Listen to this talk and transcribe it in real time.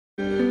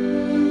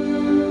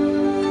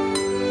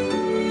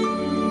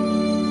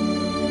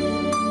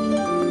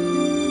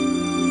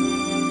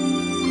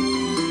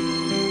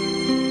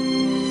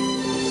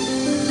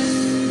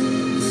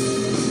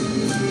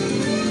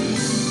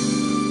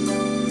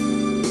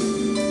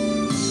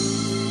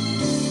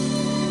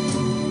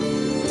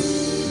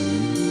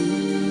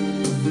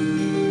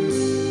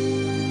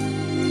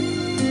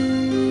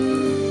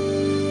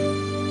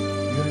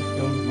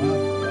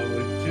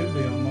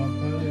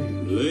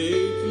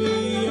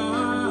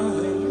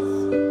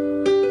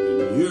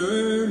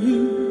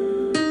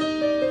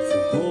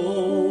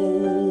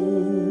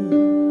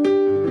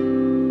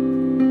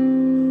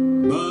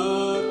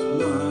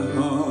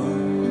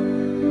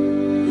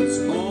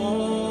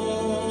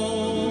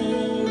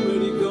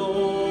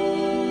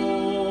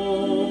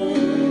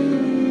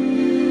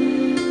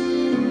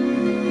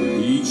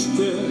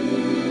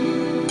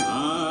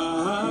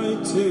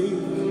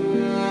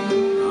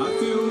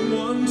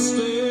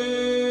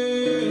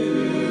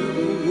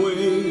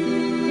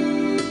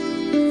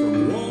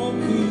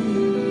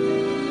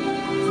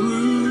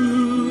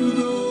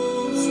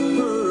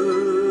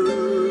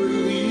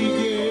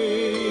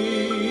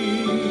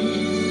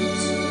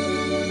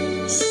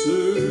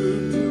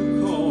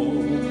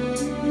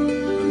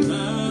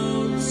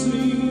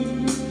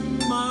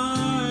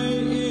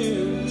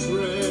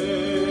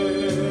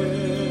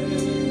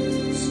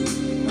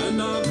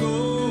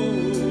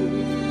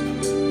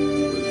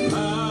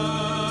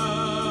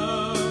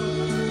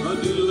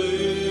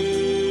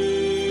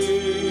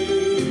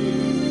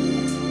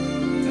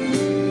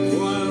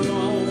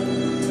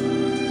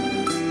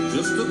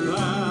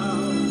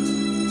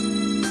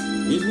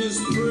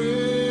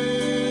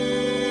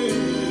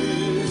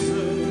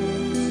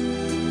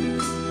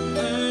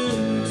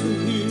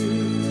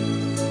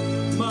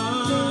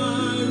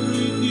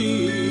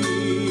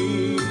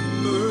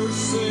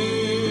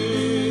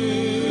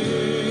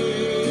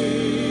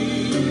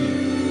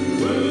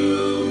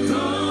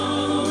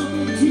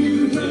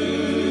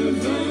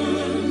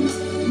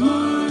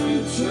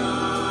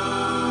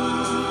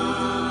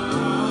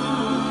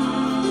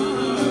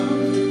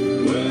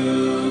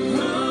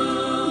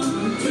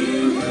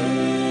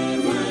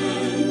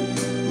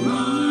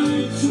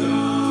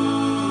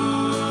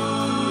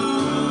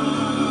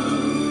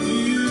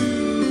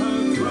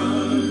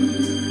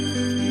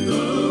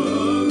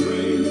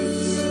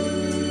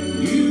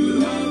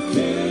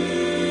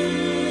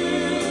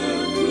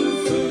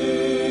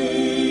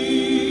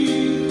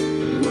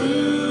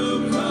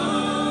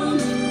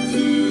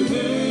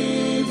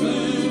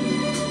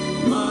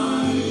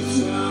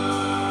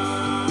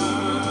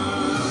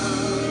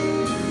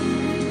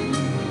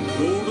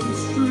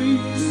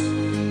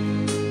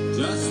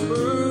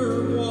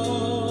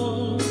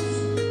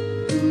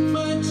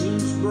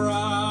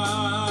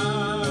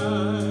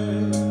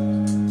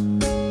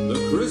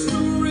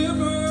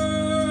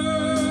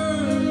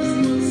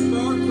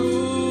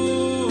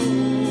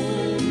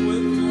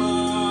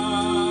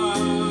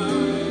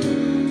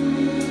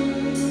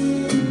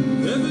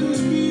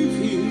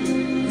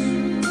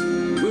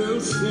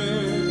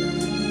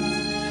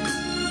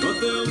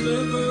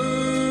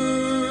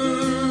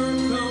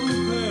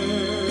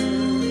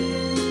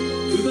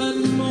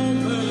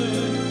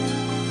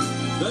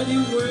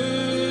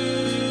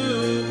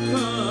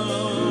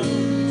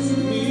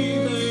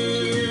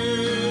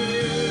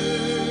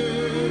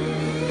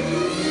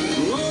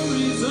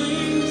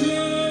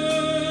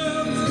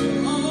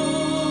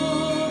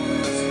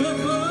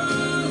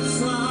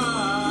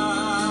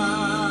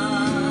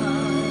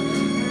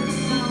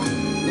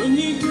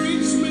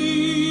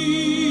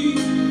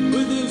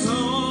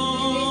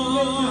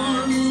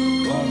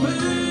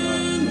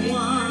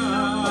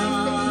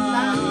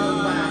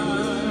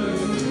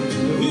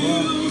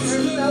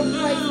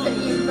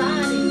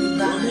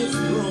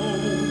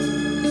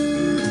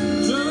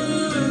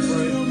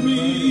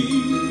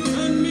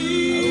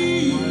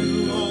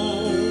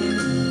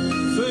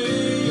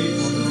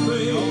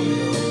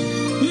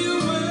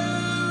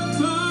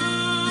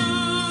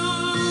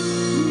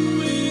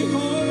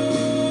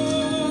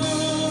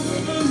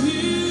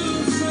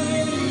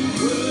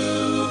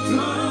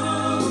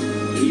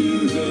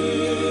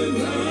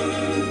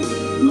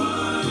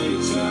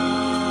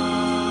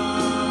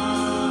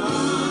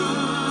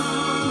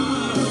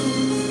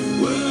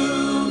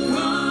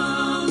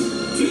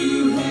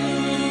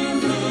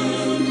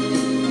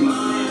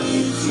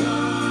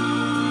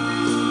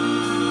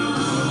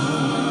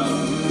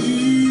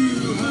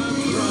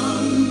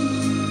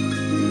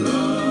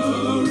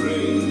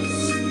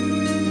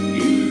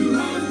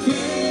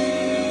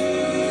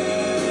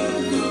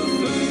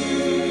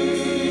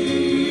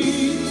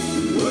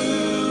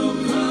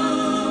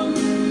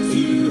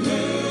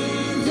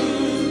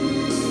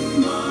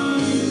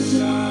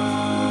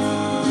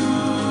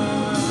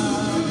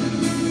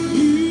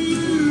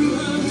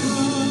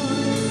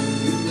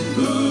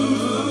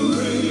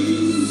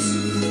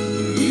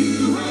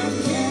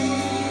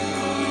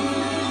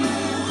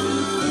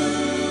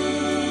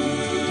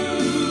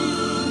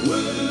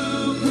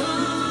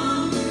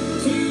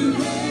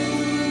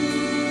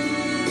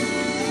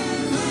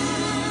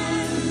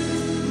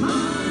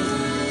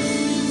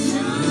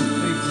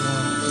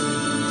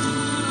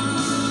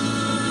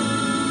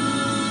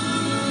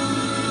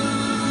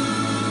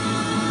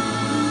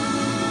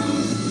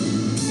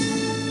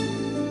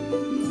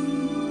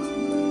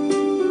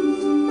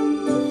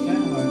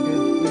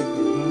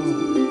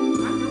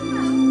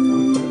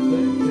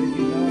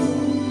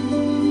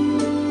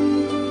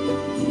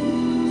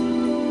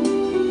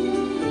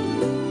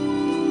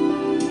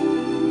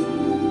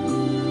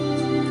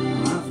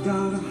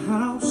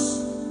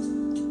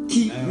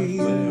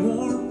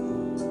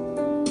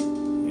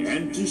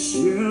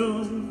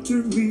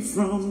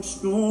From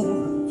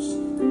storms,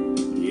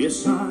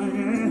 yes I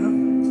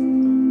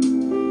am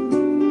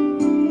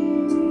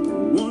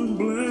one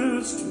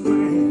blessed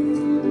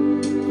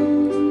man.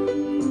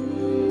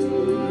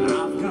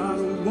 I've got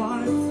a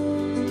wife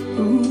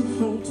who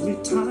holds me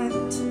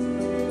tight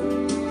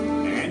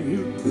and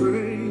who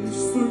prays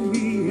for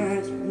me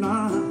at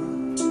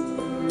night.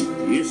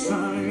 Yes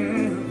I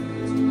am.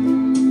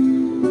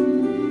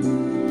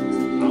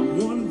 I'm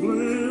one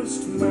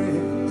blessed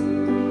man.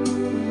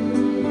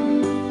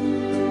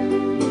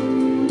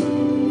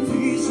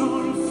 These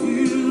are a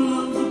few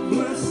of the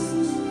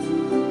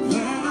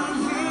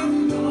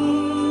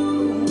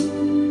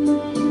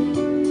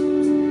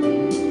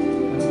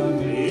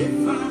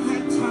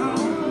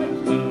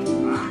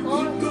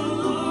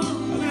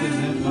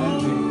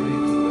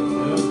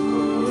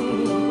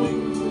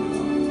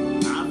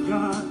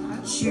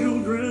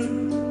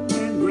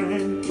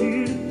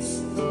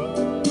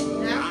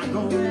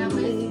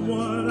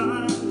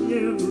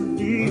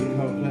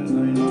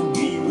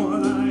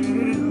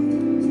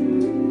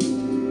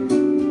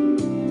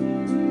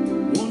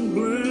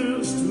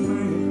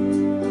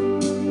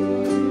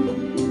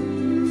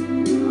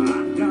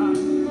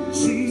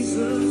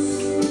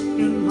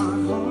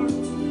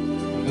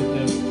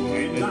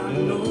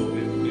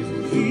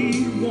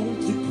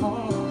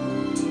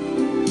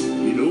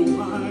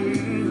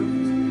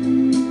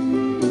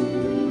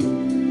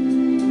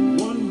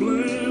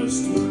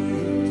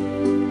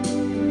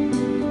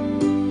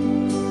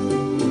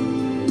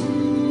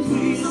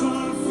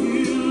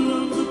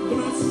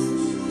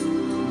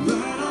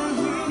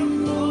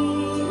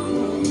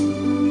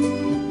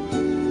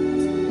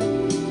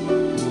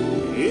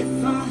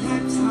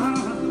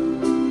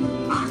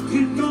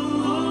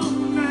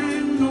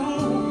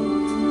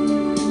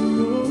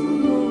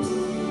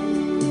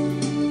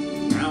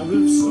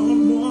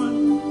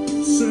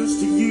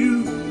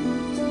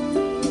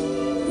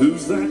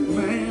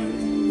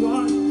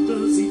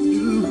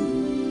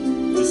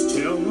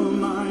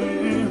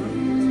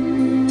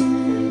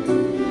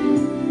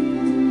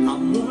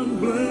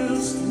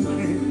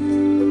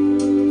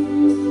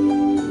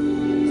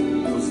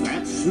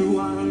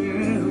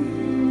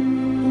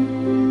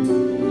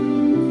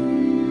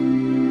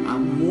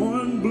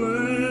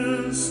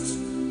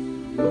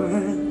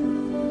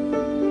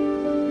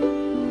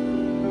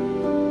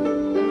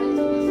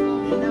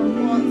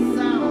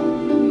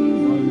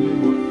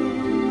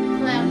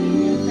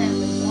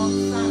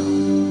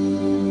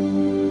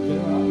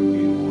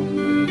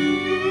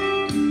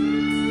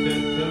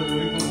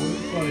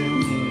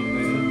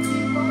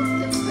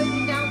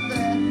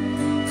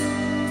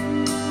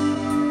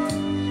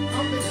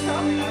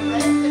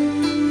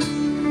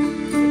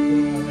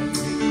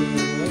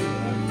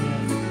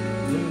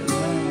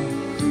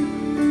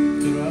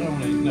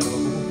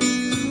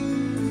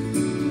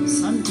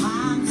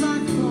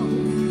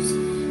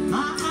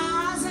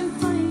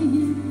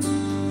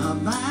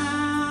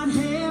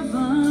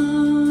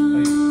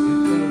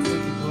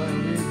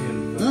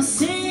the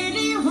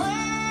city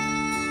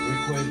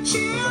where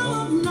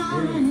chill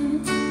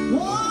night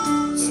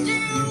won't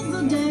steal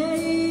the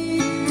day,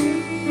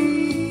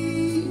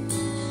 and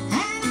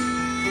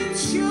I'm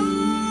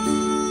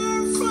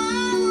sure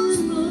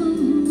flowers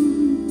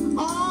bloom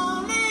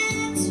on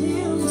its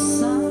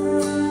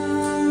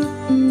hillside,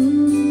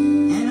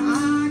 and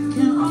I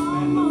can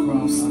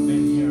almost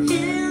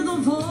hear the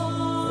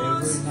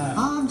voice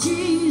of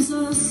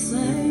Jesus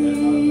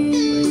say,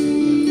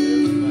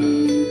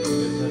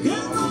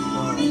 good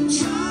morning,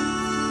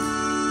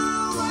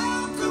 child,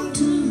 welcome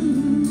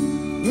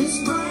to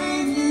this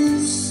brand new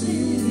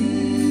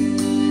city.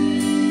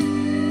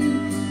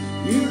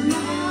 You're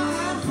now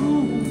at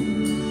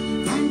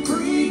home and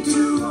free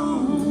to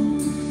roam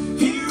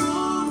here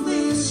on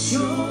this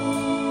shore.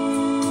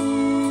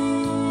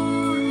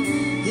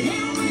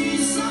 It'll be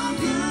so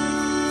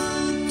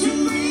good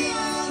to be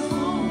at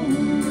home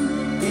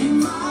in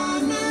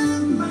my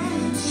new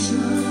mansion,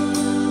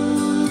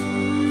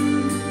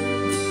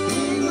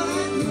 in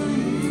that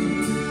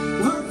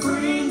land where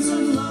friends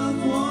and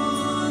loved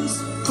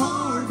ones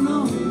part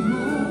no more.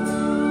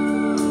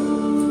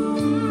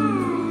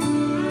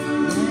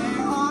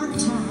 There are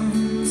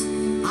times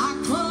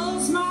I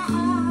close my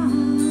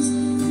eyes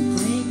and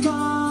think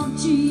of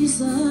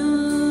Jesus,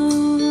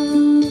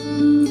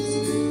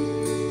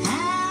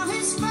 how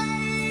his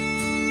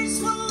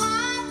face will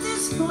light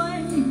this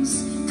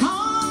place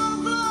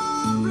called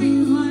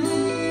Glory Land,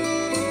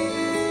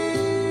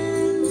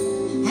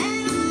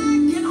 and I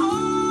can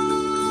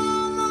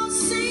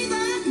almost see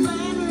that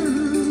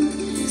banner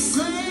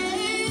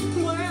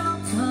saying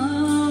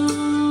welcome.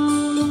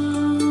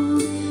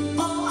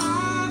 Oh,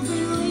 I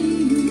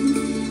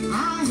believe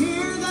I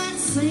hear that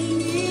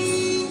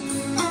singing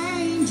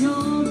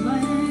angel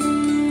band.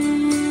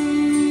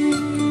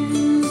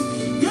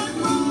 Good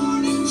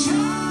morning,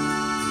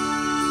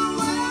 child,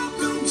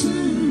 welcome to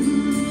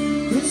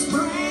this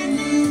brand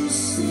new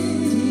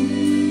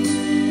city.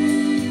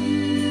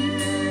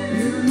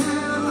 You're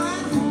now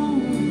at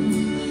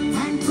home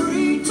and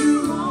free to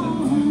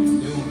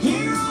roam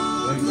here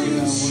on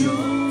this shore.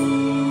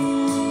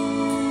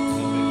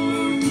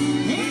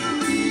 It'll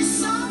be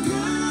so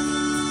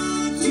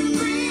good to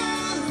be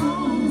at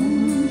home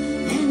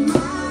in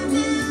my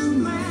new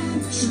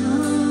mansion,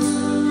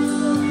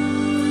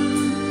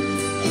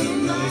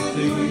 in that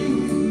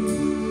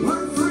land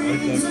where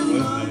friends and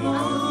loved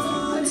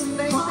ones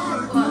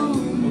part no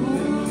more.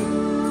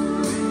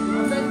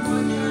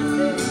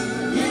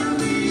 It'll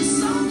be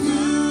so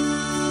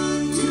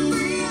good to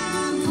be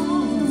at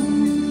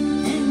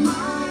home in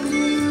my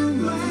new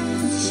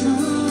mansion,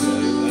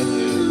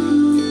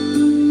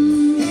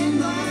 in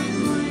that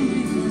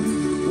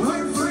land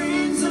where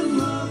friends and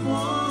loved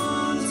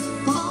ones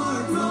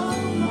part no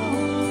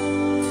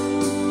more.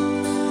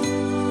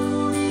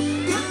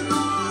 Good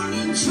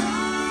morning, child.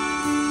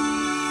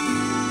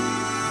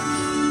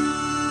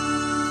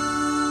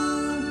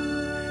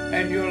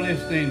 And you're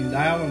listening to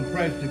Alan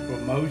Presley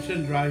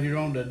Promotions right here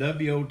on the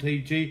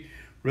WOTG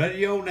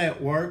Radio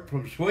Network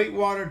from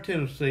Sweetwater,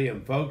 Tennessee.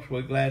 And folks,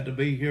 we're glad to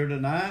be here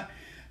tonight.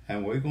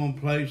 And we're going to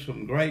play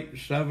some great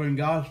Southern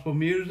gospel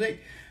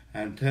music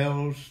and give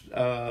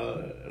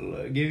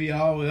you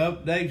all the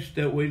updates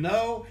that we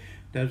know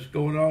that's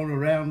going on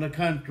around the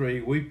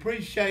country. We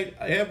appreciate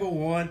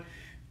everyone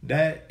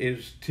that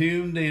is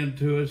tuned in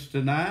to us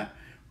tonight,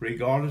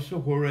 regardless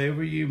of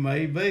wherever you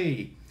may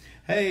be.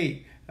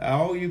 Hey,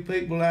 all you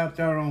people out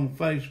there on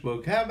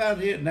Facebook, how about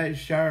hitting that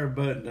share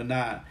button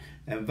tonight?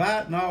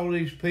 Inviting all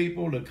these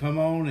people to come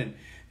on and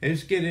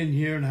let's get in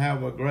here and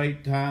have a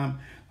great time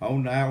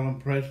on the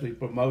Alan Presley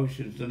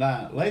Promotions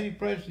tonight. Lady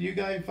Presley, you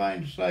got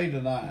anything to say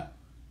tonight?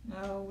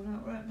 No,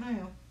 not right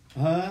now.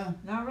 Huh?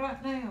 Not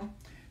right now.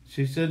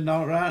 She said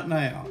not right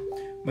now.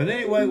 But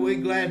anyway,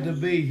 we're glad to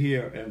be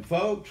here. And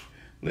folks,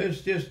 let's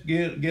just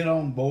get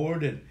on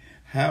board and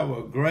have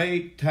a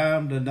great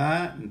time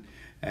tonight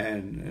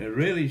and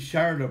really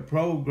share the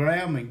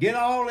program and get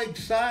all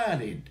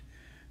excited.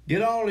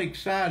 Get all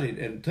excited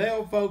and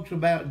tell folks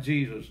about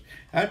Jesus.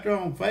 Out there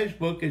on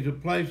Facebook is a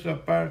place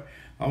up there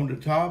on the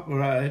top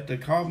or at the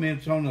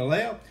comments on the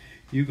left.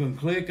 You can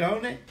click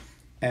on it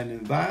and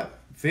invite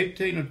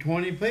 15 or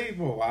 20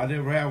 people. I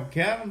never have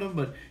counted them,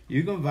 but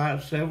you can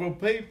invite several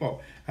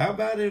people. How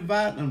about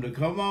inviting them to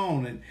come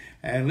on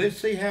and let's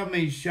see how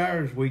many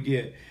shares we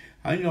get.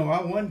 I know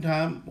one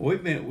time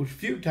a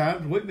few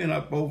times we've been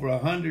up over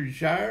 100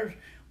 shares.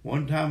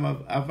 One time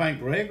I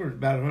think record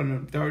about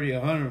 130,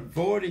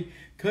 140.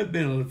 Could have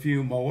been a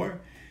few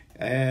more.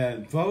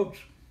 And folks,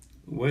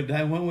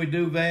 when we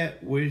do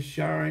that, we're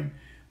sharing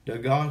the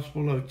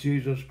gospel of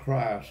Jesus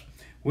Christ.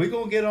 We're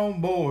going to get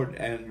on board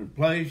and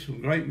play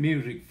some great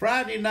music.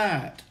 Friday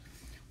night,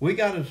 we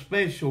got a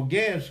special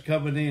guest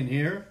coming in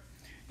here.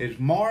 It's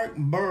Mark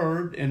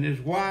Bird, and his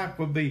wife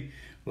will be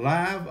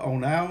live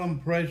on Alan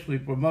Presley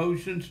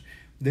Promotions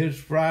this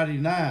Friday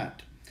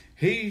night.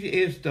 He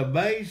is the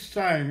bass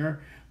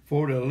singer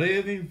for the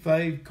Living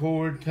Faith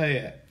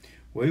Quartet.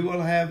 We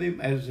will have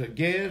him as a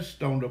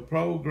guest on the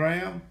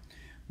program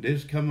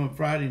this coming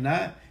Friday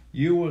night.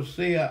 you will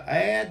see an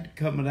ad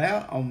coming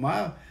out on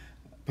my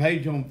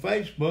page on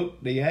Facebook.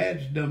 The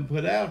ad's done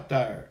put out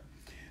there.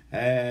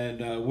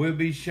 And we'll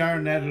be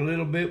sharing that a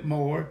little bit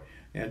more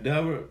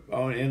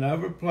in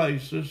other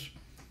places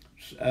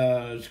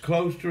as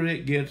closer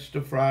it gets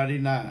to Friday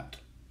night.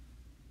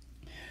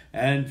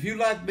 And if you'd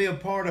like to be a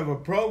part of a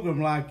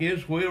program like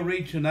this, we're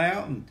reaching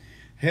out and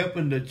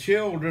helping the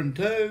children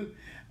too.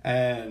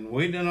 And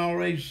we done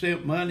already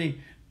sent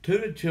money to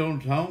the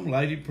children's home.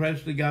 Lady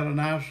Presley got a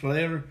nice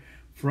letter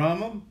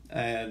from them,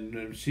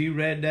 and she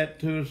read that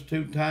to us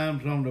 2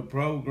 times on the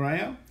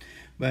program.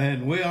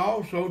 And we're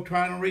also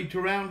trying to reach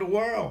around the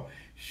world,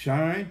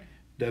 sharing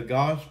the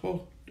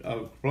gospel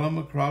from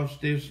across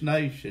this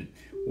nation.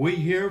 We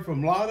hear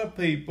from a lot of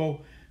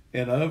people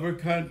in other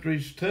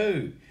countries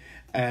too.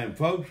 And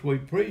folks, we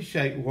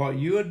appreciate what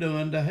you're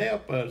doing to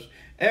help us.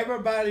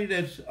 Everybody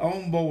that's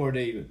on board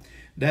even,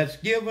 that's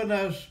given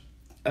us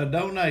a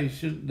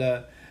donation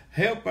to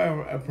help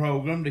our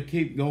program to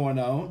keep going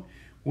on,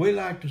 we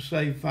like to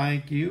say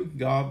thank you.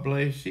 God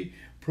bless you.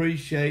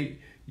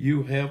 Appreciate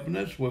you helping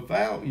us.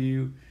 Without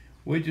you,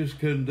 we just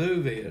couldn't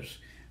do this.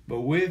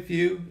 But with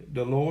you,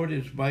 the Lord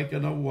is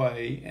making a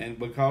way, and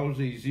because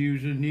He's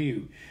using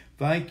you.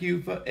 Thank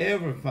you for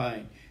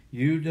everything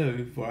you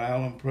do for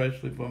Alan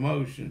Presley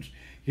Promotions.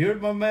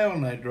 Here's my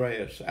mailing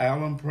address: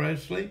 Alan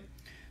Presley,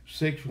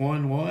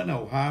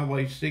 611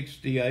 Highway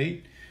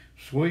 68,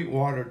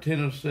 Sweetwater,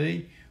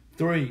 Tennessee,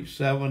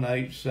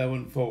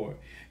 37874.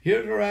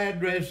 Here's our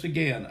address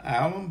again: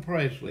 Alan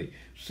Presley,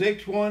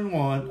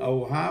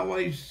 611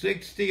 Highway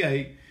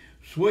 68,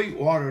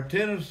 Sweetwater,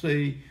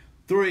 Tennessee,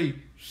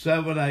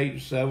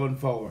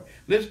 37874.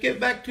 Let's get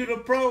back to the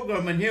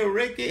program and hear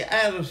Ricky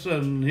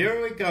Addison.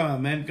 Here we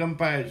come, and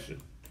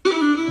Compassion.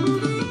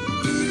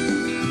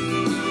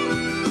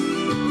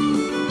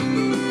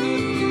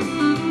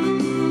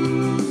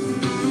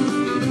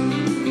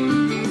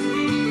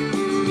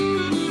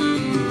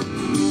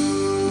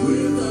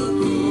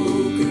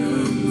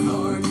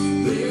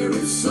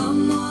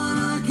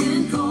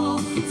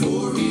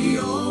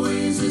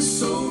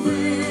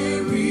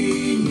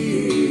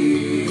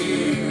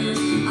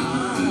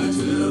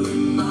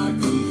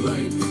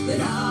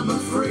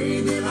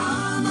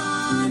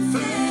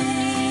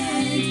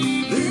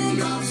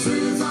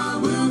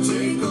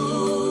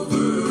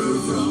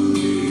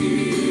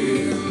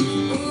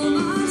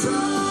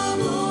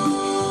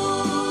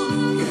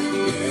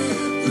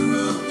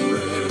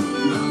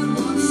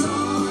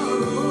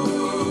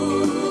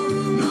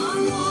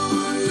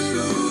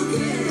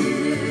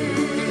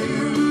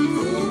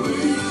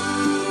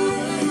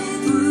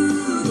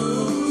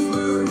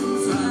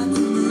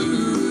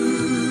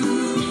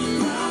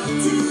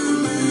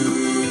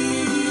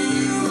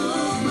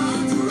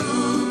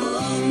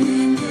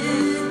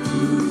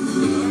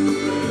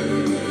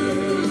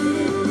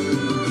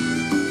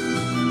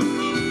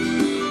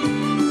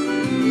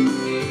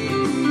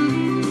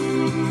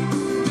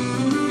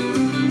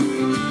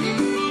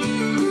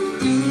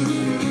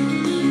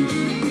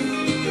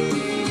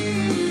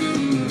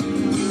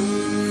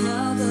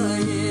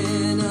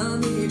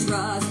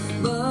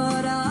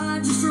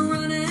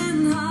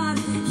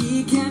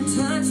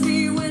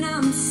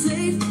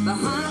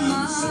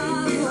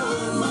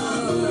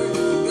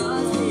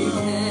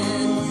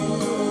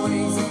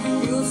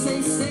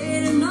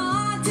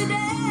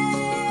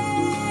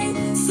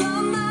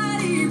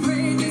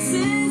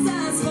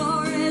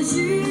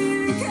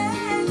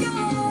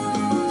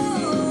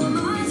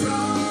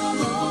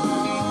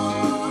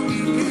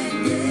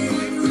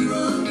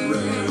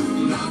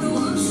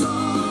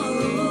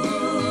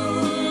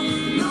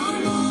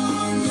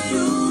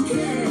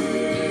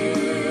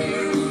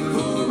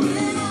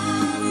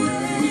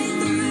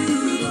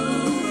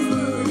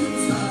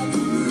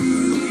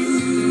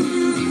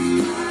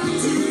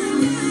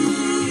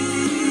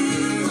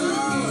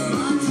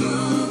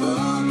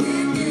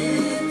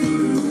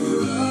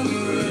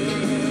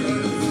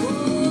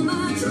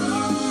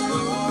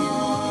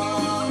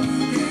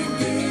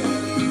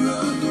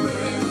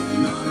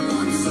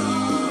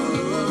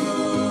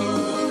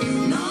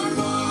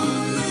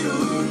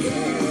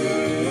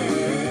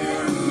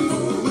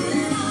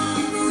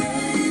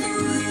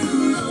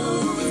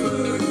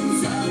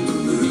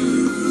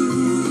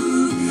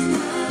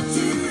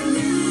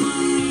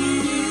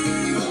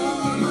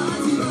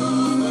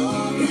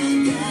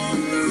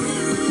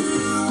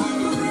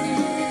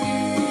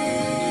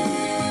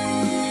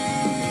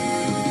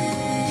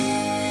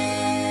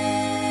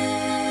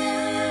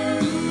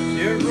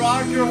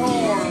 Roger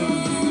Horn.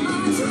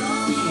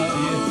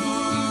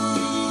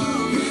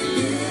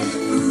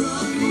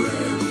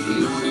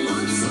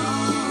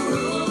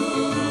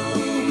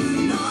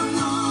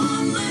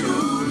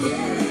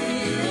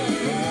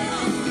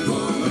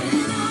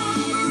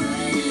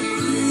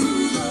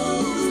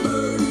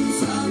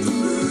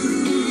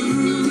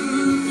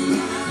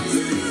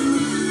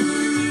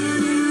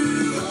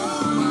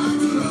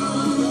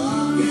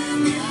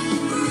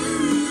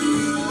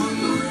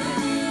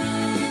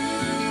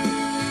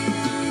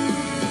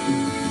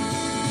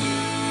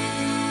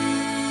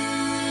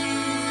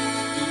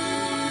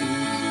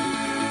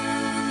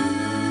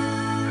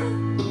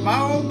 My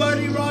old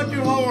buddy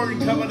Roger Horn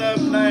coming up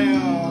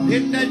now.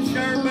 Hit that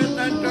share button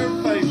at their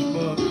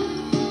Facebook.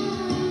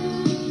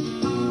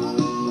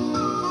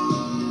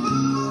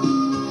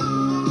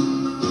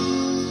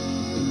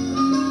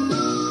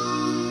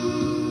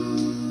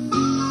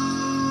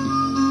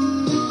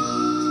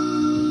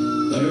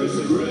 There's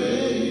a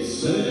great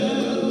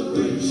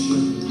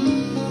celebration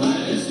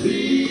that is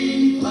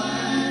being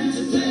planned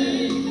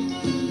today.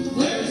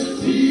 There's a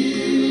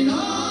feeling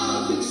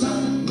of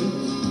excitement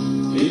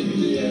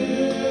in the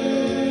air,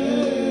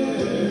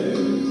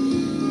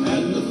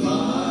 and the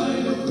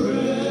final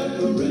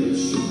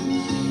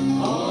preparations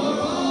are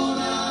all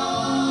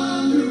now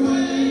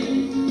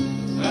underway,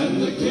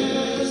 and the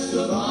guest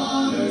of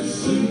honor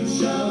soon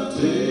shall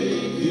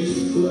take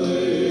his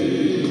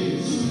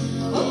place.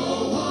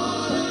 Oh,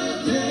 what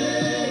a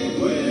day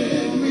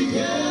when we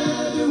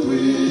gather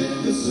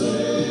with the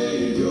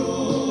Savior.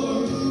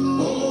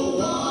 Oh,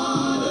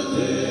 what a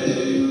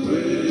day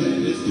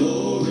when His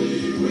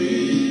glory we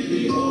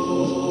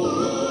behold.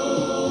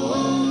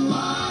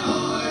 My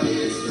heart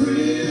is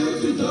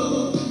thrilled to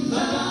know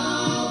that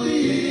I'll be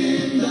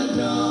in that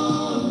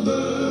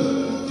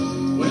number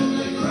when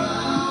they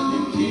crown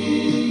Him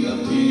King of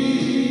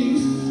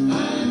Kings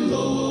and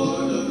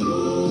Lord of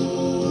Lords.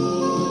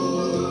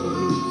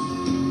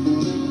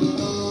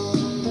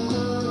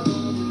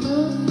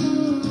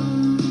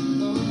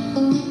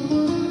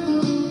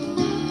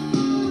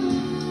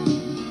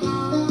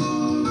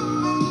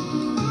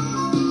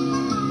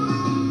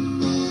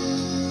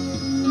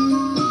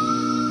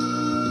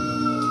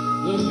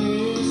 The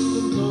list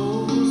of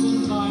those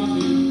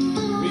invited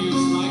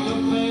reads like a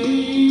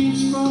page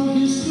from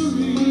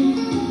history.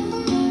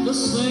 The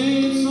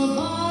saints of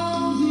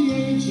all the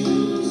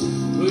ages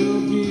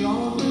will be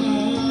on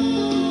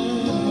hand,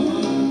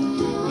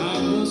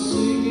 and the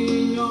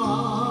singing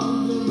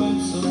of the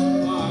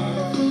ransom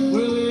choir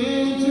will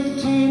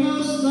entertain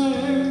us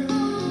there.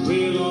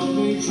 We'll all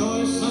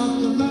rejoice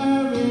at the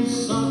marriage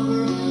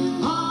supper of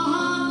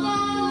the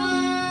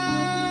Lamb.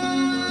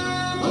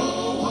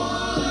 Oh,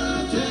 what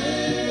a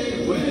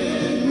day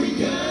when we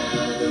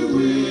gather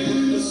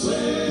with the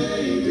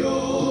Savior.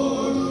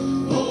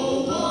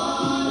 Oh,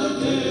 what a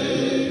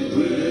day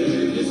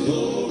when His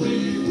glory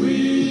we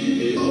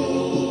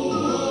behold.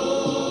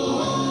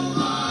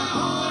 My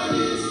heart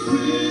is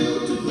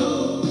thrilled to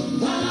know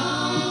that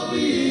I'll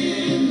be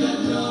in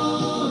that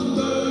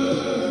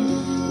number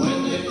when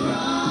they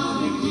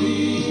crown Him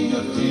King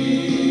of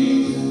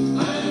Kings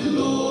and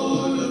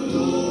Lord of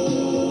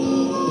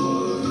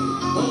Lords.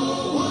 Oh,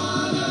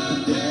 what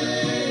a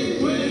day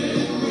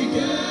when we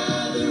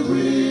gather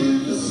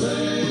with the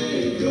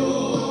Savior.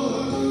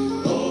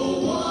 Oh,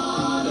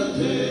 what a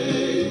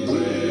day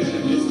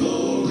when His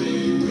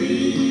glory we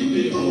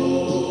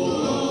behold.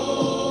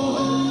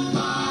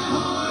 My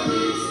heart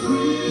is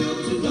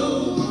thrilled to know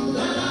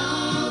that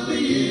I'll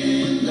be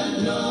in that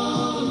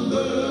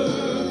number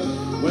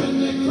when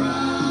they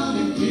crown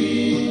Him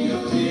King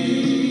of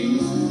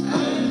Kings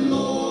and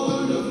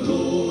Lord of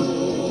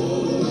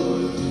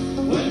Lords.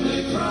 When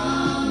they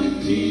crown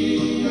Him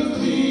King of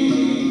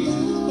Kings,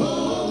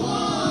 oh,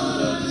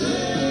 what a day.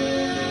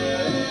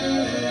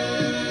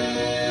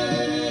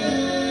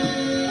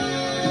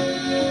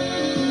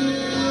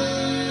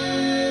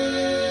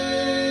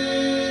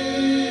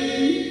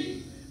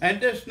 And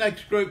this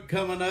next group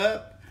coming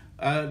up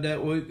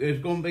is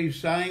going to be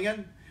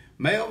singing,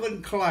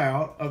 Melvin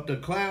Cloud of the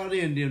Cloud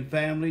Indian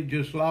family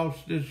just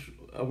lost his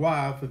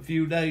wife a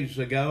few days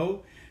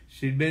ago.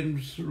 She'd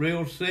been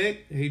real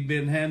sick. He'd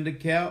been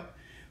handicapped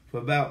for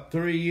about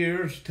 3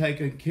 years,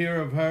 taking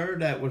care of her.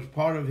 That was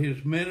part of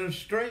his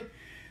ministry.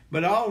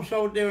 But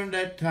also during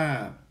that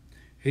time,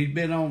 he'd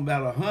been on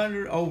about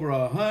over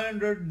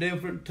 100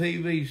 different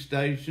TV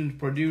stations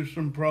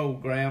producing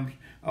programs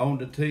on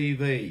the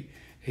TV.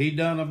 He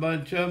done a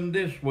bunch of them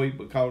this week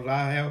because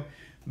I have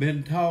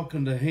been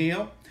talking to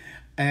him.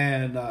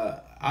 And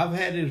I've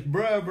had his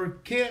brother,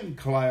 Ken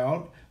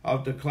Cloud,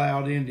 of the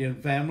Cloud Indian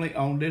family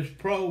on this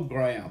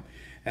program.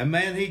 And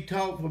man, he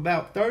talked for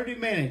about 30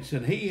 minutes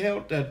and he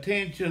held the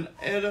attention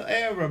of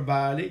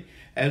everybody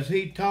as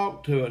he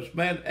talked to us.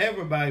 Man,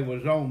 everybody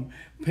was on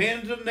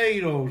pins and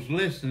needles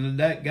listening to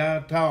that guy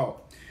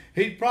talk.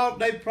 They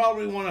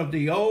probably one of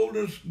the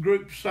oldest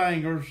group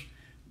singers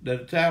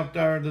that's out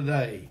there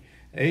today.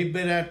 He'd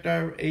been out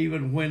there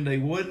even when they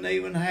wasn't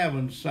even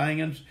having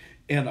singings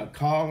in a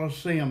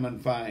coliseum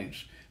and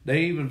things.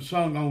 They even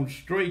sung on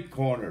street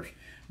corners.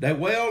 They're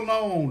well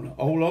known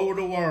all over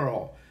the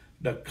world,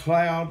 the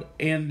Cloud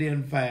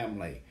Indian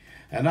family.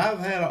 And I've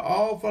had an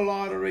awful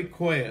lot of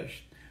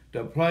requests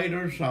to play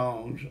their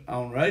songs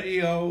on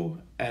radio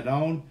and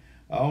on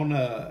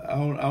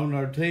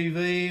their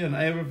TV and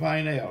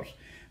everything else.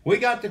 We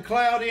got the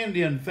Cloud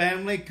Indian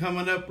family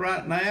coming up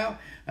right now,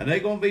 and they're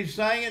going to be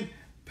singing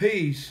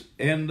Peace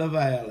in the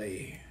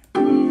Valley.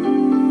 Well,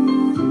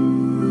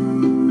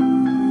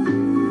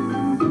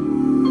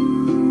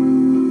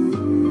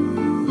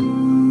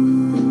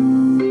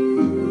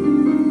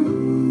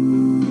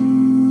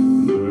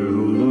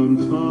 I'm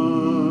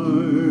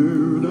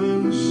tired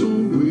and so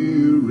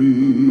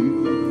weary.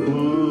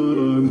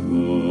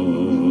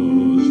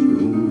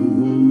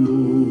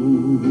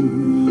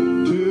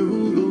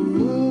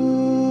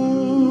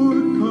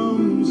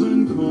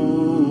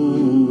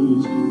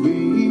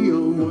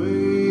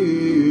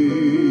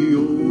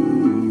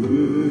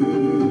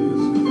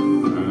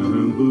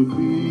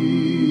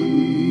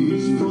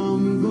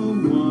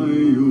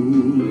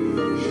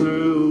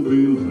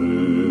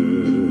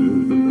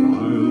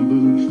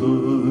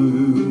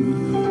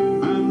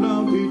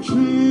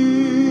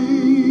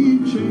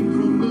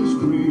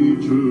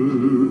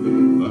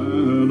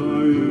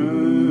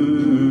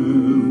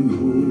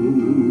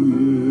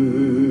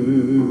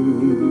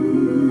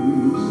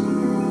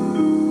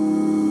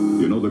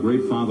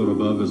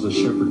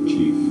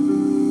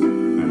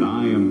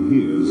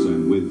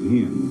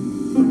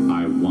 him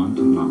I want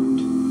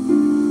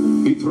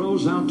not. He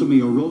throws out to me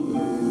a rope,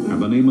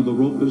 and the name of the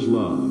rope is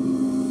love.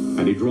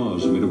 And he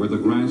draws me to where the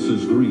grass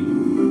is green,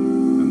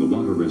 and the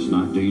water is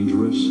not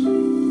dangerous,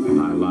 and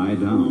I lie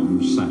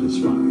down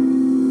satisfied.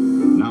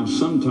 Now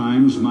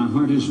sometimes my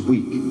heart is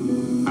weak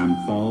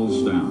and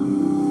falls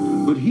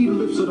down, but he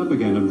lifts it up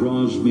again and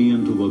draws me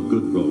into a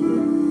good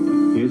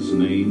road. His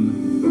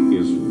name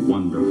is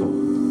Wonderful.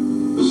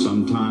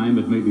 Sometime,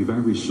 it may be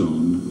very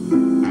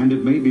soon, and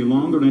it may be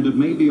longer, and it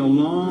may be a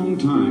long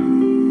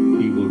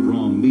time, he will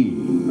draw me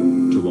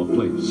to a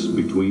place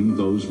between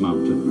those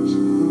mountains.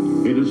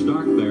 It is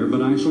dark there,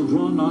 but I shall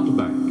draw not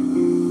back.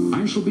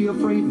 I shall be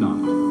afraid not,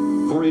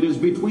 for it is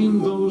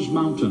between those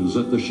mountains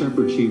that the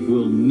shepherd chief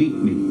will meet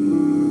me,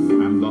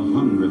 and the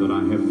hunger that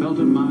I have felt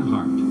in my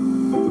heart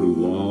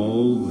through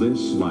all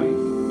this life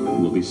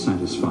will be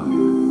satisfied.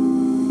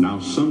 Now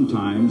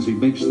sometimes he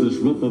makes this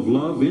rope of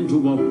love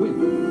into a whip,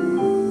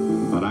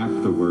 but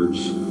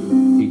afterwards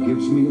he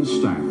gives me a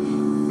staff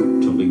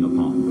to lean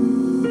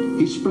upon.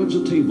 He spreads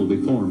a table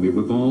before me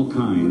with all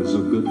kinds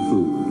of good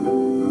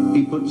food.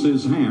 He puts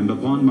his hand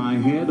upon my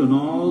head, and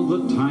all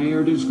the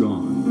tired is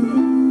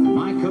gone.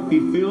 My cup he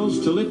fills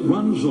till it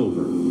runs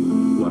over.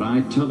 What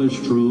I tell is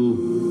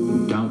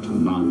true, doubt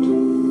not.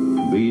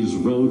 These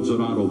roads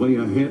that are away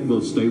ahead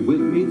will stay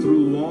with me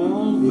through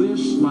all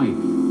this life.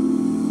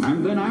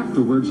 And then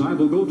afterwards I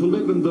will go to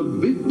live in the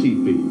big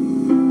teepee,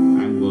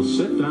 and will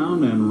sit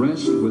down and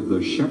rest with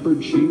the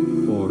shepherd sheep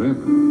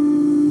forever,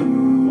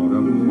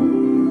 forevermore.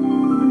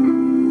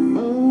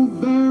 Oh,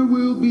 there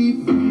will be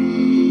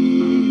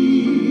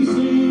peace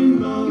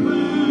in the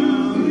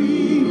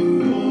valley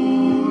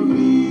for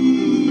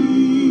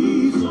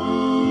me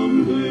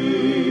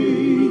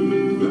someday.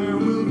 There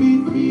will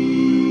be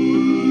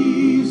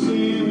peace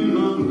in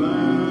the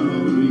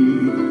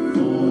valley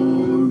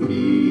for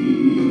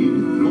me.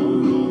 Oh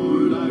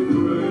Lord, I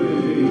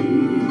pray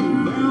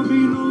there'll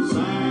be no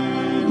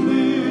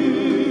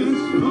sadness,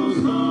 no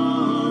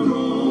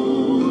sorrow,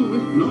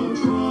 no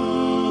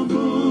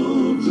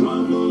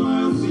trouble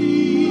I'll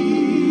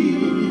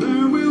see.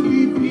 There will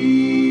be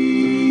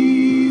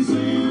peace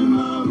in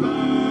the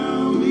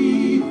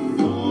valley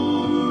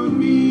for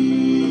me.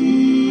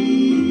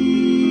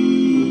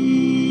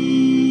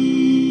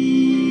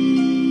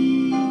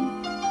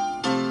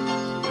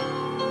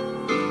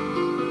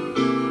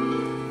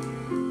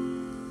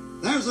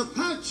 There's a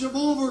patch of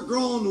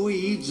overgrown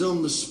weeds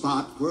on the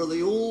spot where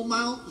the old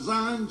Mount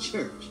Zion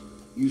Church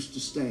used to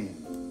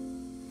stand.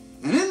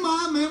 And in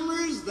my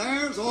memories,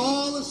 there's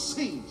all the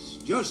saints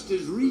just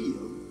as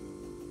real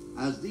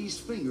as these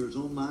fingers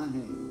on my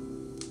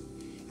hand.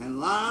 And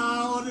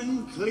loud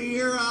and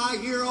clear I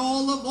hear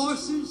all the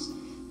voices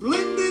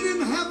blended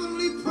in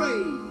heavenly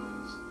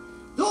praise.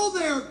 Though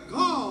they're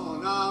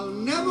gone, I'll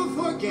never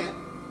forget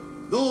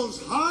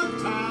those hard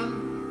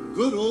time,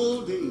 good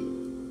old days.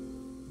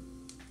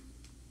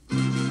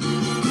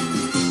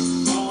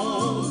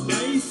 All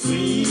day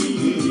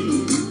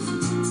singing,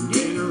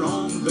 dinner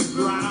on the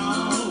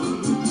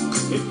ground.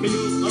 It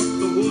fills up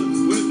the woods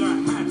with their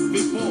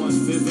happy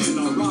voices in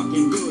a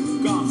rocking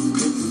good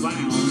gospel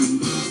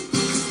sound.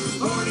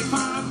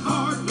 45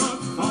 hard luck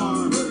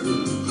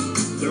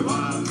farmers, their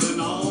wives and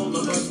all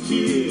of us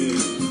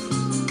kids.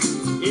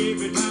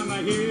 Every time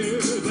I hear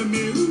the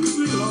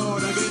music,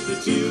 Lord, I get the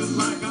chills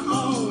like I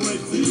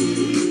always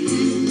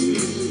did.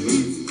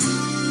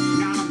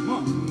 Now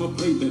Mama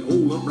played that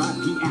old upright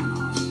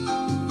piano.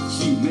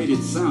 She made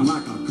it sound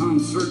like a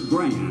concert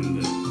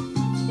grand.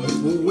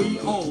 We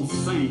all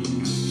sang,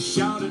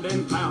 shouted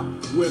and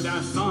clapped with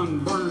our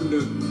sunburned,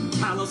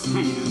 calloused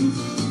hands.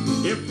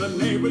 If the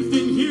neighbors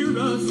didn't hear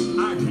us,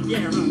 I can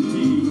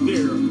guarantee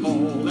they're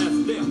all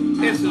as deaf.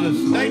 It's a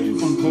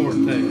Statesman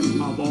Quartet.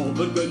 Of all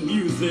the good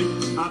music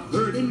I've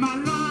heard in my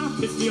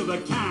life, it's still the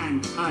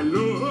kind I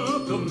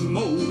love the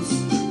most.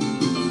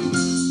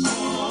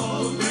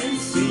 All day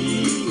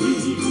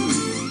singing,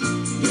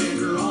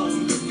 dinner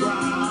on the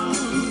ground.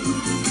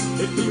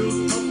 It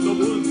fills up the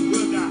woods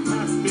with their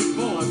happy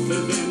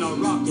voices and a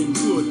rocking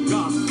good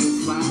gospel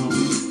sound.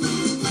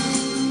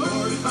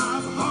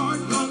 45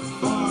 hard luck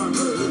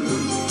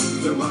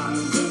farmers, their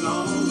wives and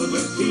all of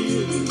the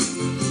kids.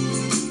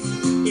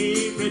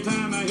 Every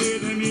time I hear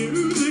the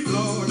music,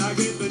 Lord, I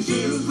get the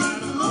chills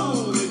right I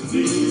always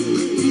did.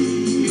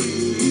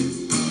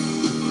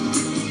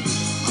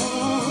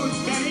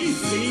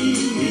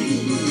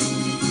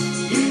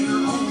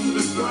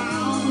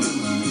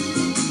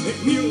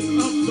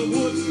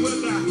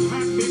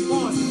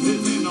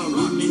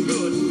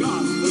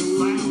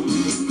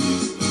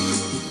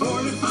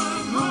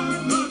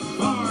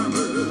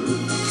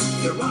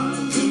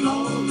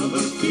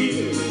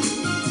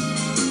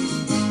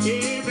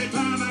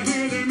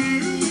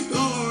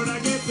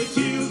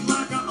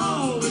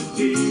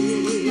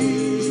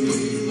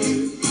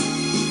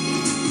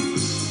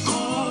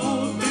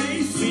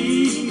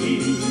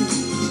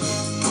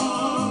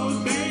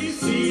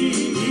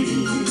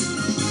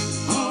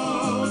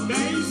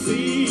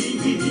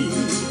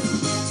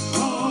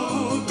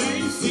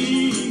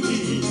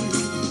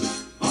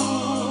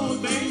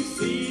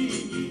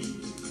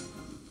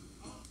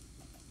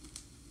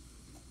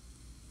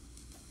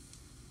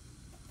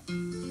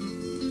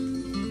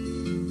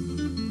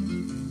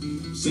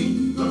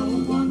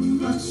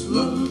 precious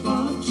love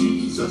of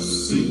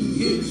Jesus, sing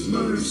his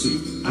mercy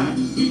and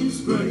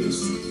his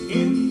grace.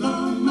 In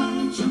the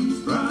mansions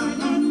bright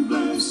and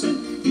blessed,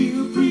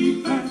 he'll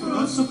prepare for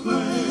us a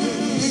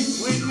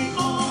place. When we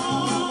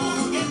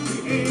all get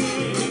to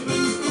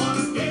heaven, what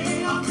a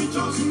day of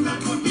rejoicing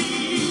that will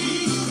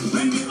be.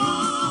 When we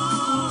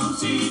all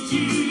see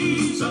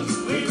Jesus,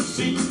 we'll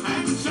sing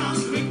and shout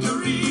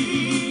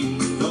victory.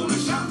 Gonna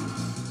shout,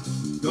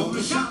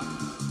 gonna shout,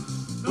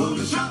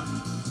 gonna shout,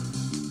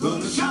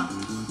 gonna shout,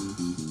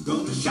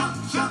 gonna shout,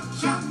 shout,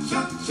 shout,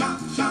 shout, shout,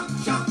 shout,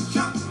 shout,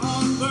 shout.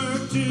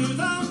 Onward to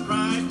the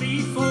prize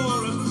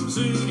before us,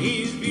 soon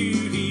his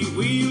beauty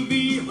will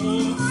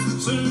behold.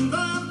 Soon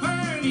the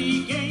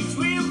pearly gates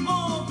will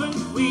open,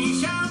 we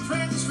shall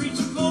tread the streets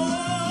of gold.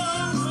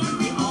 When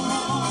we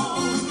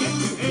all get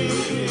to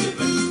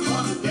heaven,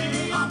 what a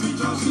day of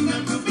rejoicing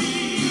that will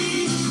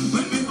be.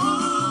 When we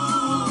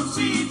all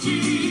see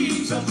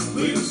Jesus,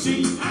 we'll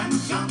sing and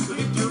shout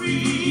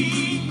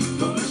victory.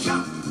 Gonna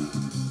shout,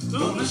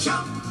 gonna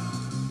shout,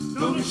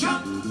 gonna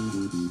shout,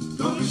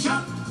 gonna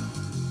shout,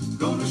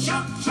 gonna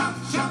shout, shout,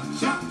 shout,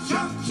 shout,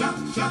 shout, shout,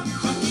 shout, shout.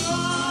 We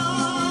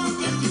all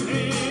get to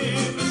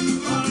heaven,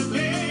 what a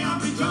day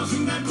of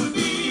rejoicing that will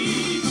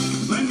be.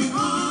 When we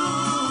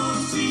all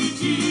see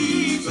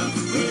Jesus,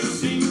 we'll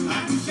sing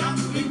and shout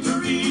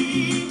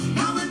victory.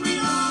 Now when we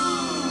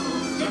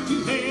all get to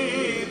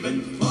heaven,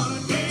 what a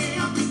day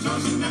of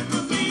rejoicing that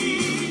will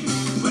be.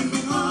 When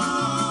we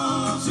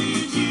all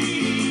see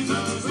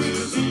Jesus,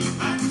 we'll sing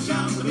and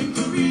shout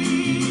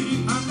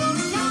victory. I'm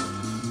gonna shout,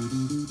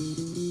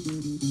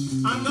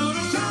 I'm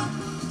gonna shout,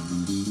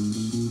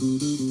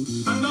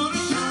 I'm gonna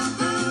shout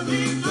the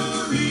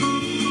victory.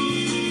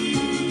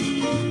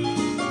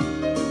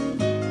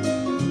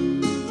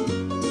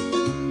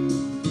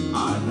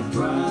 I have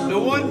traveled The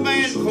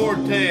one-man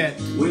quartet.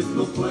 with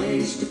no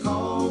place to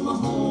call my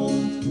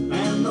home,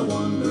 and I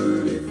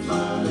wondered if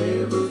I'd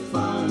ever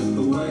find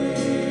the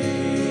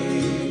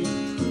way.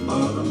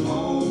 But I'm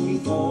longing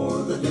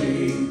for the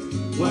day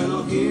when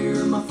I'll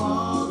hear my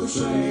Father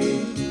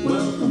say,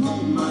 welcome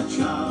home, my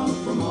child,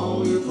 from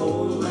all your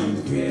toil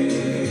and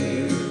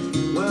care.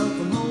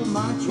 Welcome home,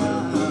 my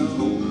child,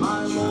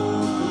 my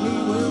Lord,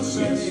 he will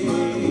say.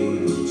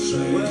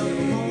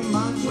 Welcome home,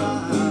 my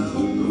child,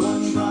 one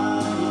bright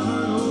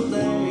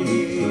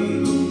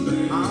eternal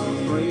day. I'll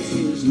praise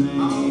his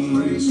name, I'll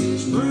praise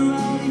his name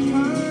throughout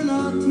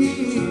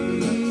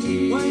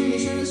eternity. When he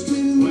says to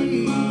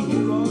me,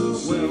 you're all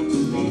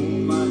welcome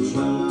home, my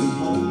child,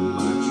 home,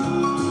 my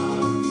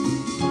child.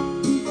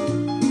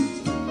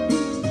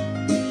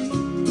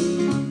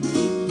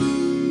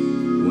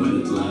 When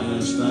at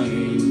last I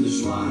end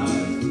this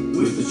life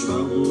with its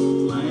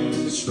trouble and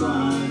its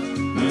strife,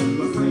 and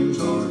my friends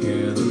are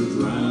gathered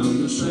round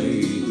to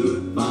say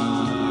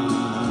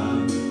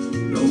goodbye,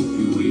 don't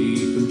you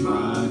weep and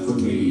cry for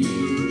me.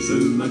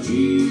 Soon my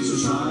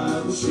Jesus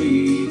I will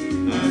see,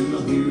 and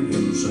I'll hear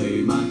him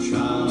say, my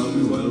child,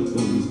 you're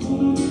welcome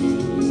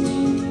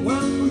home.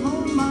 Welcome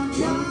home, my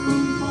child.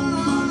 Welcome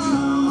home, my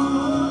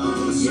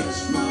child.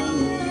 Yes, my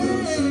Lord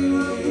will say,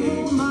 welcome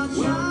home, my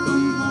child.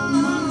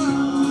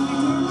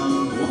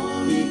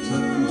 One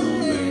eternal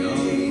day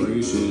I'll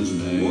praise his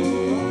name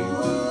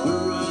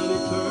throughout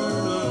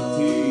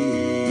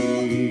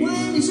eternity.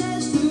 When he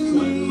says to me,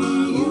 when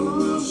my Lord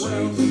will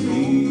say to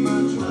me, my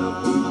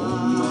child,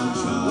 my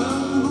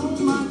child,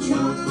 my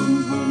child,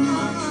 welcome home,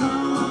 my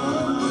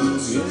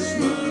child. Yes,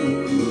 my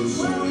Lord will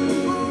say,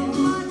 welcome home,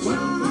 my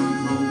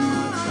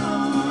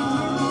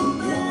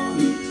child. One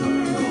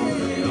eternal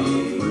day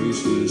I'll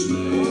praise his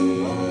name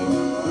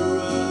throughout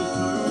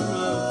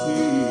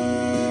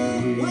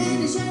eternity. When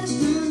he says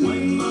to me,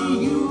 when my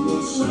Lord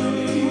will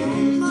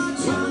say,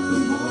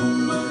 welcome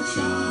home, my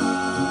child.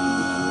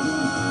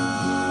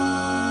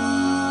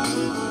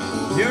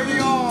 Here they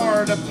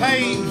are, the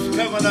Pains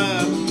coming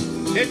up.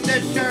 Hit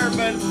that share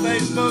button,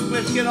 Facebook.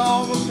 Let's get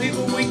all the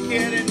people we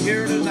can in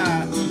here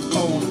tonight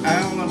on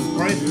Alan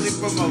Presley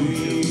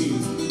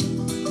Promotions.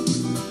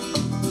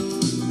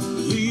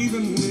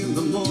 Leaving in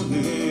the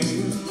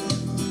morning,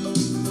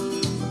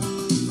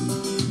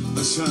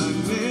 a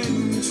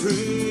shining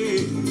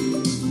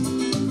train,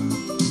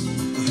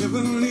 a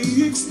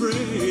heavenly express.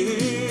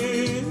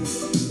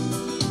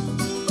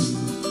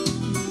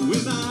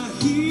 When I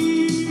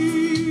hear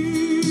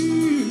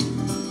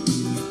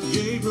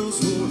Gabriel's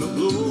horn a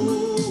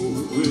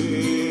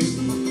blowing,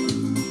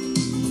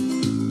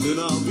 then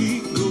I'll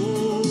be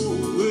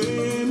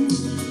going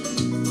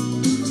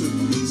to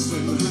peace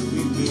and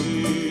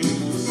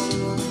happiness.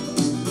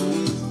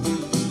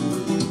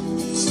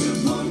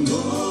 Step on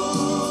board,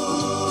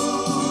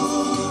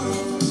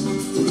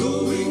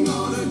 going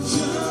on a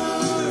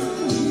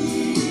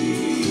journey.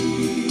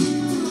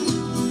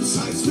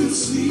 Sights we'll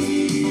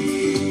see,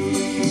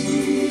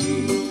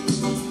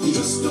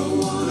 just don't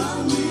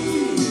wanna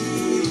leave.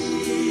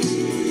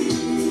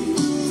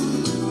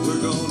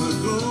 We're gonna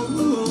go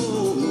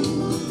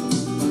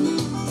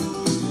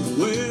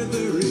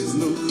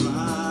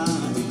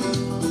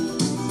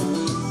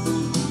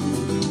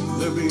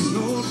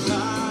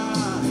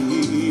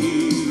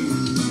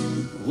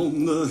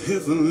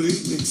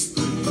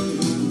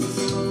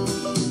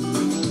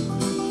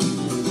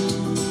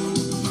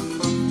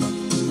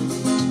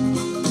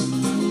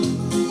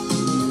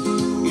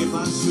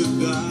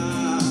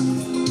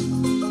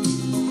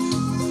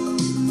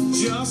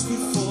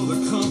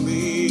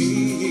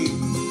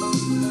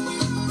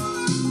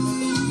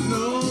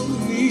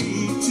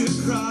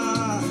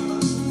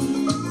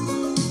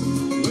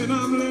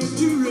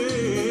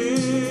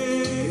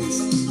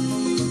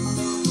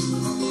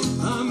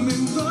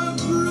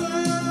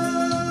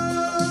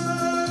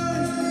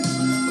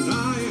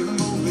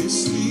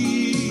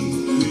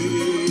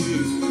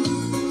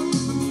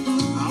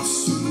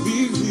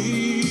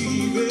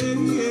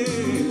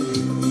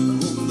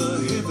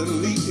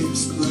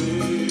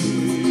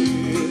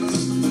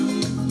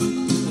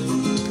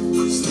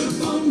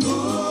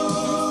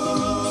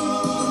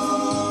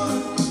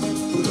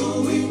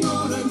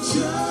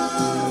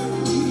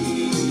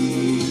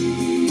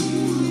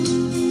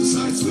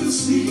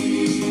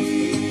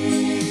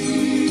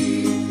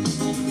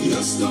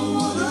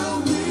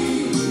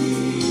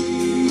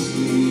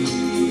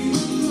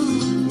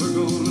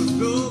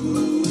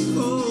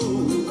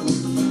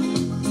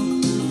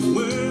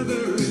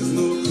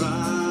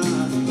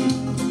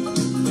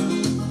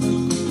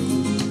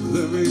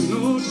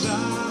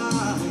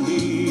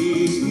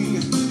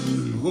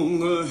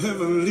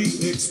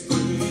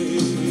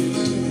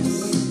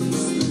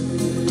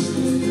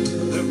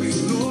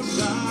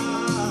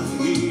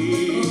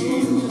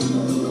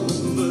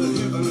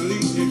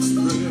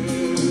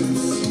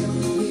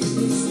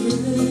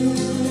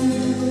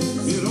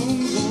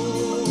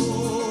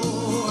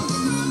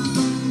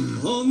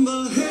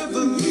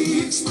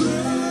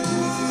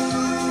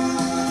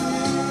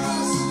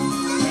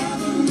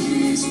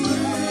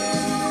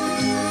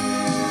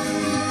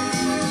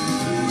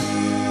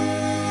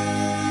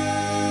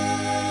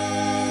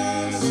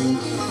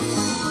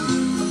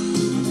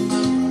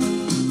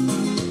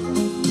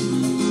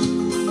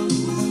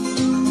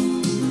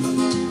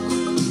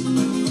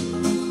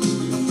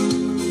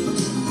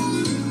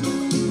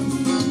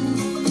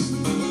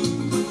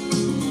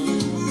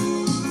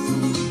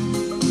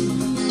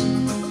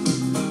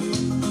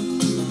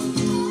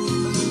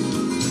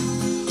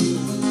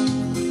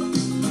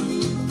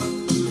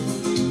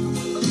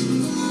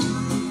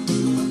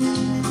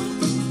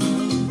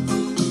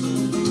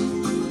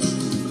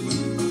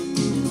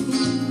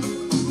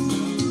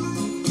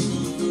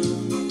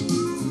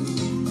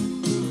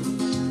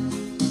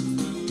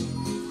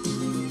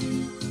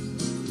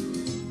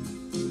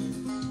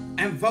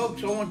And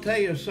folks, I want to tell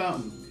you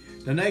something.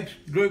 The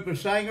next group of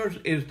singers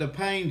is the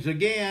Pains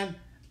again.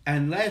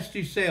 And ask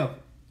yourself,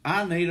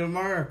 I need a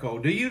miracle.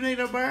 Do you need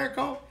a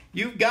miracle?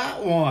 You've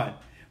got one.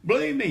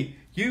 Believe me,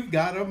 you've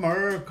got a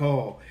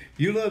miracle.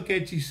 You look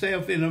at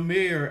yourself in a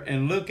mirror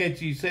and look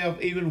at yourself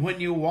even when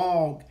you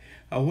walk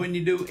or when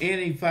you do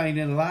anything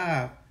in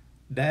life.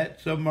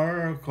 That's a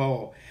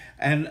miracle.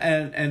 And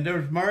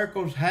there's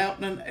miracles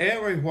happening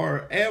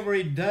everywhere,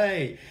 every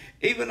day.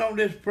 Even on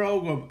this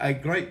program, a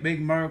great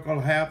big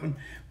miracle happened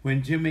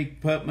when Jimmy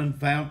Putman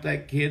found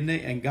that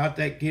kidney and got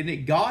that kidney.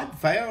 God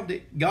found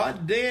it.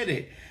 God did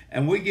it.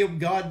 And we give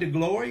God the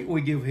glory. We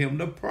give him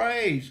the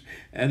praise.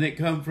 And it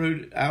come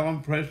through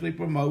Alan Presley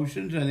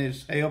Promotions and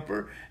his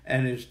helper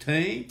and his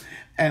team.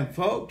 And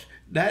folks,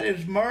 that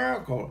is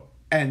miracle.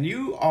 And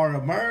you are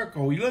a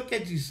miracle. You look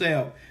at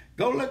yourself.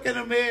 Go look in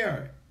the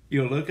mirror.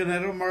 You're looking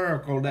at a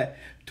miracle that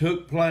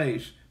took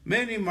place.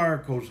 Many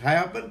miracles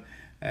happen.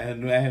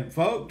 And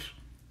folks,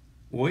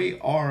 we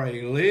are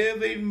a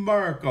living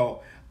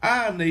miracle.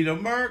 I need a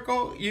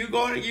miracle. You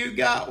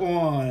got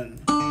one.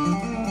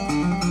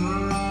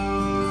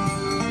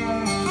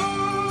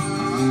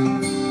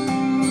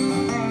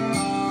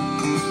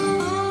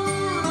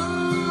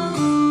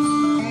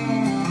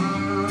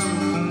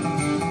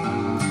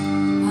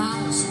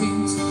 I've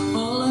spent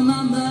all of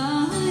my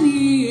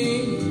money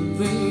in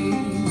vain.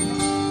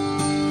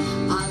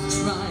 I've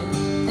tried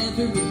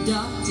every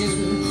doctor,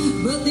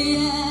 but the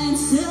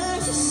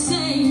answer's the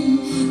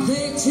same.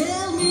 They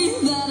tell me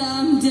that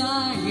I'm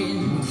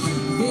dying.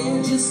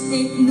 There just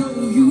ain't no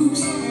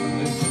use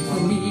for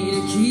me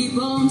to keep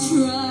on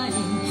trying.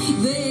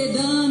 They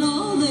done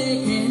all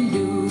they can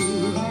do,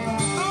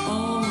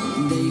 all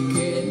they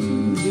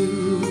can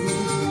do.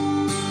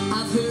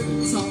 I've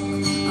heard talk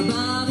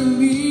about a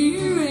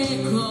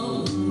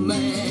miracle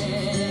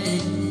man.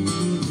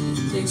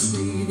 They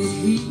say that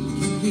he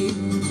can heal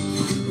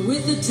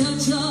with the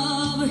touch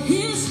of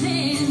his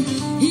hand.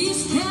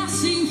 He's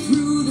passing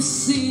through the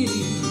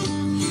city.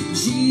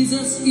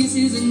 Jesus is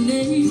his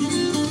name.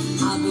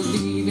 I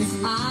believe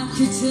if I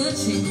could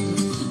touch him,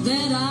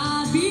 that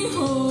I'd be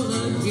whole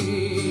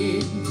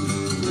again.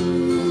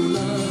 Whole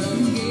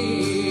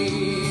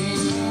again.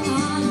 I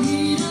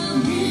need a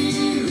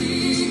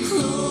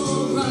miracle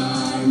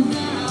right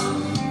now.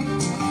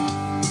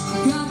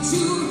 Got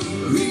to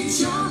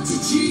reach out to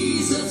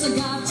Jesus. I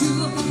got to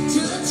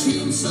touch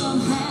him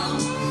somehow.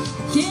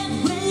 Can't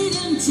wait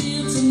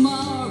until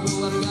tomorrow.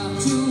 I've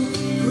got to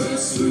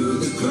press through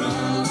the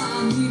crowd. I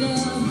need a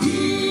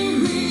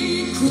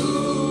miracle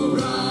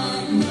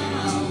right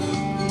now.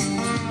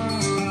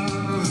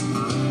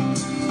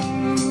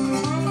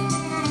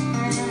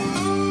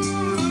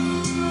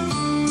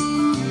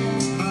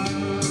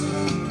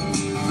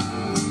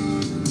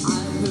 I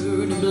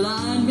heard a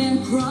blind man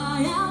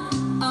cry out,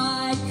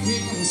 I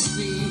can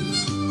see.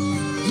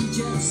 He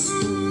just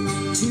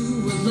spoke to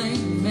a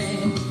lame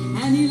man,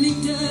 and he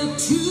leaped up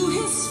to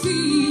his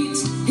feet.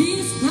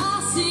 He's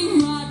passing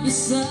right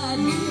beside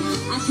me.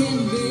 I can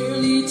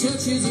barely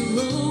touch his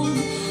robe.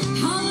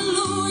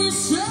 Hallelujah,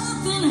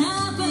 something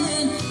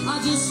happened. I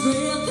just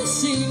felt the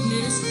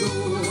sickness go.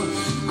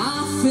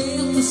 I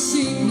felt the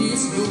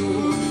sickness go.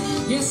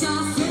 Yes,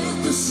 I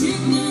felt the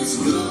sickness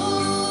go.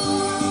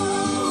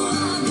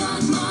 I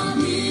got my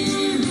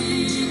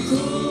miracle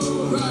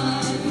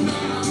right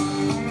now.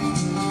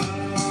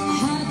 I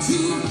had to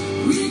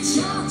reach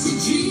out to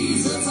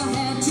Jesus. I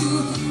had to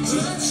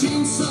touch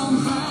him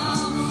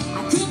somehow.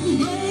 I couldn't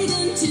wait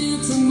until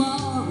tomorrow.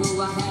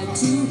 I had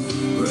to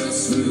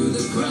press through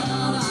the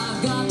crowd.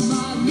 I've got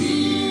my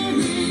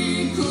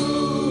miracle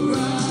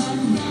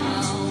right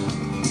now.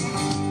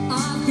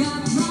 I've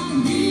got my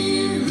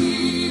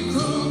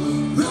miracle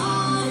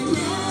right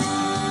now.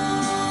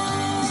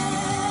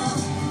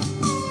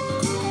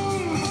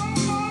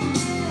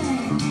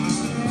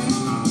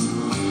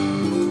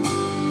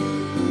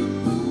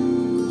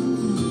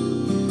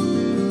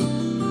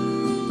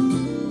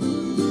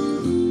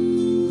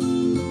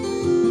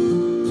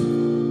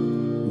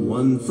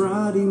 One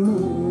Friday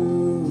morning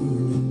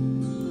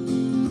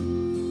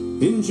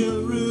in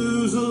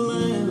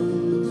Jerusalem,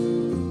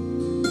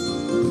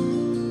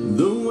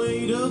 the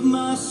weight of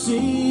my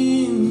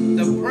sin,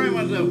 The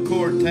Primitive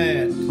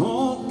Quartet.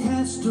 all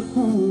cast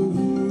upon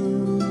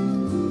him,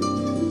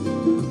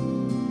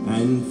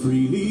 and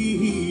freely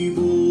he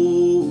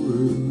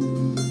bore,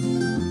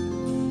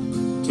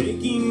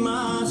 taking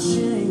my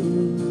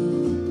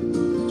shame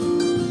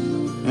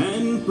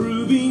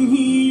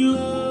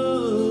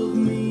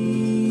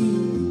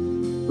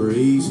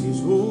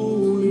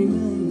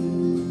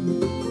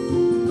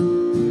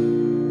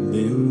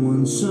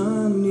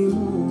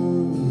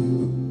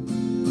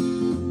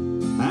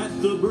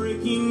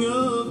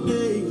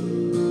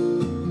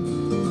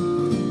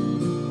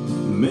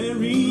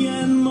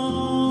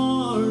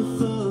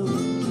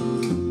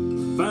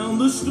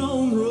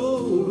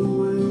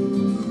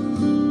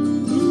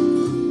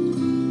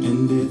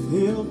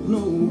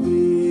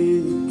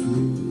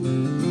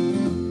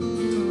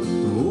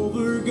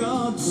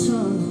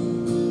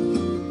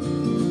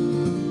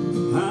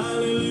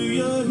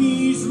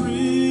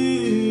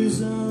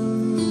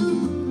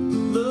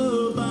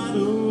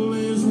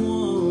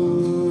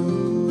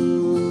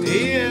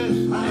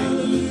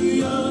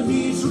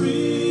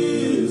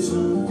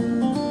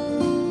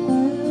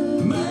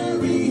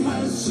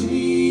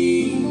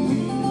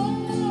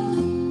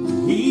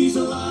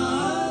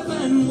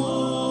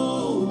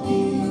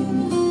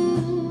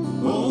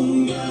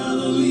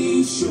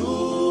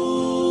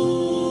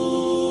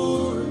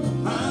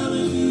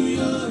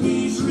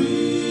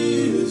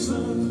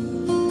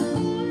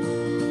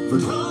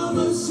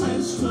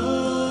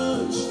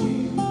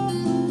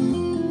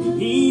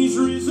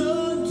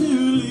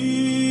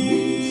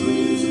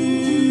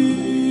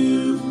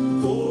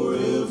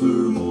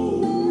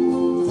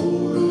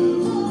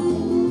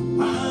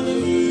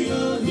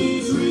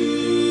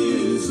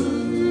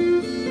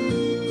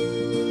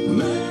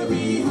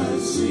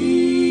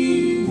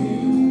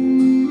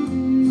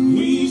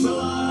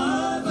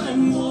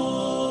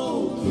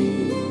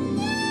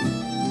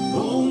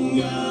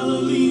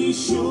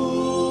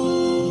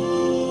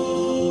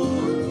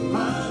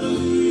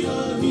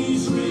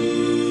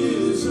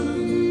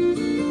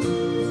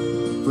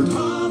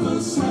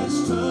Jesus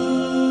has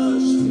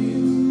touched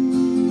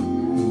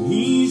him.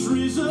 He's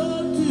risen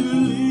to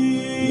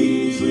live.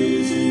 He's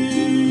risen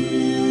to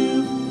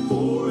live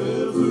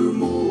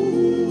forevermore.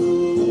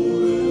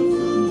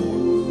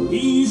 Forevermore.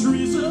 He's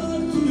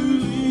risen to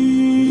live.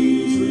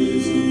 He's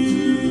risen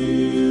to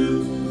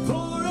live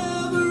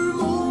forevermore.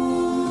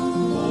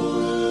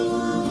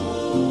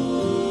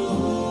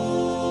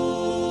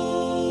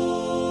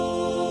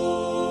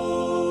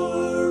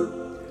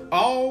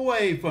 All the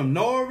way from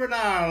Northern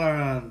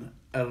Ireland,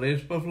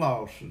 Elizabeth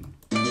Lawson.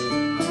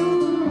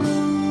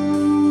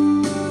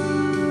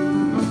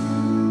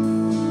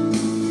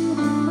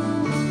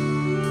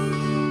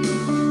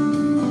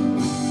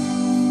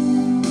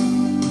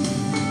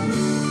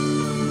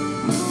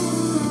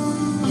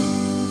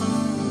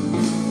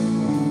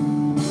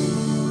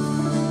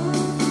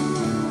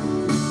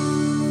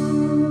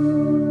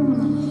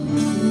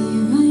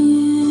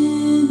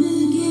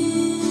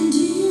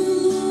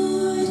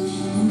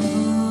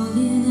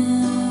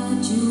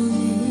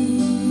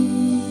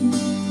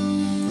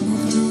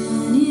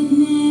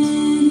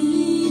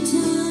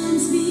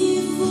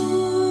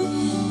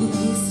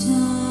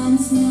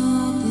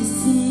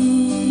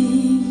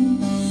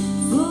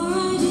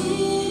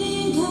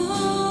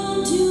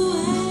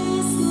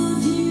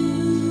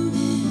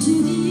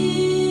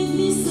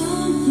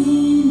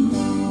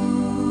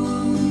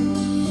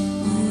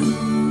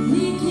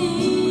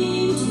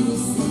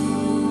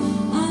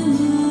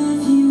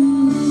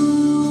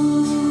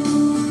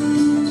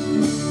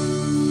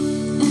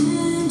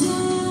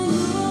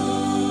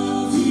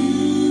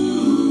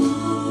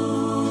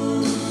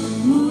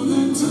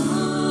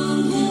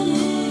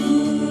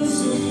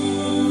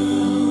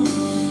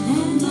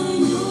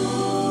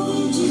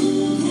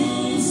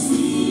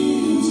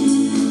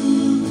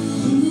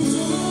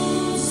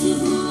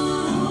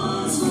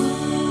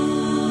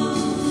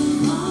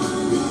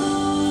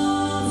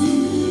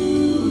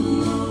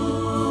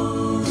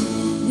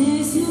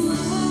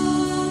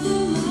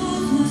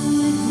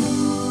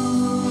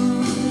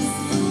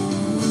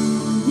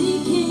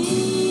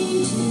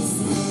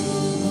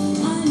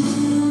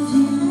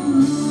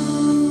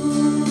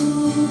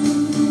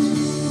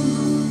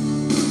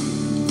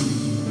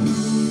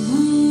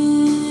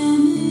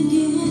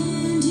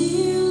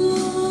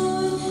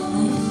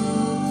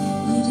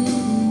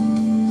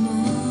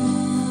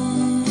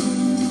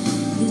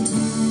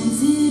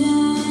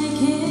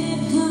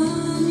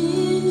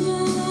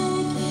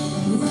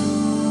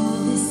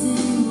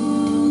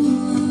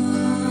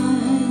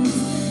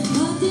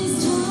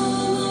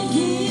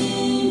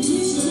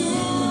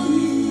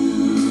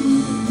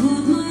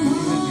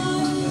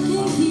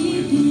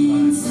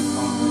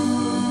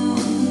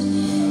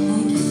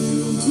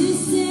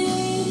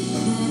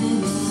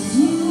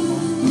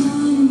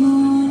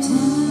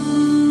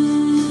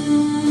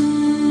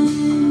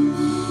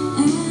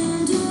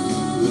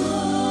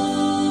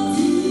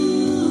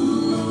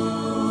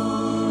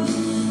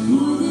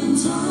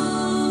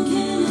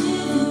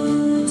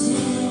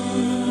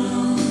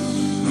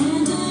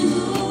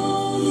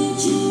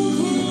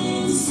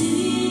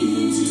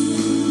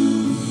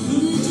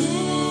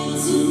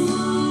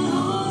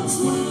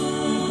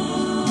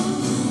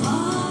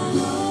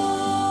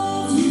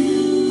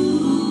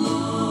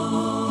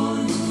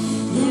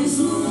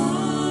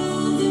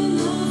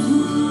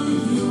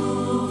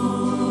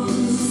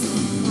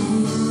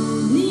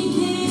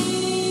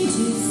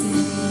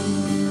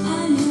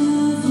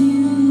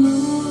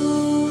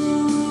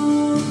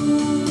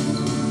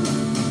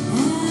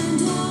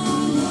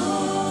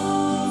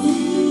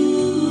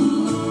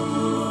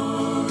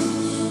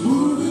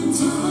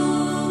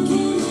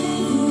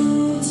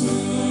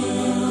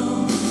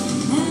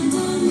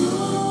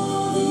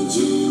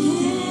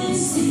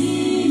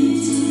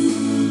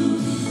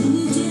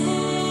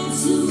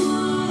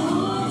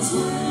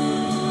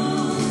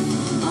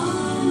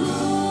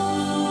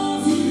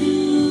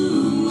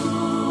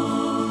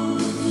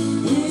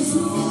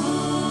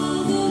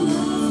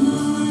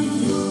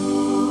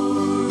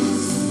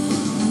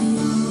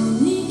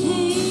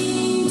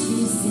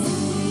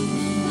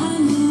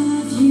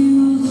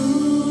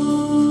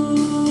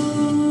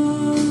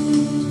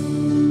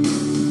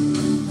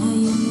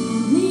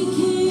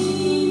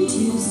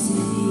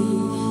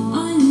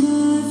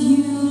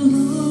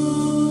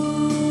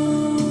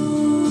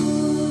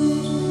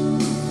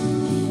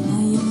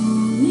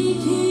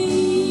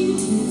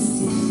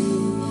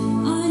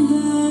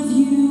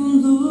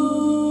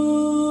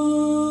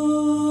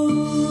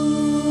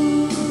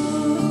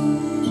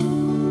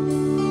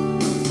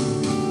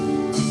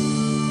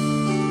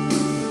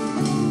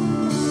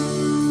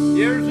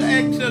 Here's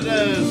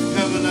Exodus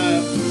coming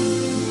up.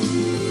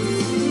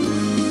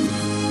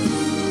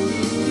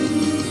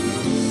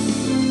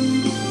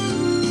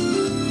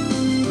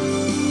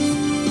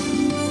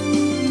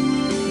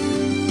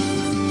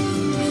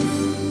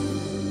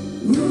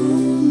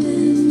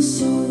 Roman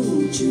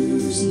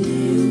soldiers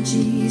nailed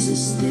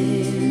Jesus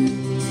there,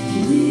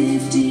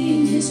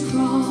 lifting his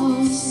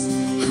cross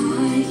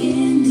high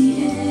in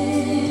the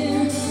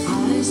air.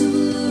 Eyes of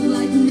love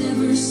like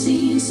never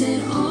seen,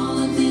 said all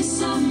of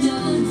this I've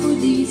done for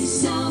thee,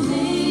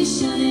 salvation.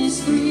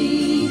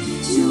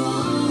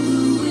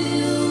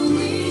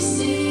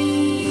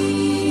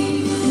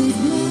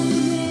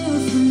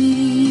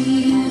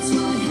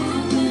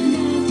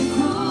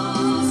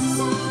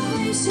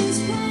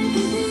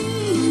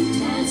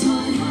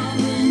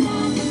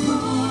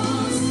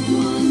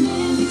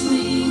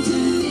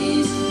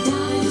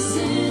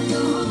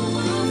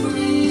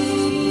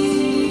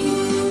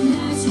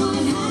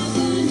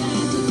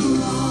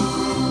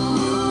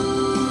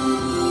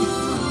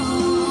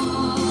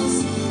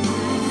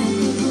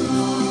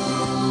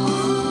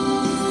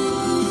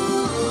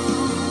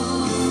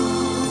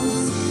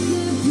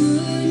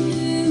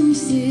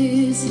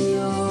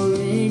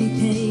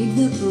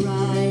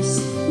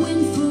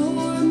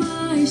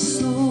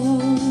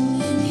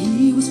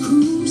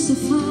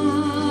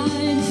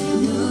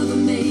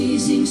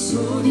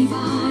 so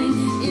divine.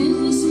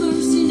 Endless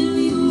mercy, now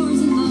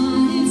yours and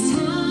mine. It's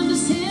time to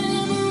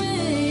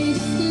celebrate.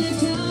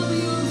 Lift up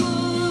your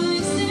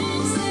voice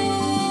and say,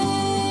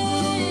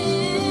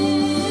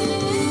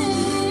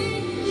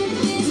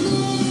 His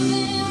blood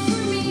there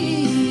for me.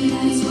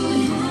 That's what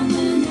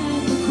happened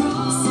at the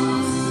cross.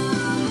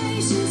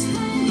 Salvation's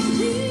plan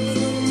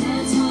complete.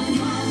 That's what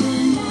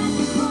happened at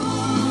the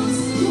cross.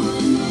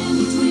 One man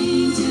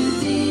between two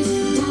thieves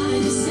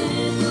died to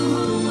set the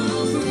whole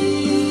world free.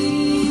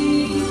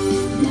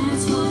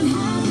 That's what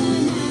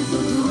happened at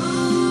the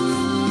cross.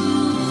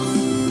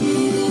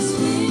 It is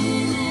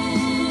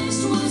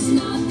finished was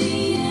not the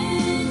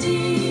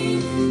ending.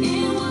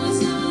 It was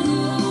not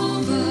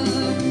over.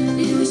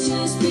 It was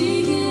just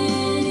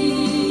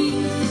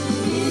beginning.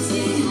 It's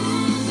the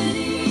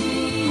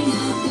happening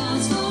of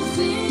God's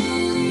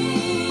fulfilling.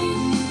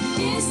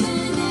 It's the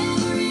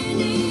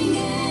never-ending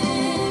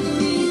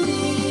everything.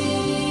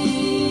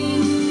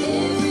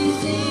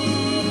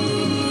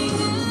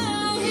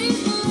 His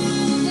blood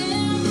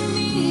there for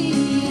me.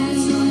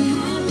 That's what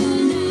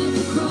happened at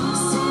the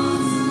cross.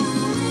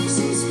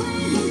 Salvation's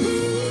plan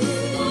complete.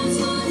 That's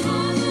what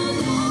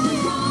happened at the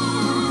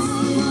cross.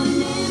 One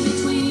man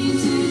between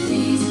two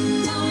thieves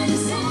died to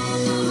set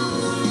the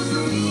whole world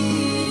free.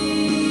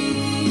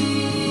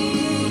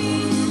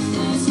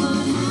 That's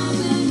what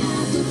happened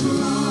at the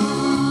cross.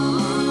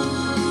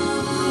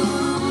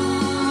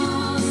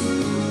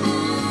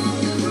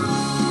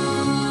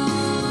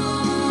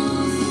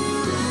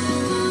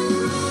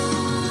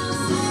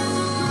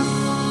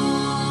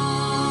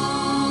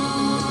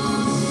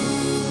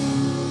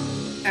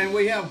 And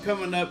we have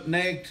coming up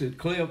next is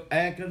Cliff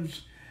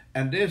Atkins,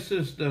 and this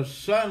is the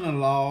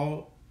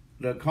son-in-law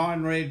to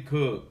Conrad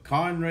Cook.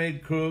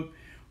 Conrad Cook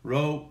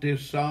wrote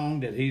this song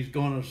that he's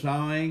going to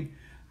sing.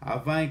 I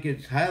think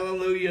it's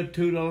Hallelujah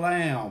to the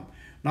Lamb.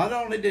 Not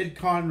only did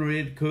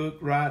Conrad Cook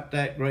write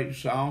that great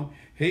song,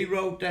 he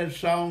wrote that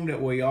song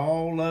that we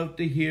all love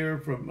to hear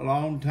from a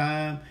long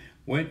time,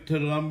 went to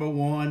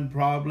 #1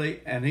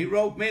 probably, and he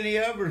wrote many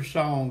other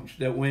songs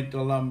that went to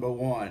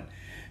 #1.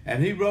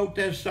 And he wrote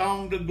that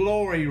song, The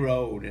Glory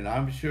Road, and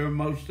I'm sure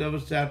most of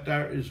us out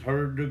there has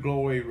heard The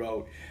Glory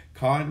Road.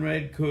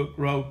 Conrad Cook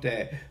wrote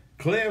that.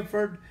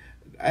 Clifford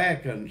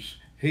Atkins,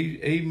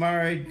 he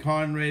married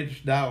Conrad's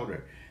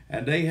daughter,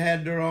 and they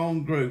had their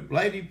own group.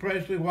 Lady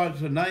Presley, what's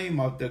the name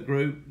of the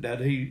group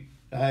that he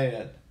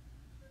had?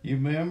 You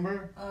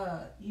remember?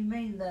 You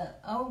mean the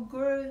old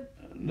group?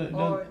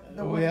 Or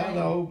the one the named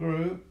old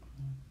group.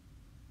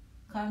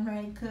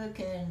 Conrad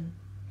Cook and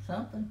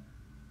something?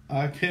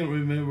 I can't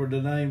remember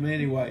the name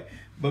anyway.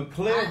 But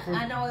Clifford...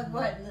 I know it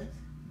wasn't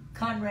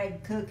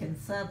Conrad Cook and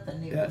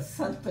something. It was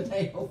something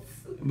else.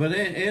 But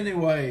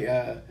anyway,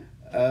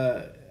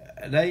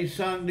 they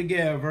sung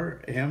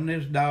together, him and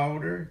his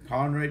daughter,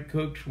 Conrad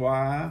Cook's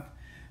wife,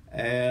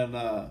 and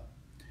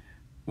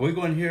we're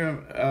going to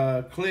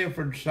hear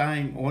Clifford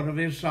sing one of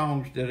his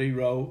songs that he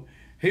wrote.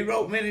 He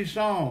wrote many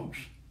songs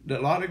that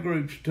a lot of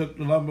groups took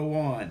to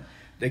 #1.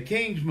 The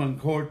Kingsmen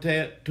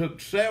Quartet took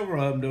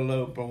several of them to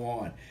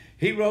 #1.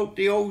 He wrote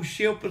The Old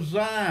Ship of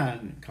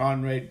Zion,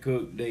 Conrad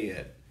Cook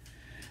did.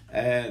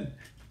 And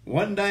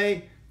one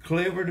day,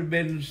 Clifford had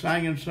been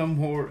singing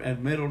somewhere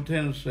in Middle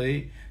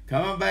Tennessee,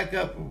 coming back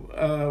up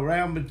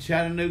around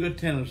Chattanooga,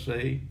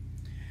 Tennessee.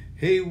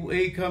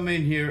 He come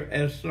in here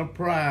as a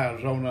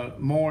surprise on a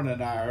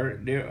morning hour.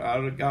 I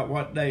forgot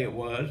what day it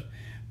was,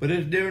 but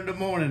it's during the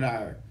morning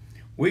hour.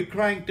 We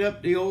cranked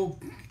up the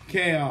old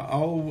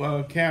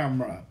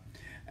camera,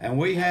 and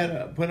we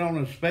had put on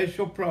a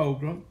special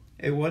program.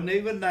 It wasn't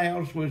even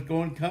announced was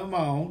going to come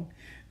on,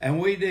 and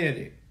we did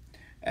it.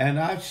 And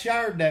I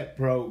shared that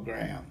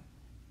program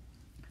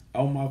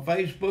on my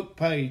Facebook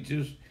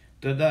pages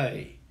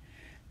today.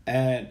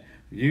 And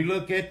you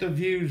look at the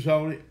views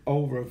on it,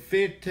 over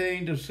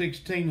 1,500 to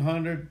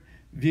 1,600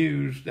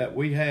 views that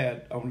we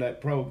had on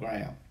that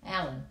program.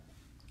 Alan.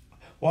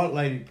 What,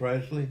 Lady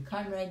Presley?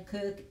 Conrad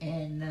Cook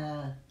and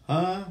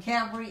Huh?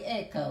 Calvary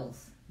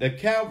Echoes. The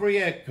Calvary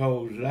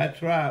Echoes,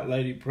 that's right,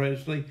 Lady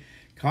Presley.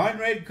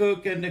 Conrad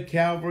Cook and the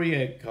Calvary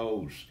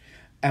Echoes.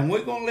 And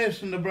we're going to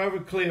listen to Brother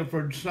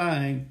Clifford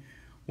sing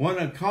one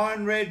of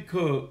Conrad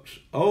Cook's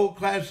old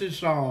classic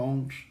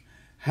songs,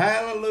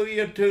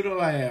 Hallelujah to the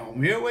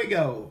Lamb. Here we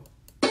go.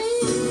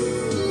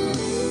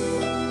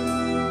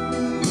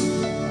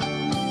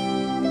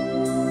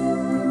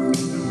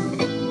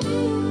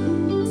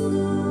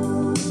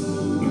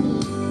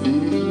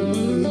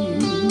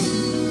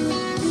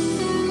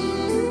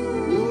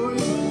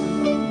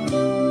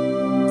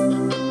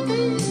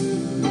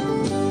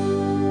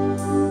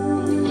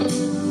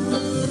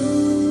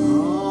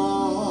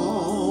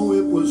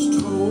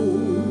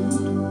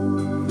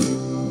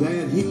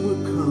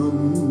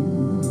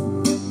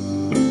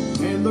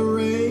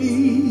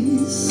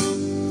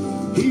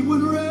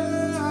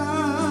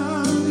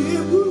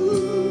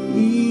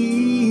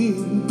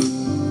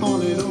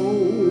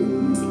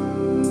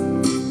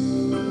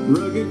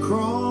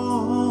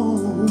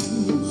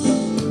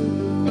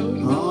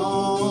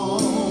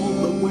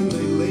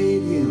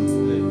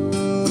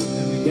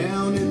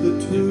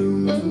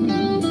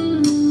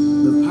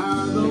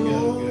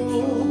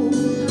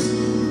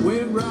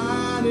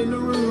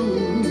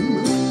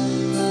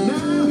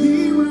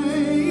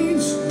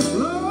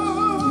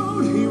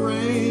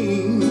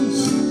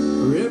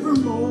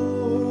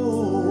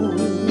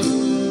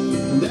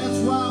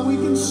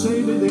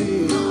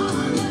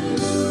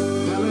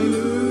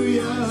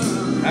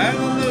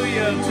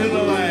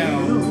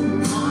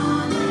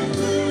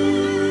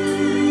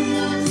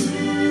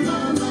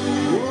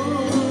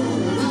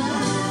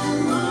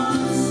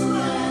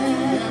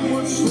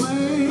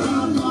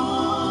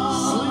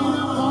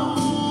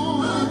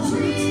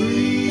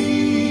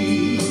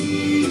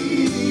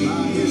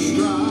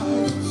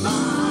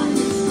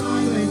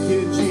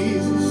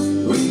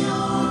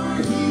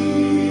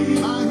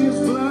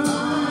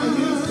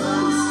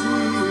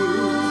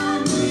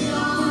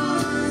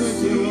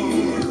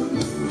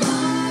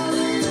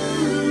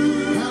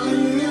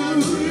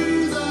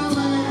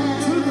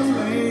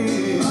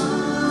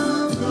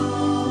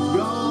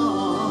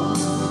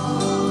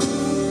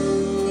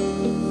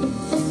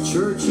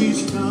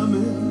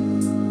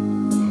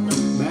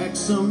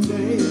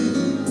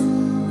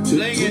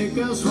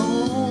 us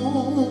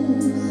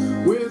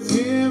home with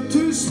him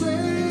to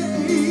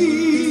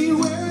stay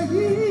where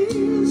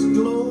his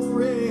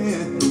glory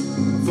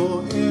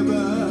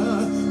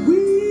forever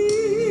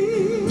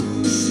we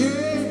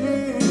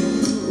share.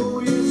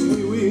 Oh yes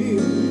we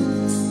will.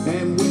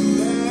 And when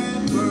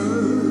that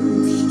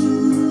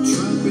first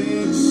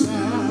trumpet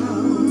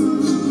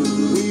sounds,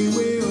 we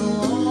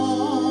will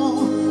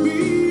all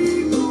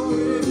be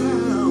glory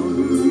bound.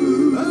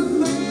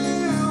 And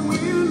there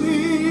we'll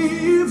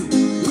live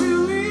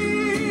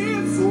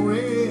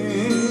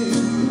forevermore.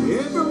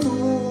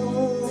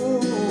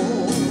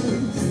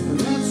 And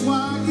that's why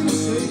I can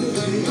say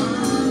today,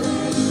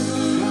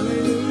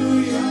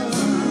 hallelujah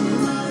to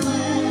the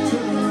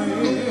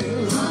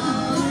Lamb.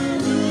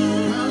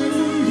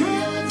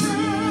 Hallelujah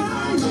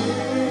to the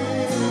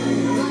Lamb.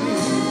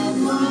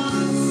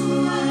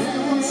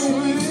 That was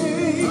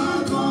slain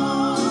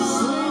upon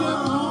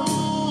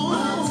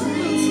the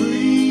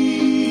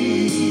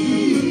tree.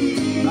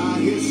 By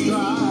his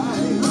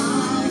stripes,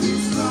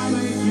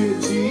 thank you,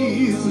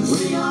 Jesus.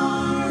 We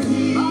are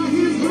healed. By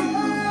his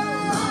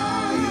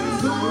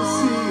grace, we're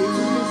sealed.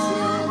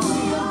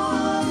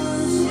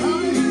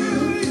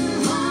 Hallelujah,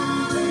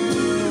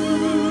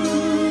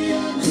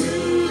 hallelujah to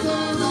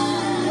the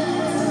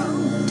Lamb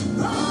of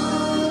God.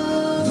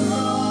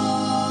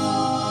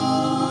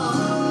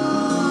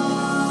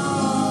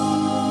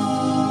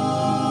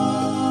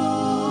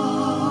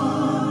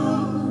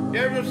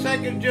 Here's the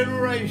second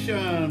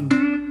generation.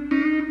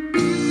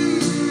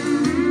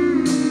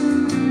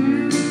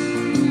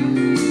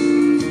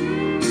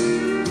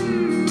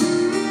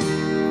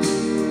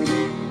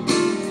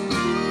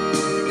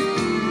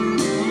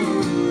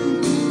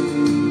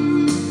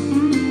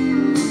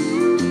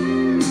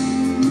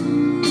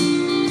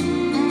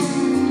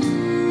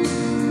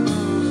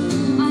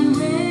 I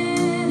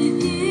read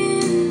it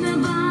in the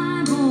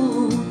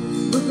Bible,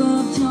 book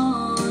of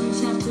John,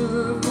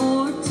 chapter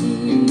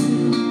 14.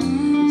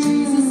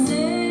 Jesus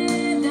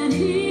said that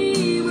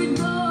he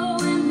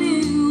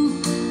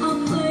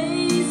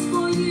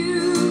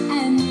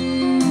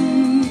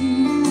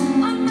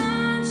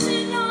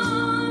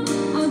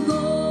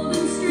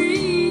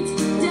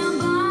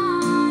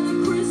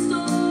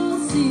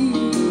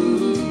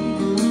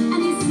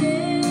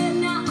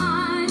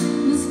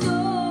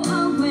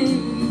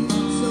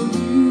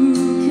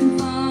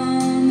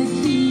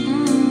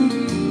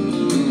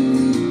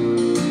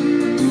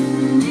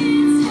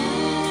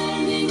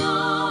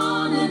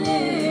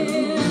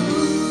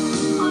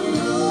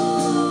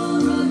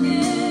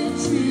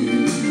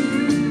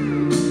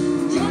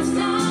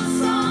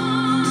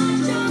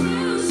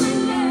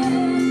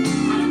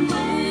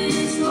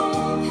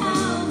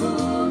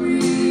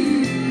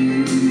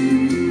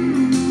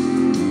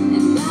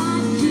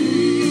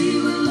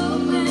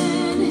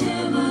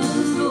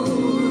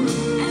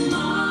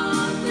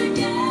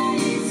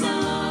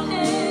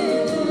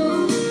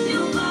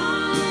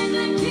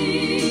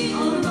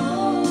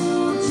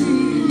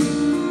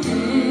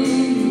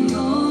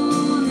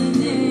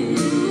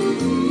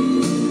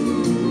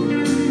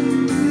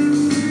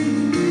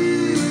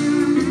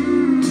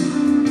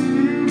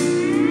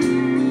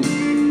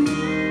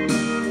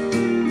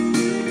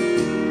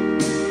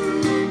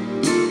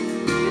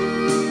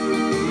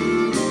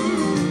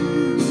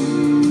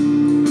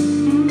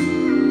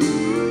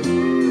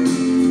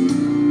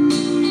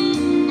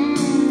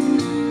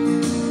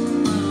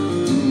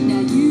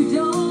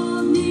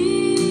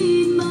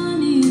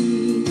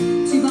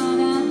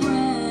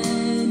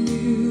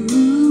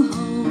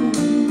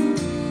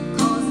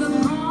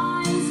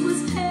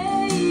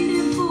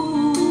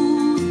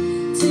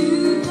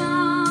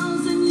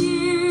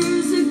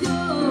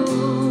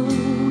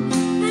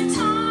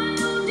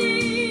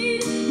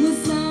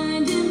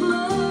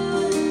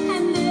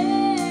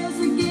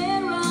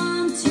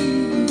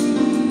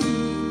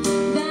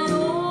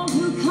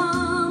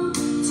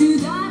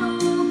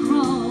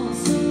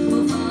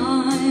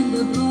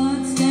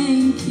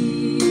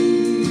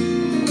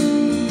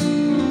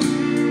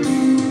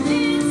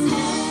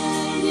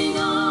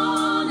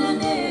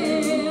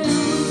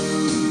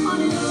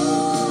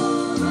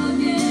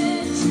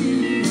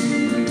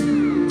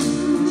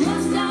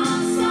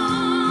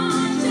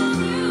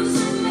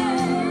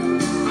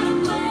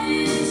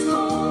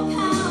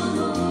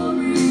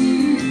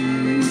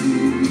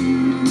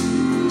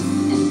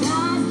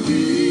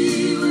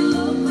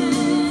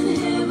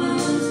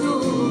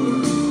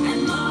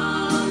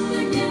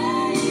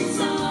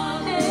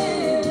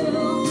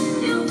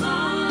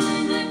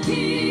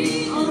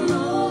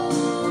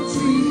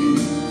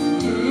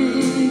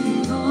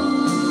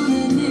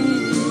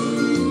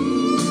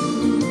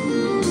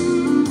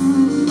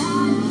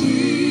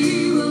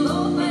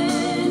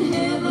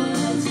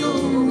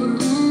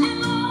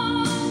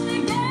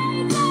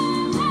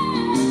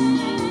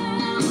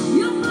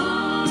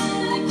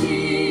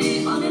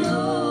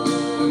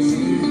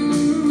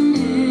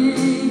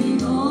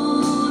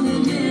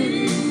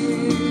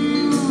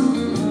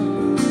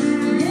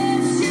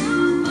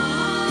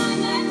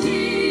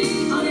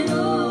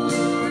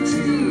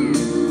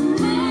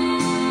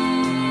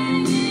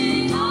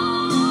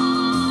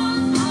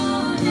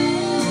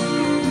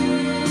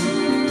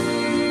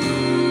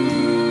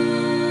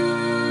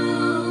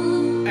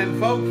And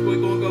folks, we're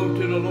going to go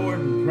to the Lord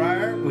in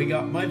prayer. We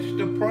got much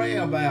to pray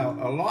about,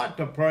 a lot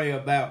to pray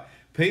about.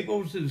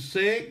 People's in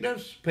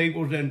sickness,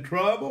 people's in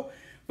trouble.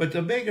 But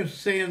the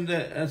biggest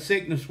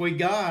sickness we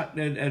got,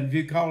 and if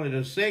you call it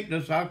a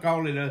sickness, I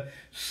call it a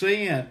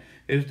sin,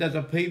 is that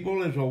the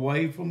people is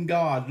away from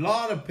God. A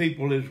lot of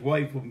people is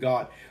away from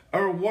God.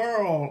 Our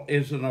world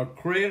is in a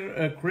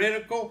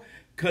critical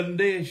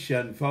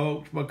condition,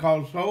 folks,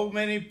 because so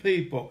many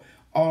people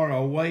are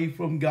away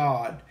from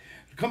God.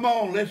 Come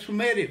on, let's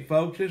admit it,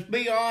 folks. Let's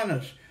be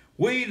honest.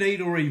 We need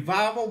a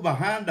revival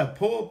behind the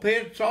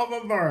pulpits of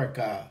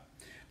America.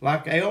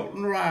 Like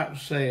Elton Wright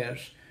says,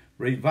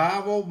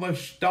 revival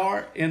must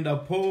start in the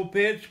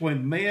pulpits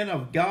when men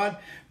of God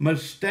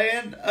must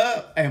stand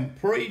up and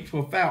preach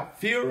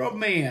without fear of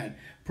men.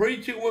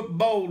 Preach it with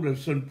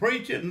boldness, and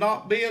preach it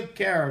not be a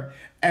coward,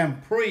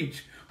 and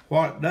preach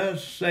what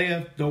thus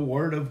saith the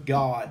Word of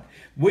God.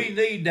 We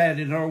need that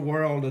in our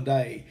world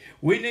today.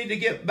 We need to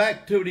get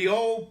back to the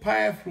old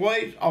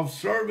pathways of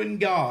serving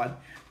God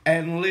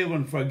and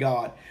living for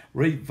God.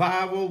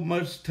 Revival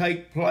must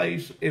take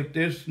place if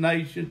this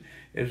nation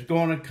is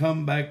going to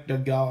come back to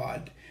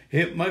God.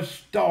 It must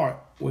start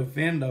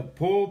within the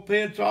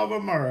pulpits of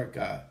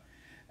America.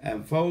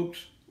 And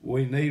folks,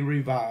 we need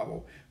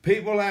revival.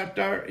 People out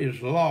there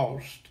is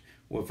lost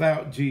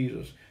without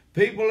Jesus.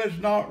 People is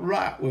not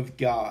right with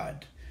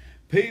God.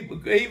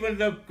 People, even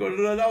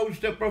those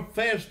that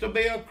profess to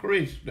be a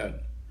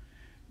Christian,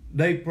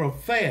 they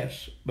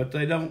profess, but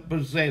they don't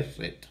possess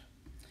it.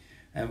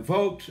 And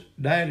folks,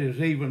 that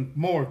is even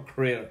more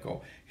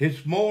critical.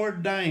 It's more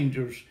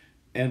dangerous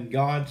in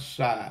God's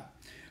sight.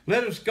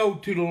 Let us go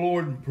to the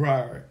Lord in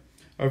prayer.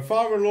 Our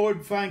Father,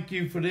 Lord, thank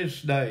you for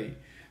this day.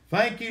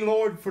 Thank you,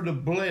 Lord, for the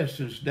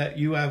blessings that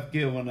you have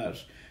given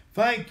us.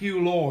 Thank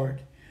you,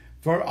 Lord,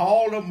 for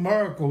all the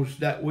miracles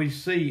that we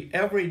see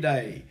every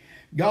day.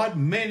 God,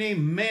 many,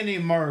 many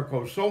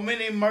miracles. So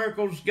many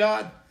miracles,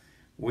 God,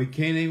 we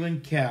can't even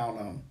count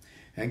them.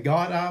 And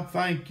God, I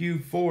thank you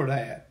for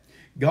that.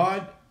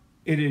 God,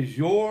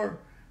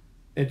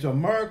 it's a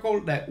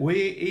miracle that we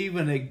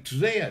even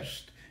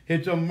exist.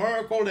 It's a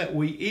miracle that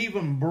we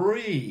even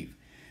breathe.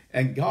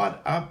 And God,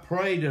 I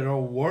pray that our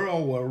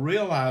world will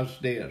realize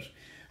this.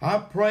 I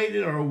pray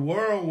that our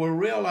world will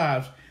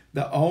realize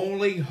the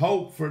only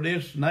hope for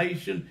this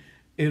nation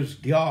is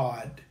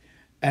God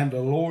and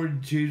the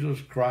Lord Jesus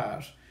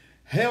Christ.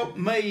 Help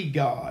me,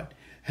 God.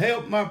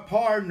 Help my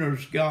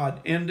partners, God,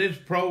 in this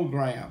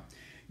program.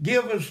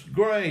 Give us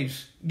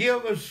grace.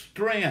 Give us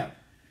strength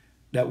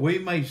that we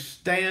may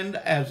stand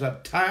as a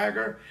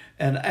tiger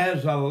and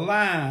as a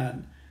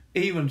lion,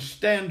 even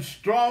stand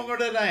stronger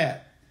than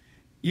that,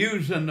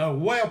 using the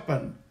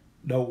weapon,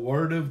 the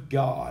Word of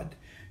God.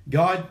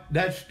 God,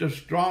 that's the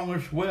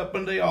strongest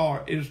weapon they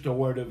are, is the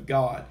Word of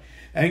God.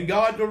 And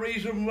God, the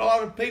reason a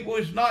lot of people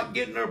is not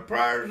getting their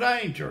prayers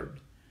answered,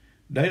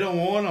 they don't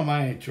want them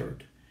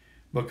answered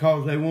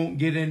because they won't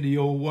get into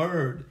your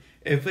Word.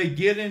 If they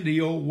get into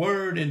your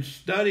Word and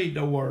study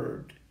the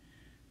Word,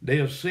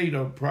 they'll see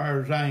their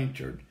prayers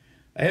answered.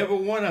 Every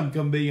one of them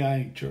can be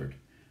answered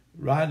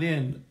right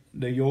in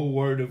your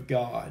Word of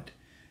God.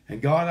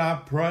 And God,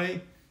 I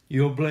pray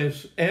you'll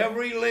bless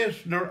every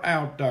listener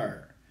out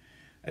there.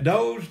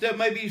 Those that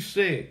may be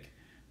sick,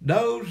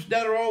 those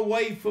that are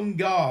away from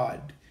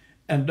God,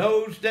 and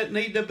those that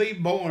need to be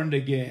born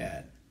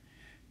again.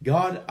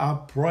 God, I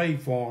pray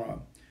for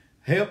them.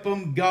 Help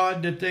them,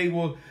 God, that they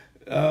will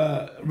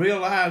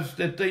realize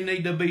that they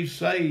need to be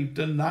saved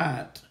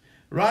tonight.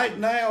 Right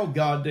now,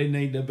 God, they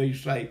need to be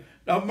saved.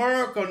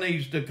 America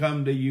needs to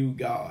come to you,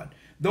 God.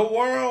 The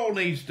world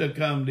needs to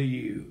come to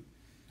you.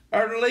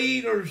 Our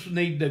leaders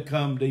need to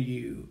come to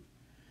you.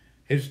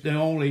 It's the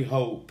only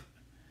hope.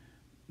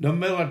 The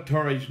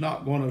military's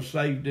not going to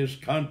save this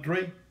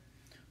country.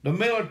 The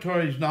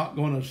military's not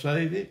going to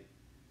save it.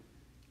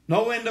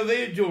 No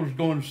individual's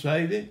going to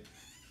save it.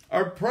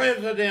 Our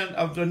president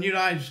of the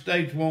United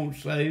States won't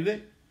save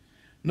it.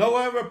 No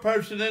other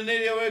person in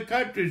any other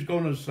country is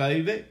going to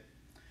save it.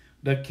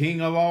 The King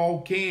of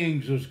all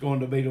kings is going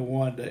to be the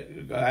one that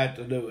has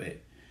to do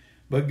it.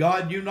 But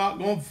God, you're not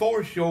going to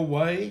force your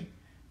way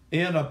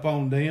in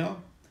upon them.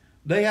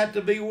 They have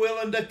to be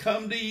willing to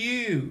come to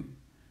you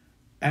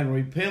and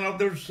repent of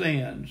their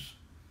sins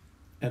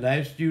and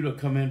ask you to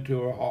come into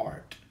their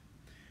heart.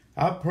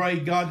 I pray,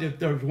 God, if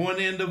there's one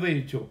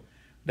individual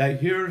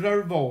that hears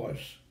our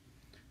voice,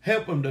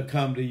 help them to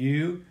come to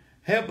you.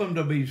 Help them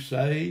to be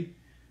saved.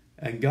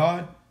 And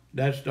God,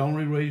 that's the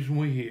only reason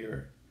we're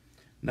here.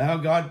 Now,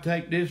 God,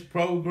 take this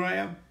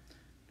program,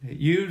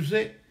 use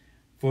it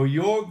for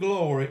your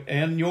glory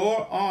and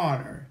your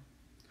honor.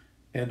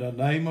 In the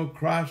name of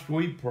Christ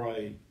we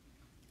pray.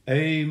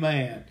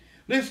 Amen.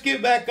 Let's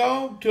get back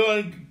on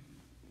to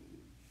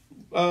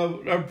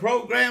our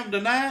program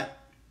tonight.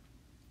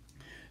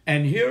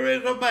 And here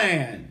is a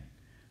man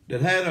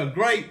that had a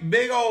great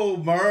big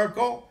old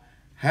miracle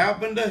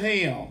happen to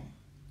him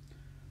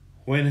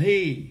when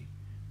he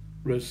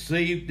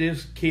received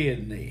this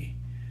kidney.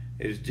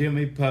 Is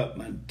Jimmy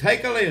Putman.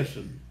 Take a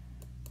listen.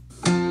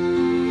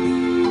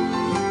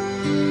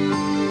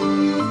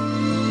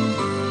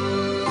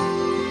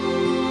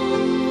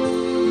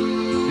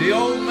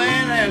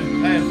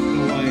 passed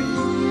away.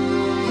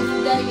 It's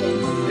dead.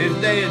 It's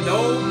dead. The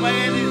old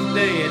man is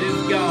dead.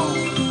 It's gone.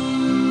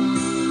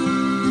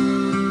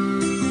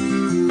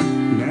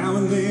 Now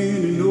and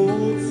then an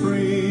old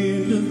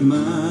friend of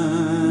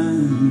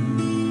mine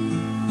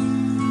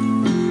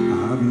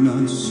I've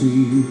not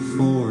seen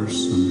for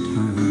some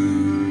time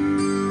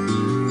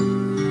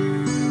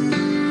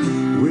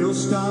will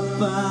stop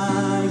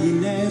by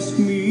and ask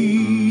me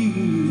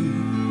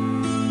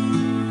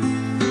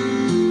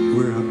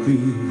where I've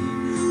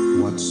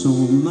been, what's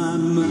on my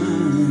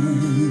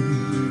mind.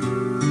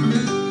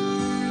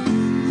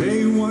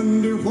 They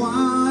wonder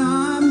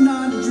why I'm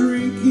not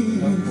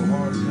drinking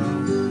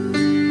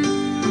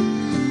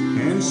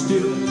and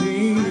still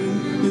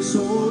painting this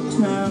old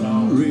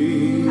town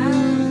red.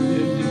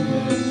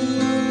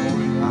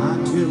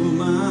 I tell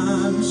them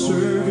I'm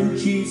serving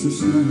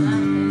Jesus now,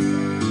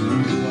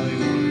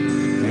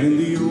 and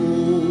the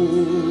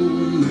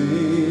old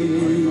man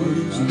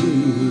is dead.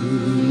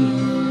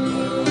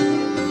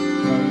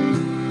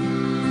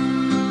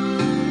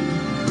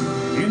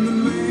 And the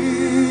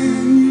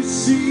man you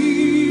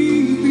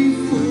see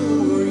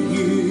before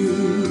you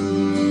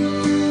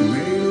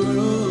may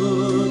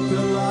look a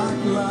lot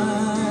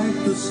like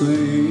the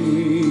same.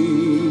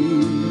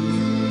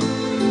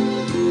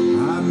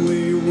 I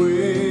may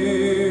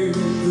wear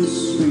the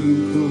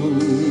same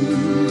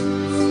clothes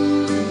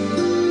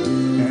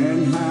and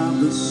have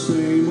the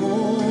same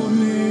old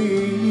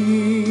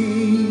name,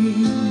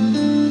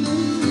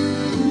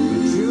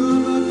 but you're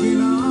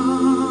looking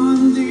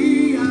on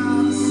the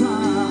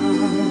outside.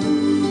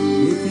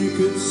 If you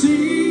could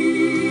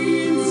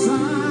see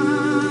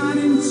inside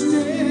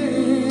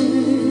instead,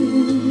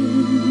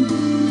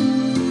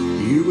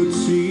 you would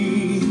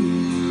see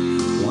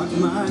what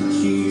my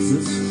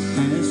Jesus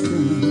has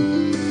done.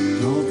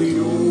 All the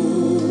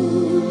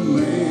old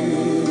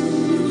man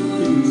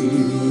is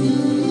dead.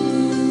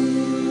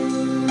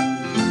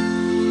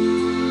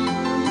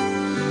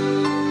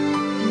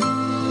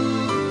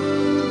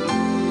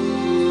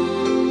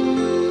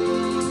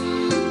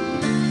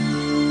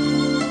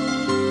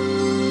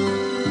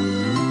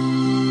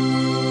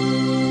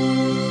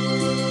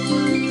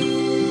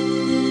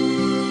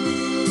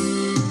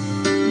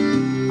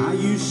 I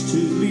used to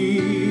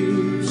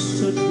live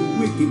such a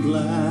wicked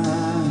life.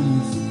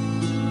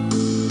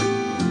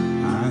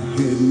 I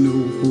had no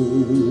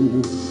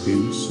hope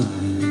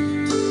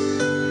inside.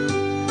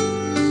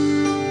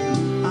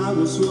 I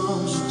was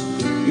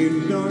lost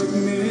in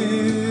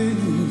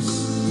darkness.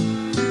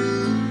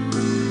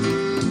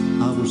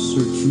 I was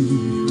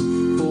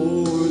searching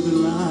for the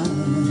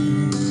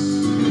light.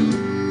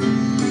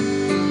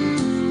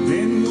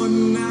 Then one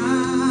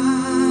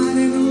night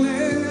in a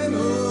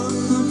little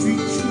country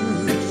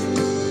church,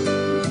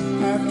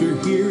 after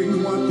hearing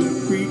what the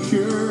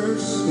preacher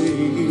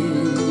said,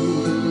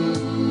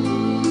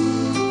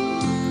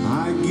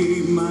 I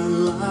gave my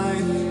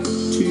life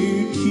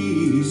to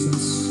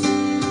Jesus.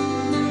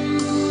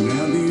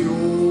 Now the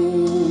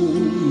old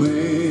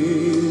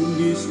man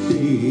is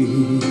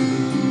dead.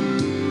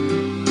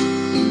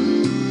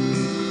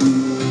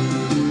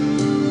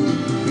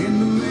 And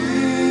the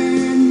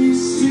man you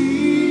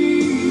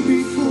see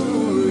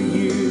before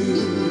you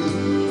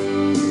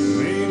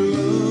may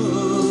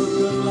look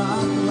a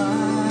lot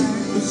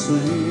like the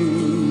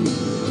same.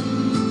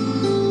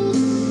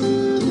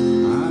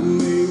 I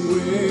may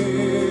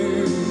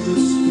wear the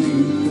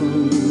same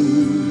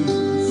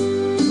clothes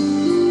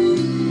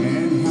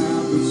and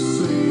have the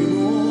same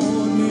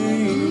old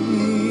name,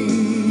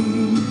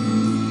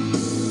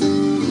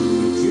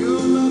 but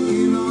you're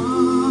looking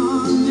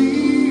on the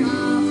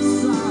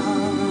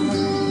outside.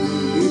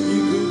 If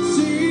you could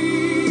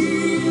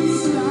see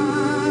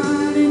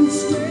inside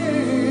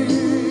instead,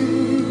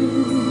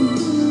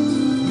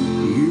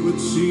 you would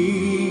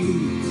see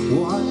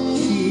what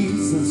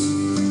Jesus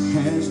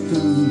has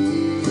done.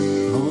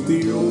 All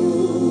the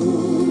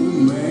old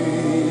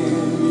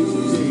man is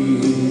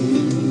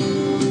dead.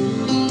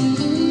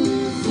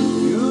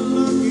 You're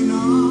looking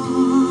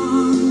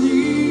on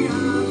the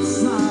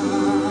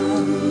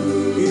outside.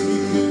 If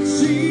you could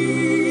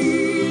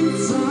see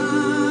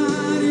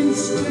inside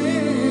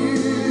instead,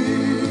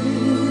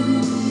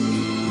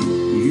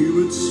 you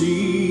would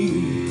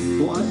see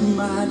what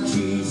my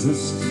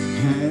Jesus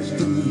has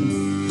done.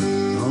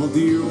 All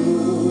the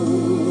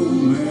old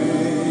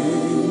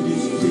man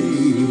is dead.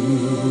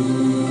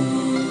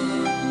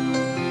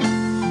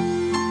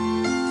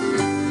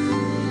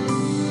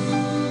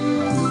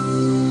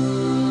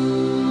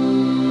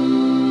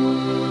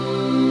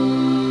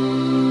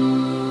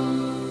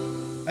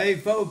 Hey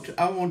folks,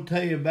 I want to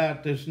tell you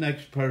about this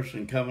next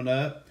person coming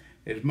up.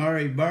 It's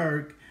Murray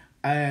Burke,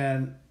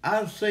 and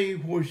I see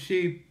where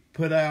she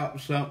put out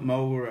something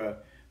over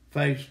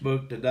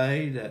Facebook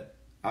today that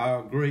I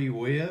agree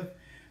with,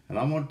 and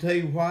I'm going to tell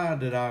you why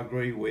that I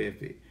agree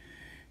with it.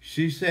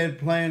 She said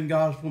playing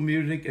gospel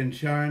music and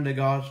sharing the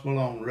gospel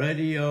on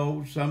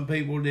radio, some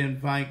people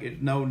didn't think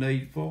it's no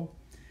needful,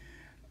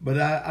 but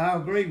I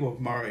agree with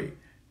Murray.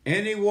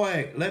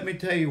 Anyway, let me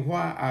tell you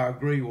why I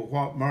agree with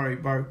what Murray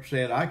Burke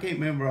said. I can't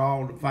remember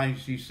all the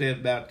things she said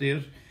about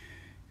this.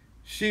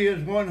 She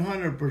is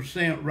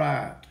 100%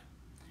 right.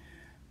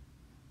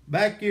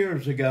 Back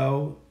years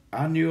ago,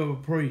 I knew of a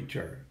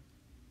preacher.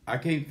 I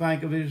can't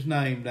think of his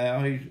name now.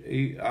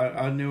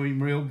 I knew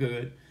him real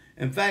good.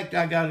 In fact,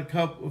 I got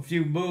a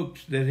few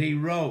books that he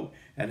wrote,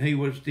 and he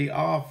was the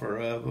author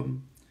of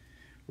them.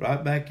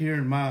 Right back here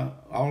in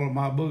all of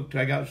my books,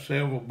 I got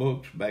several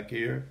books back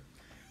here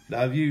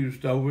that I've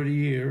used over the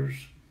years.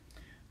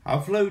 I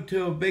flew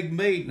to a big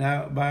meeting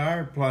out by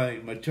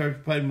airplane. My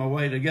church paid my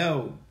way to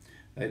go.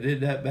 They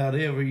did that about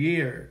every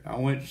year. I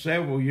went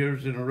several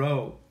years in a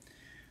row.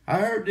 I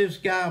heard this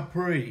guy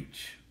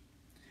preach,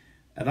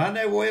 and I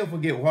never will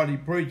forget what he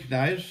preached.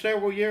 Now, it's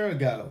several years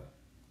ago.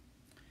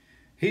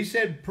 He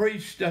said,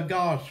 preach the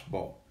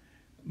gospel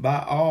by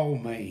all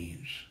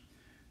means.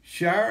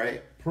 Share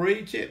it,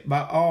 preach it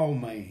by all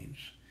means.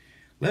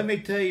 Let me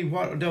tell you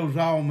what those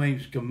all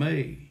means can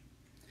mean.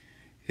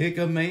 It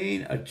can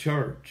mean a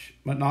church,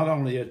 but not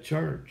only a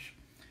church.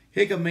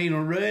 It can mean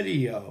a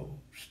radio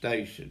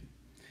station.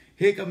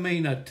 It can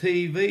mean a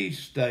TV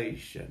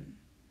station.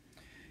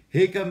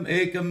 It can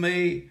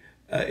be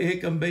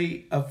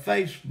a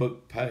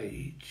Facebook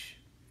page.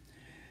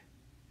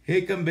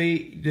 It can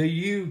be the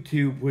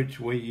YouTube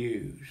which we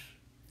use.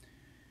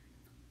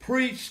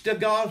 Preach the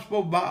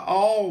gospel by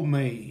all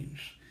means.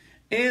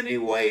 Any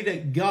way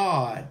that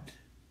God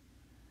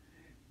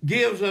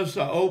gives us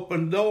an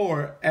open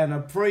door and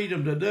a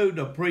freedom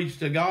to preach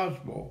the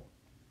gospel.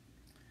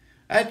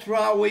 That's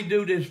why we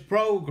do this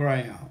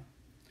program.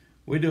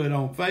 We do it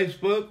on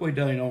Facebook, we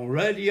do it on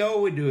radio,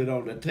 we do it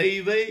on the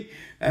TV,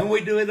 and we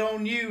do it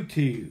on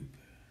YouTube.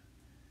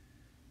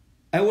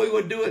 And we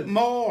would do it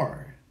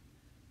more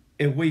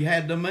if we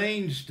had the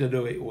means to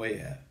do it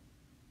with.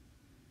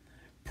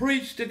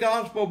 Preach the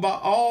gospel by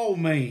all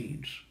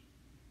means,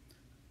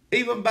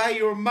 even by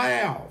your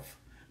mouth,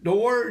 the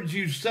words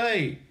you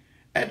say.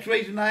 That's the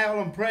reason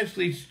Alan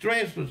Presley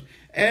stresses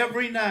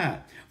every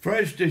night for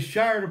us to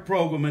share the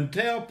program and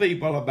tell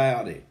people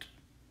about it.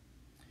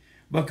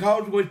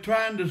 Because we're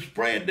trying to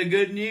spread the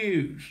good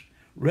news.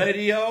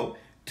 Radio,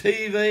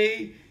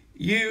 TV,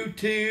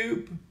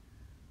 YouTube,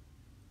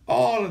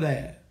 all of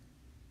that.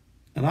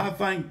 And I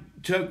thank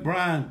Chuck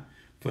Bryan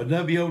for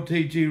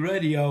WOTG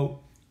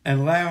Radio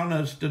and allowing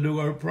us to do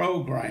our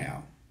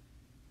program.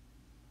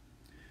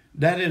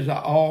 That is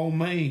all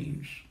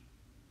means.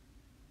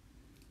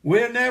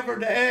 We're never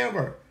to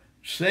ever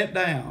sit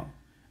down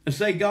and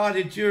say, God,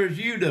 it's yours,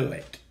 you do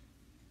it.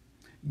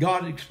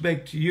 God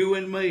expects you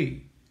and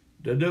me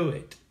to do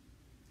it.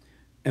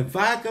 If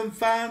I can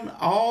find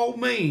all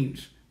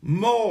means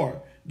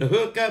more to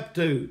hook up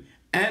to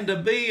and to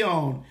be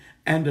on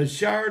and to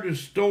share the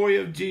story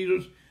of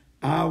Jesus,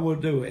 I will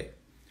do it.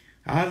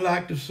 I'd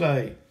like to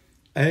say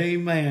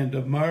amen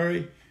to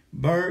Murray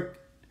Burke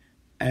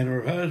and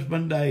her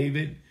husband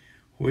David,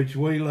 which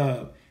we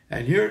love.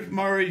 And here's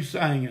Murray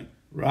singing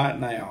right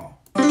now.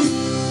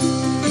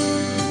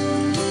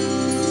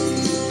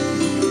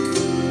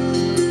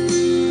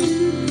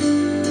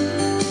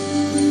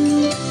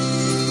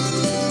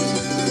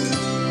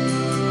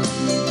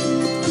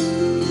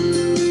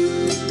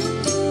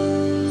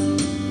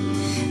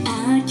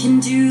 I can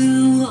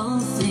do all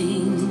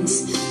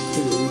things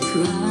through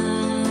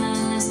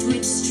Christ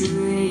which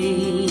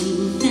strengthens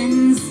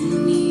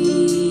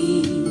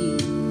me.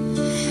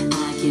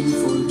 I can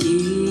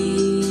forgive,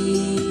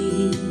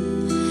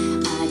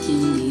 I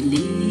can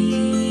believe.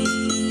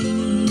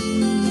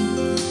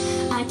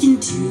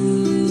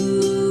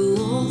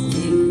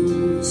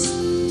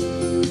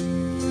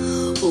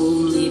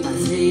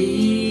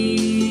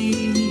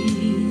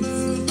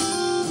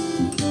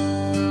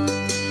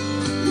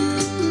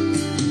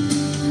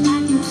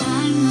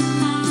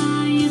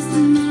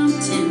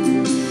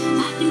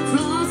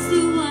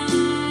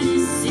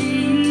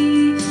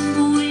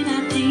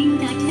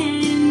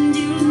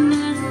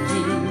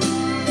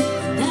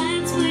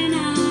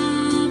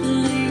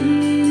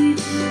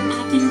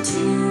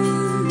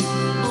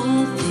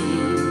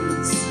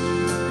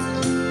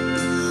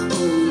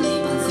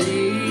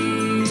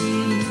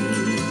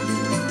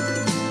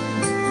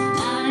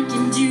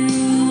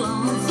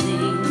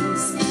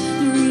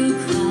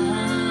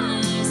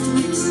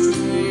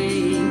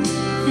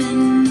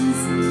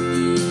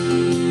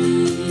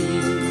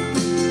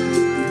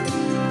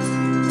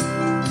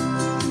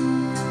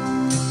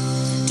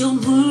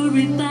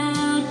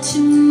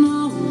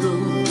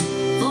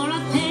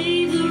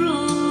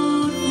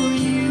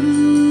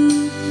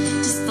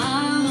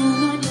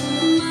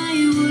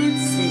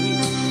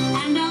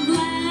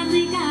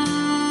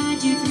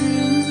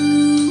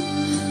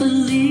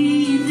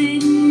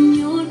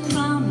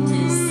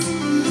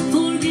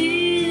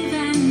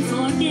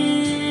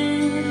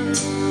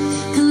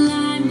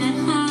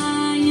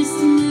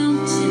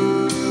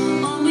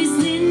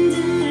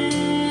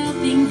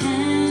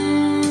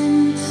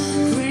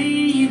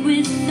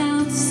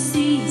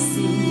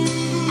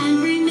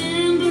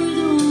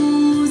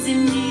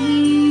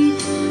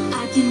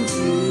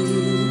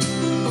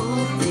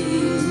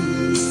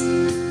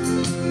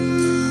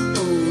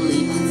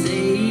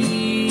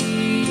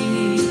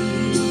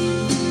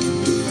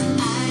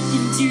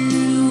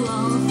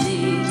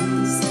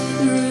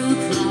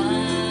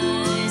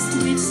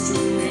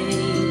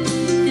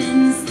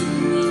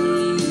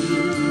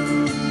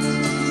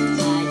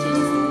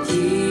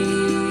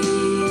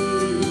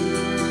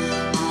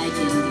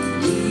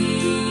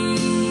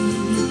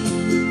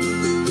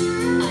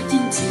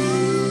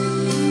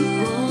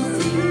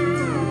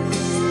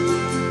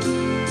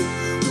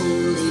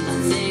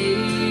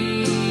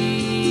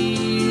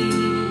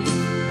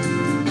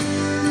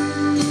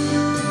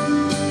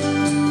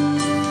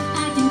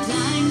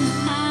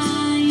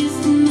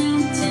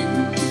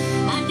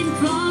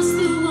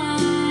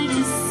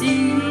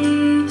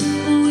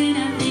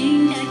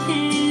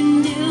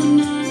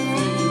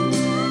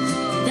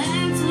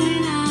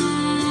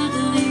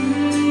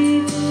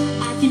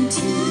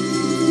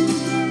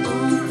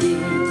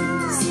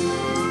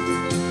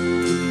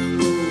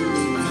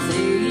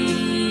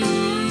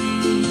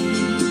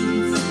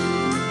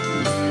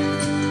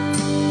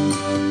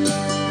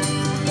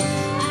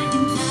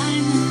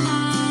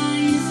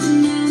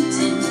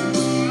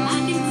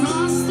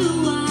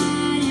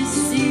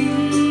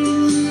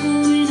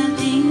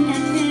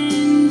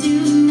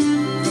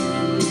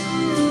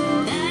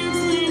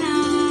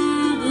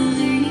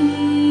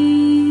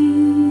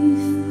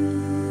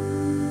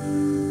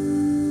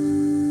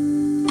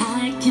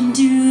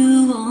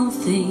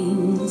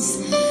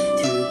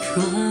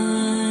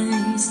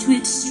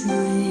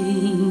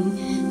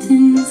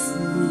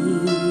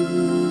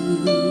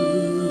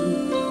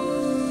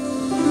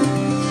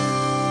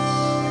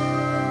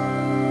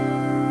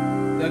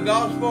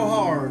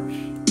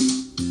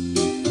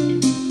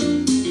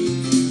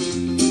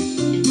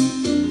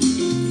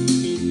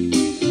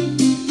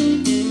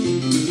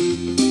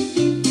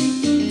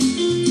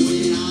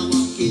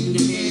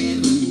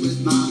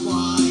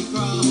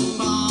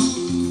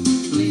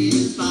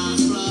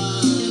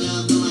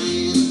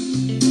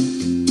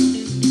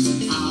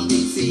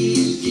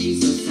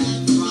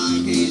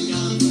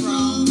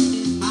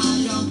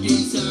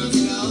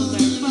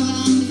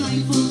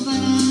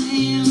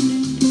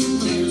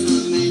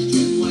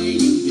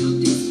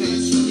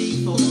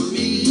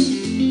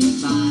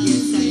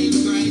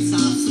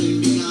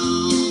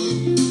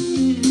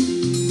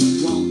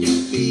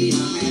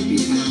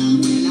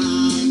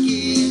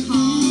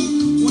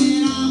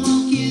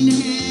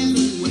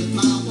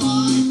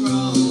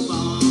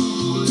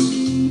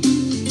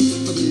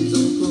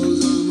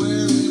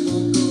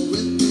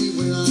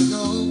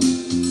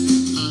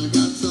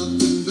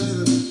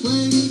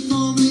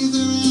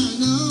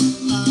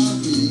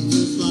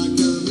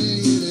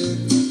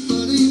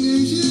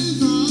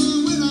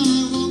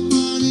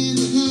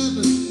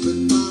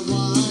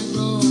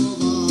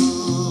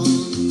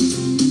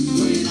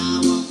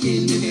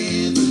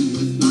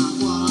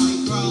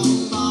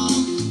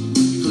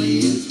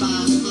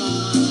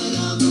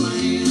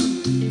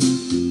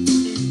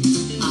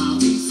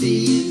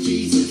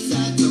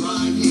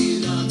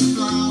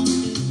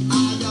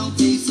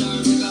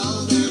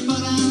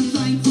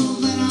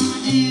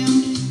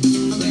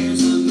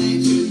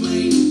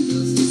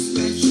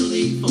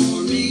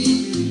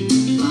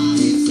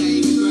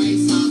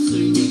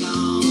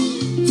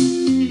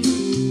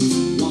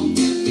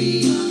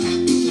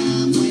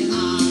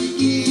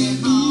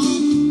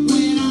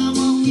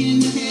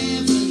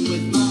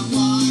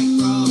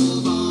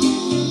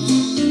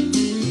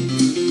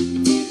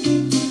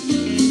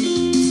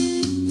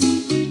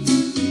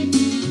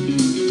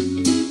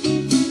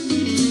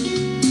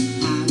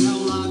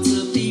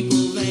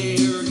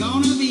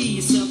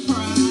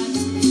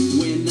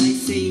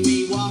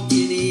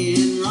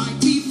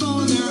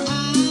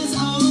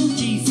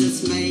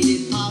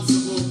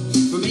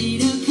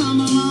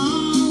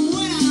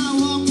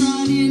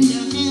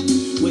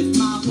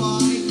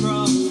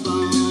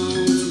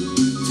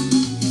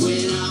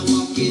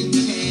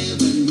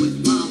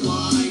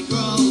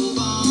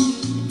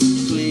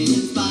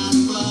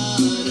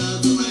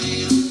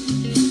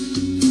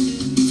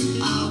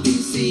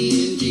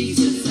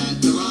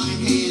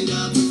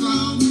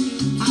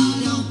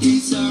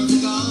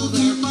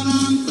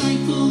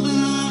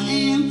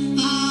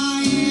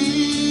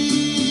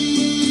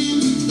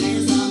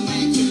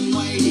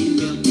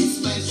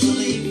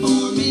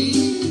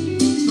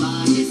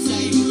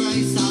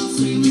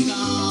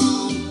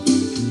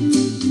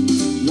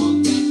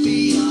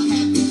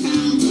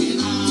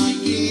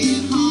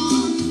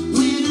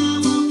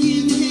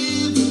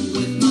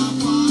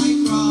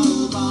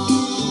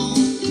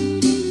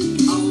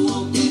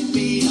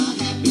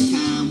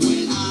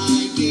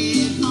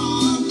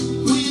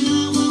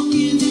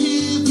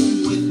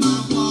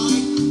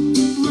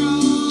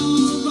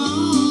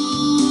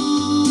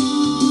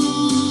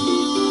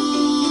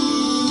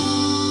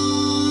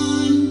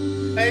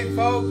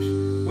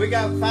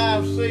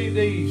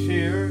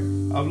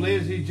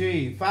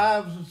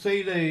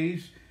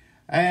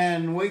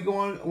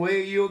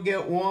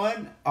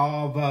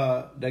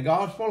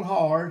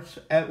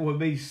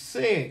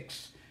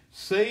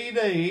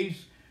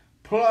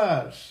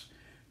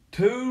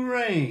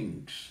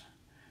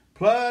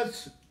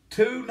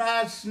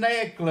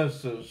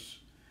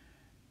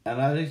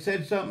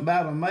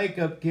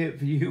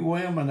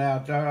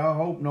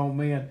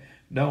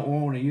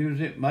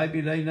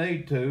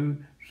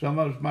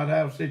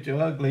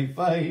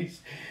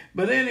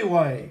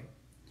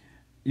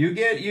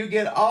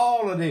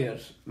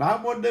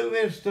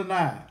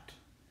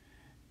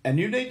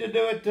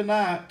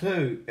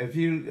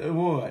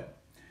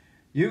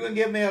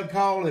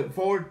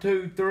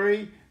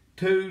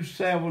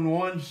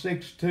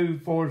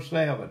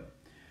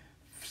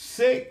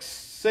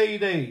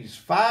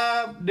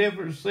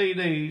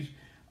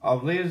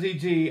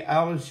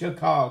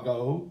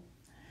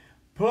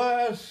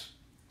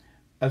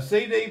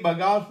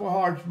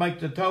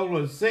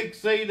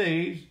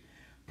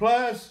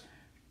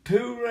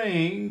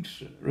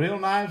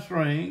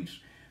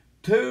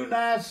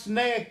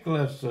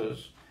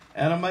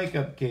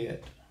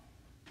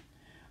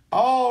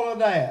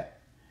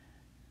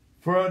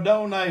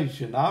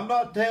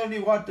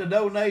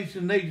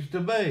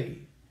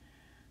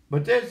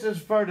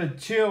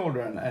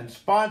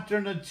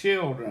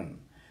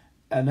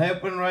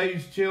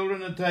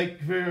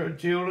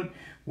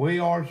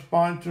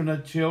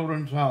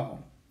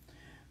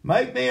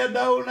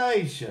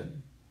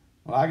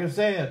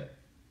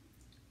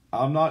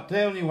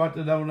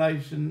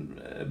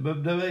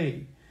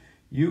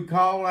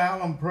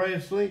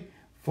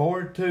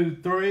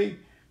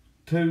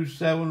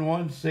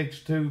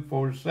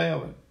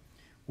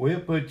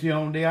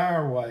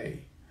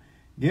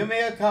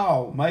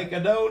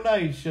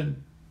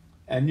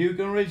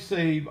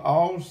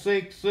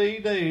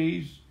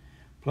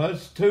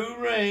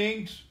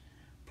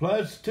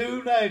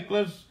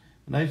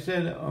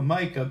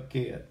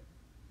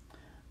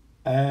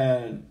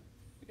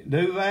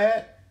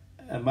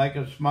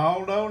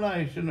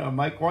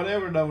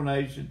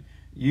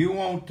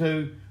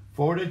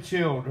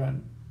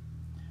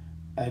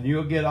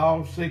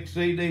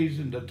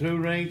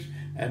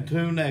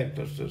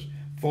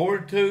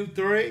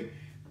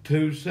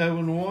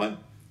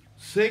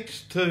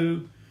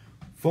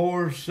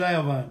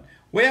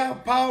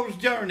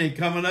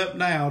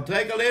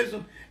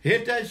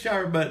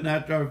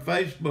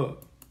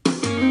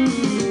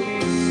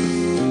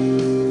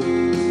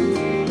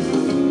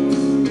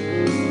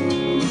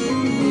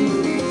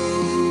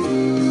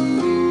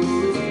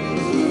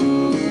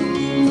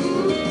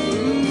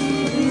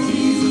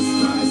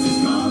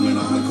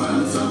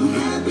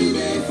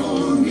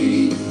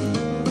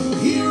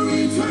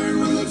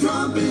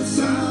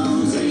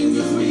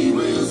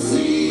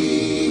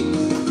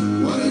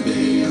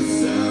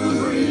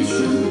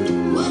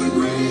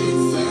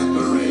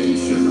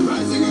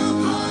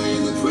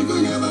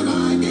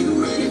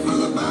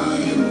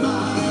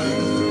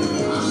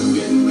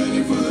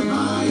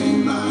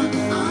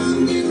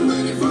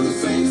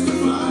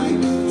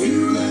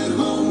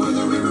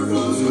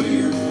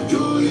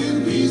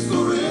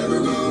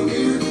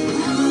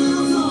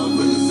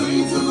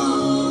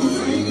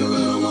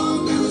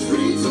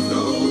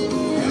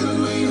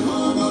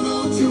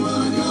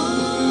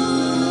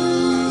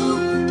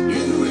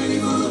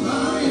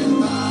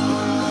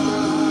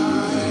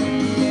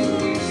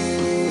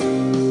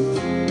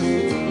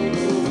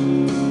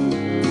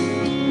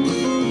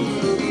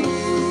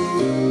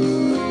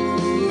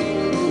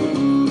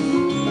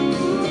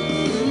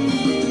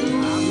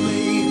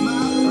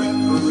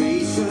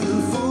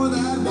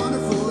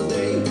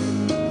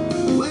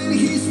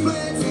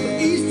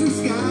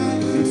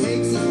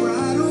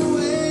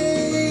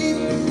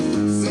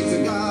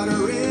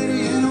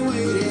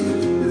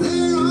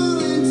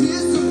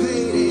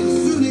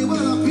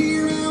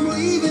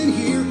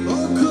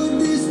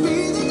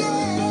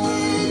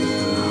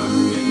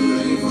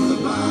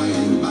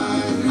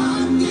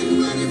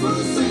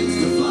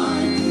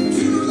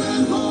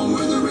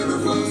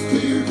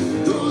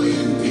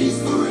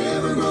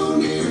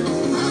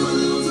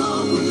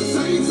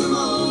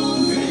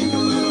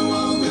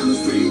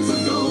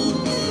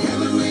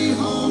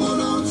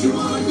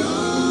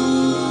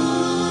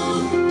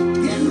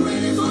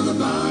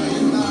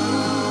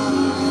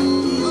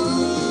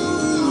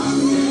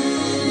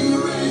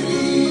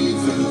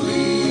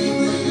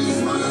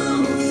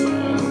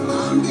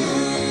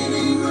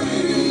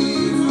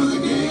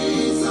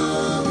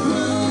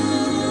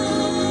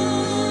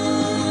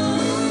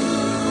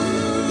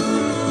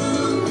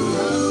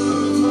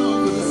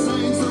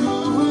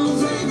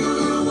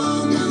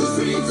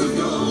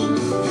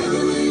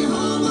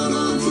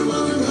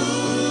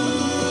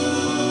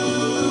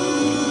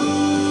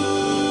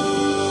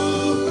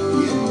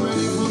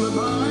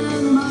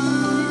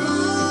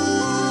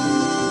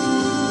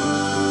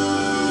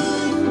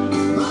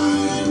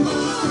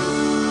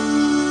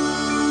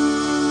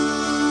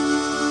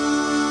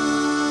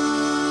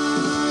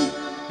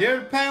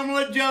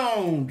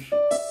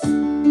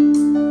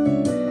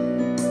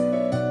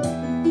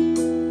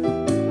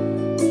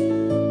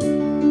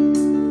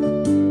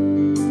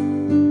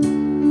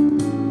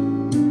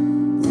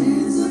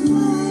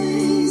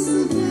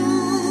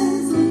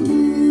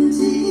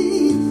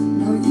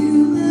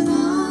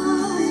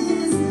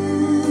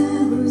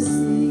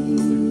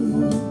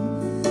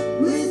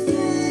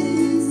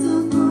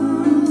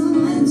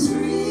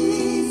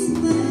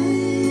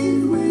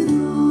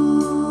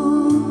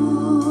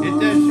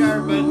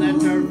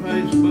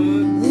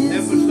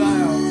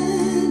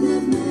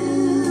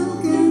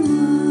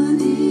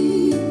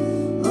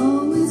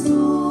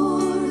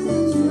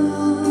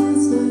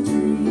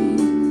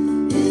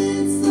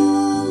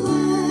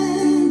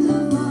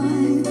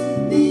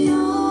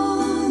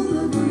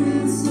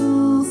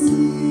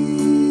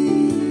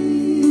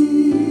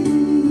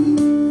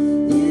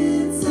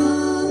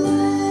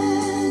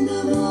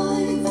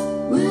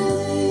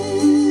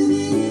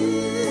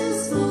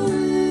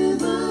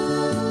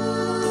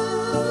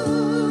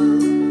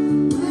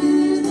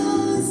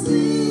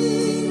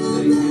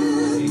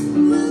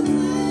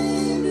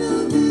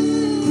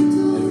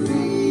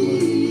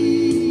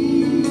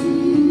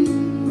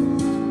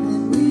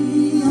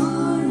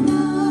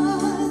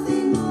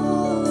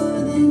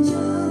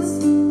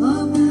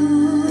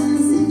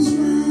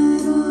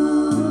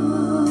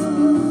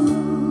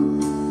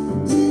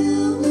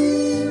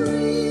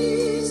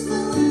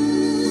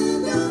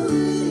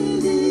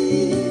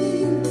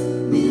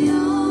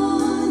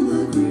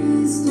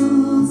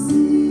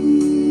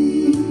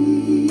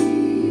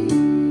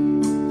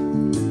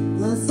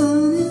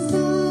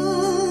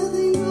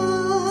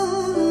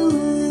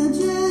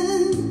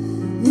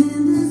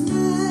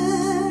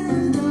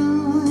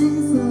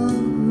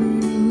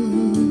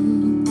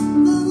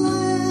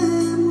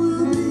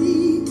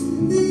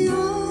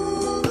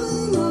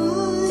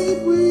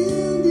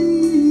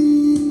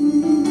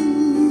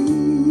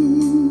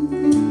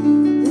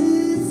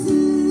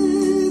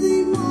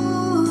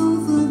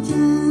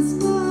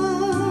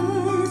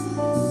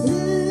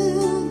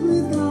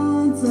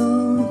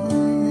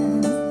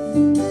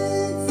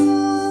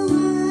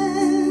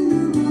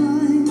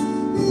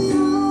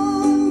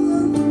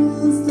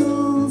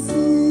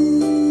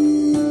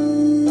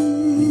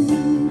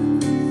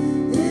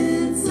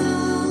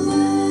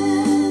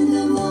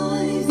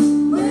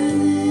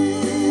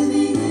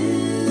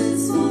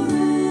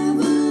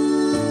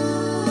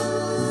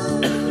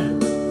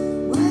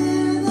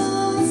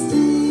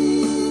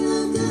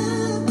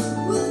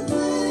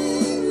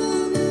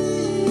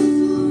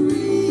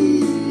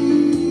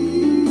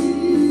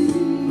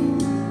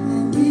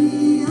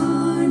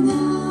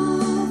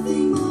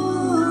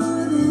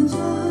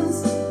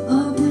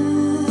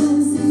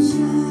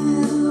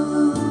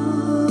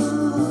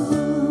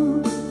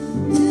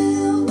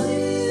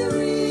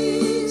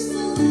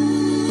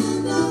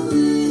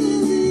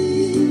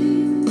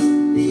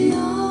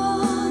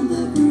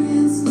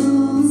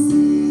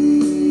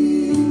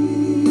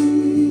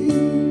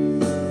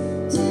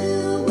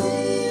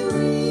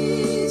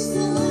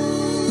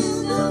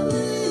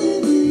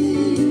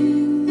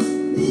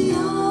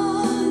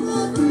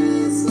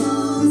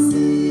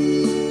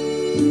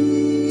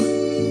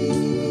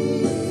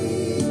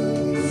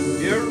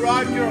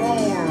 Roger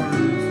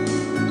Horn.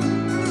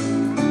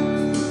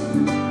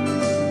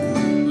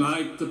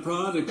 Like the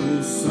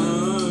prodigal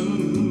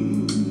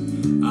son,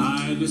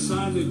 I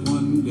decided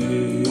one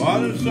day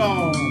What a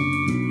song.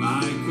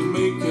 I could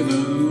make it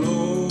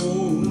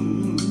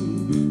alone.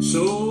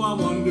 So I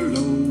wandered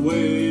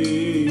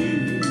away,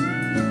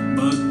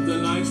 but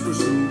the nights were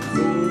so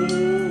cold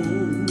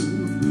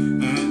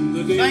and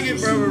the days Sing it, were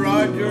Brother so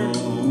Roger.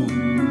 long.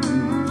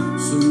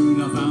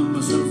 Soon I found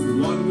myself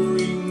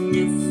wondering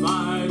if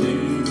I'd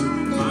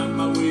ever find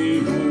my way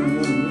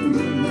home.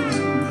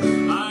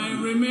 I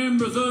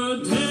remember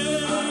the day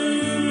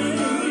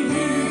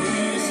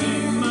He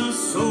saved my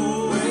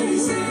soul. I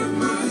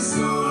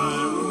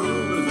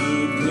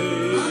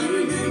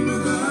remember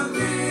the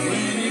day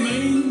when He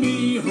made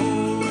me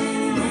whole.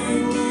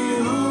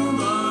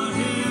 The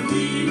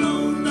heavy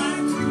load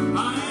that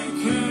I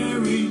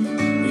carried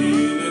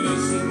in an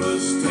instant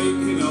was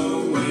taken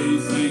away.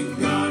 Thank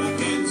God I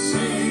can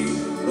say,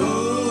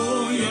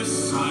 oh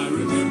yes, I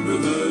remember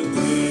the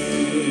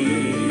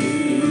day.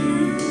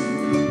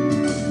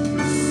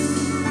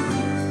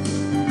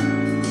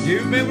 Do you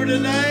remember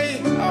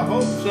today? I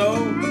hope so.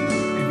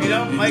 If you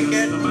don't make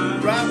it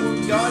right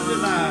with God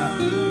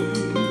tonight.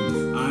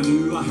 I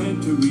knew I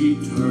had to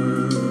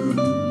return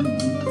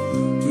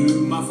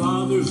to my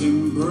Father's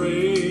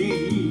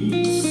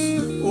embrace.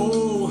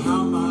 Oh,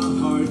 how my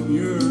heart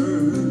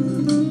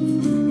yearned.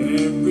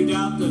 Every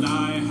doubt that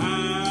I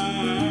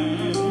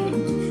had,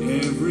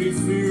 every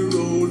fear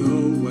rolled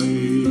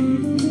away.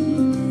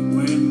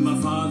 When my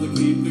Father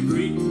came to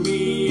greet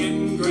me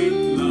in great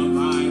love,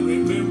 I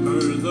remember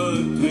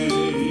the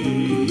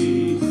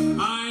day.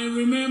 I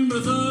remember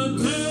the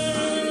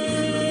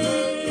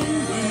day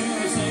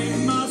when He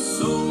saved my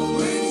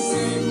soul. I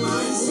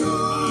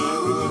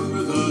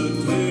remember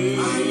the day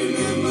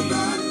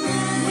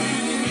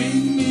when He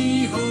made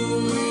me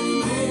whole.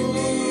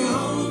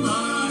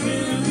 The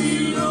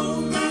heavy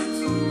load that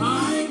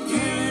I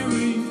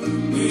carried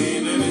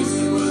in an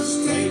instant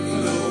was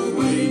taken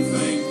away.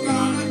 Thank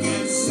God I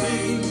can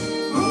say,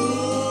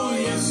 oh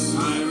yes,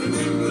 I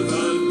remember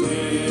the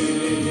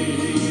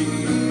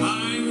day.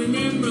 I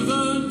remember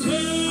the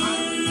day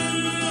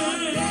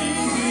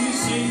when He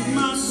saved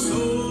my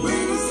soul. I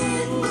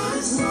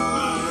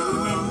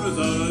remember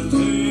the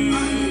day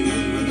when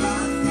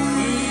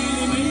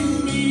He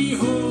made me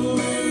whole.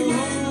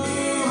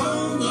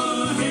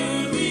 The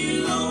heavy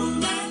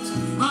load that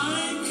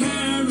I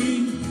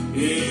carried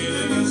in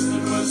an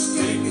instant was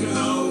taken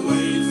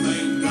away.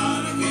 Thank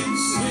God I can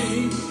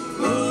say,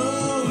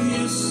 oh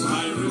yes,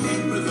 I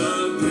remember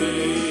the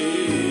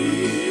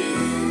day.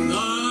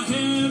 The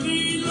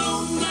heavy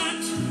load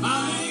that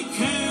I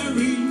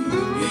carried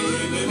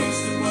in an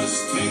instant was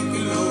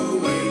taken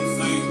away.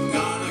 Thank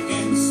God I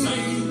can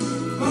say,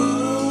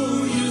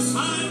 oh yes, I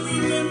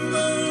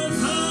remember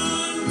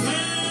the day.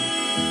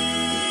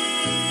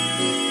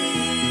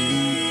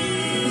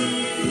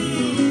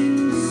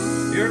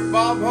 You're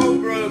Bob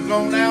Holbrook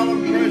on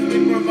Alan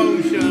Presley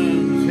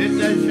Promotions. Hit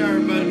that share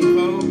button,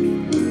 folks.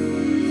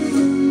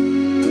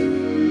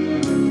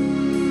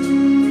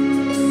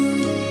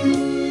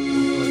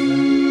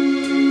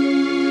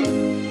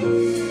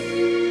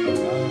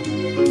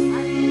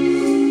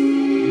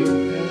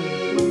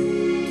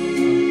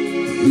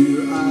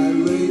 Here I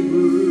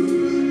labor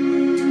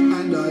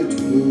and I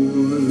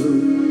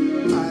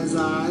toil as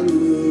I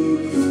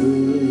look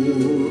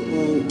for a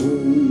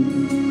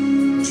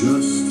home,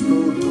 just a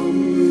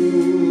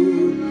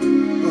humble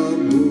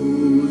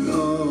abode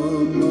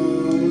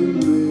among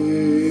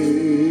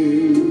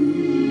men.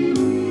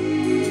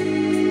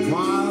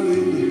 While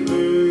in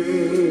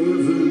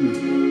heaven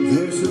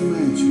there's a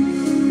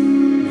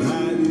mansion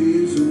that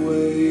is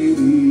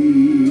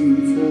waiting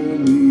for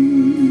me,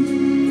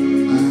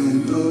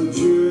 and a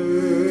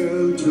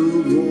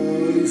gentle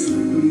voice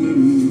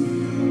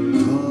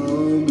pleading,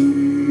 come in.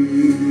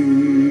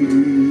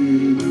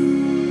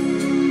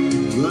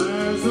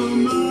 There's a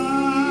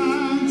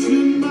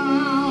mansion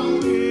now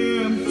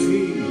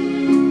empty,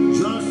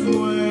 just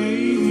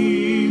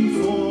waiting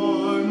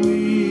for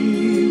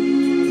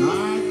me,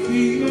 at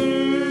the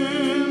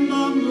end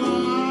of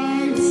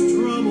life's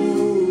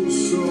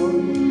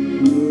troublesome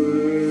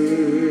way.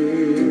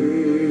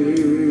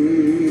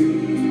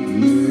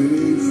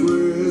 Many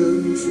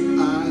friends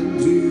and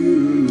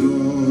dear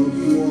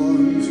loved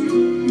ones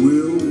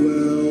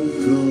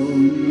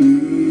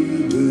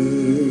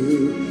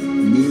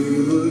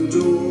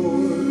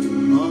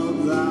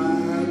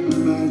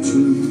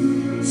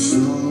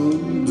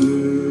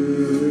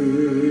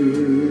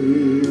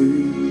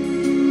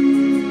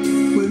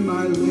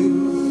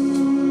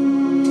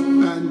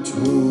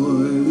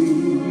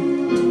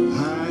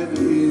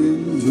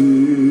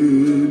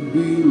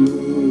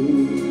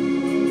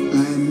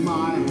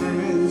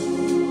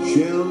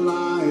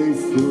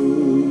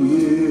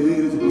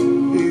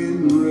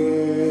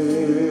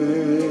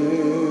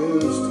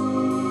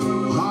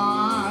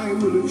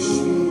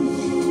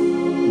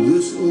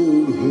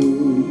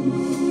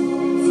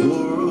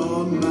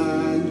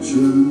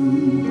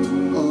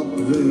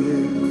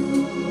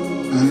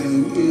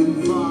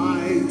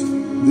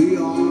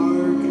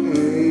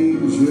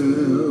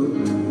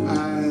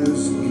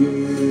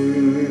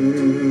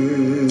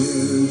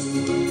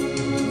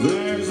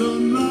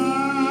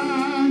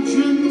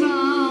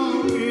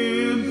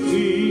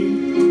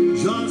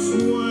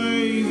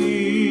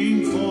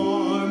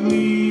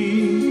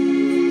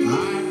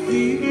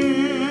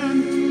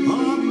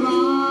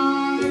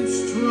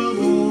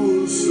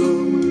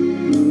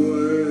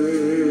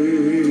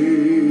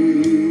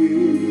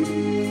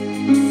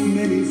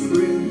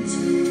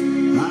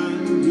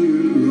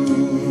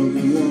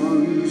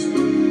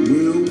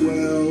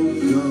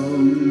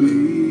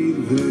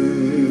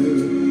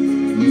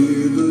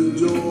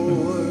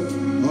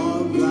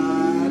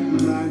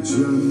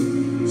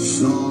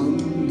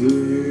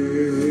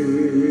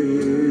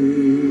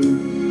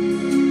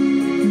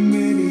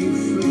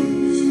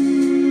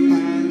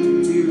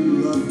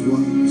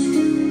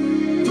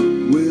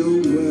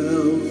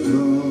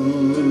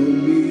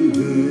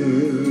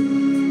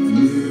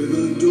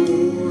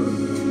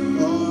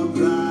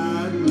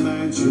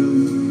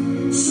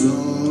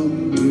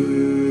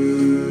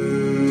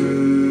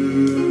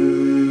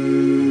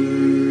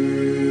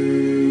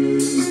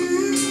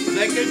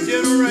Second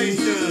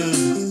generation.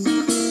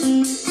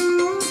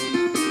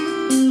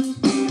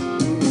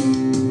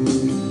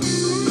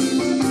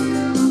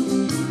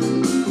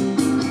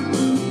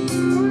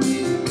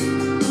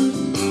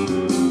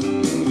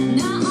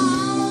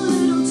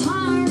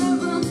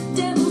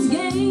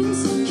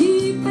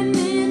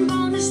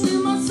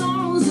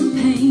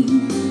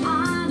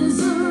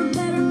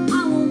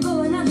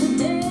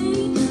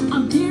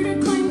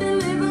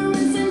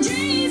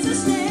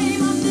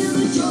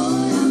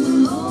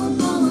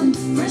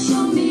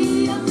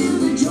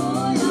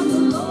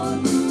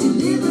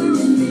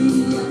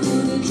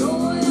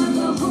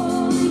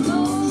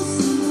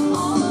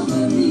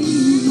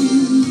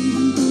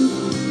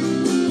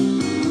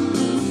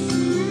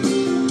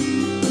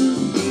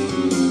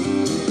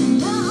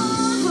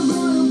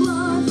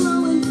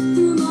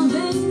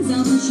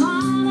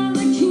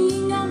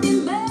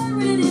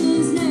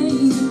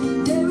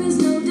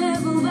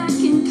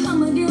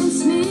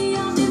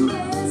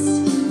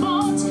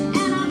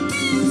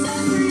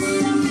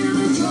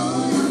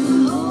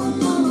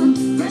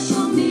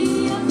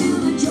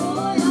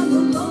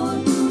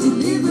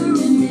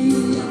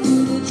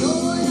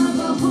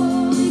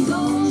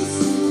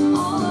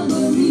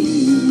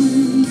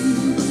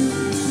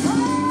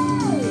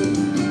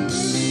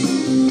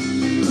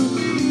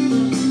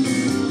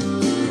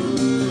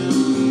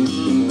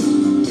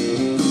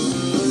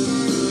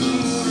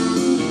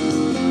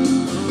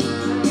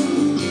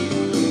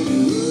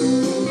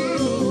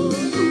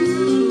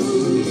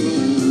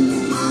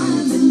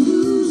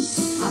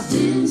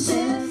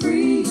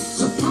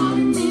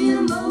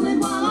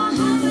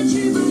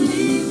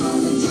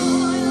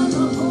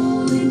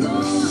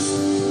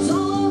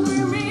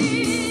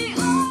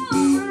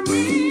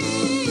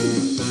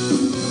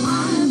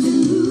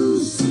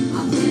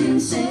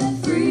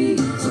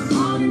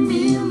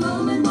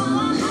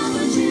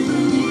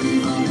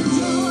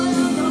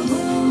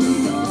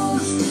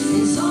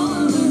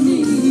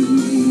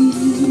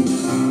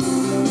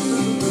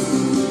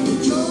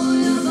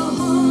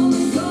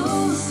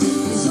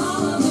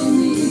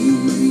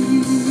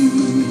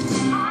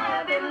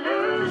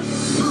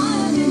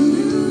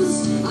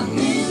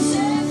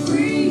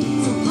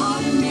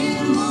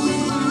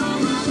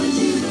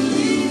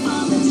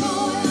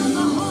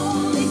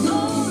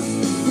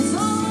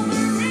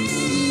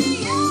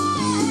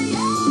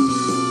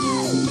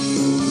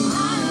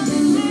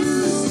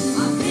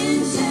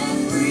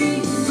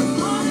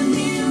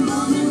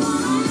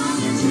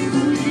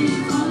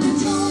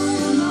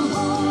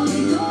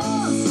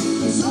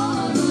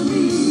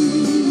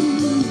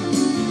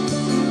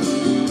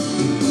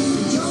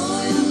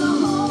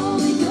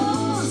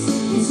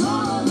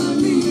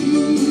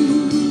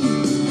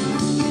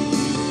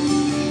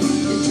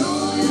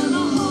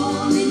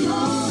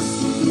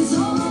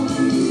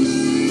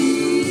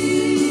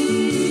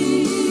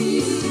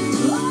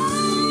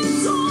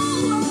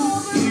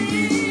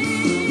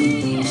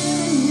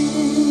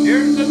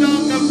 Here's the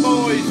Duncan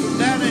Boys from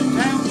down in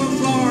Tampa,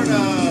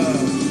 Florida.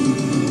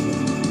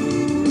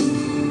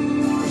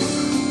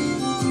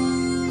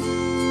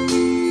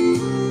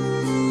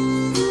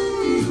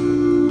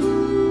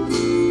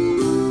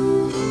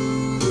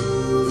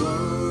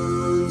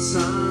 Once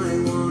I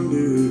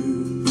wandered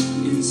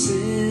in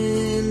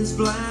sin's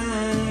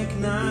black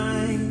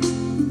night.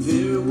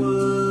 There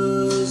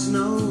was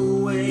no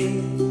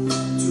way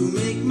to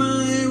make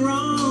my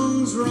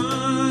wrongs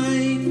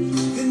right.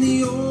 Then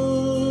the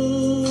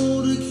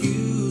old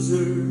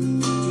accuser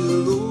to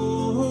the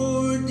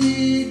Lord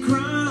did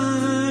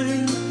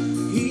cry.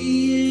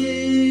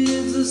 He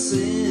is a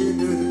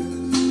sinner,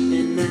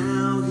 and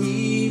now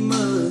he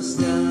must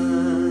die.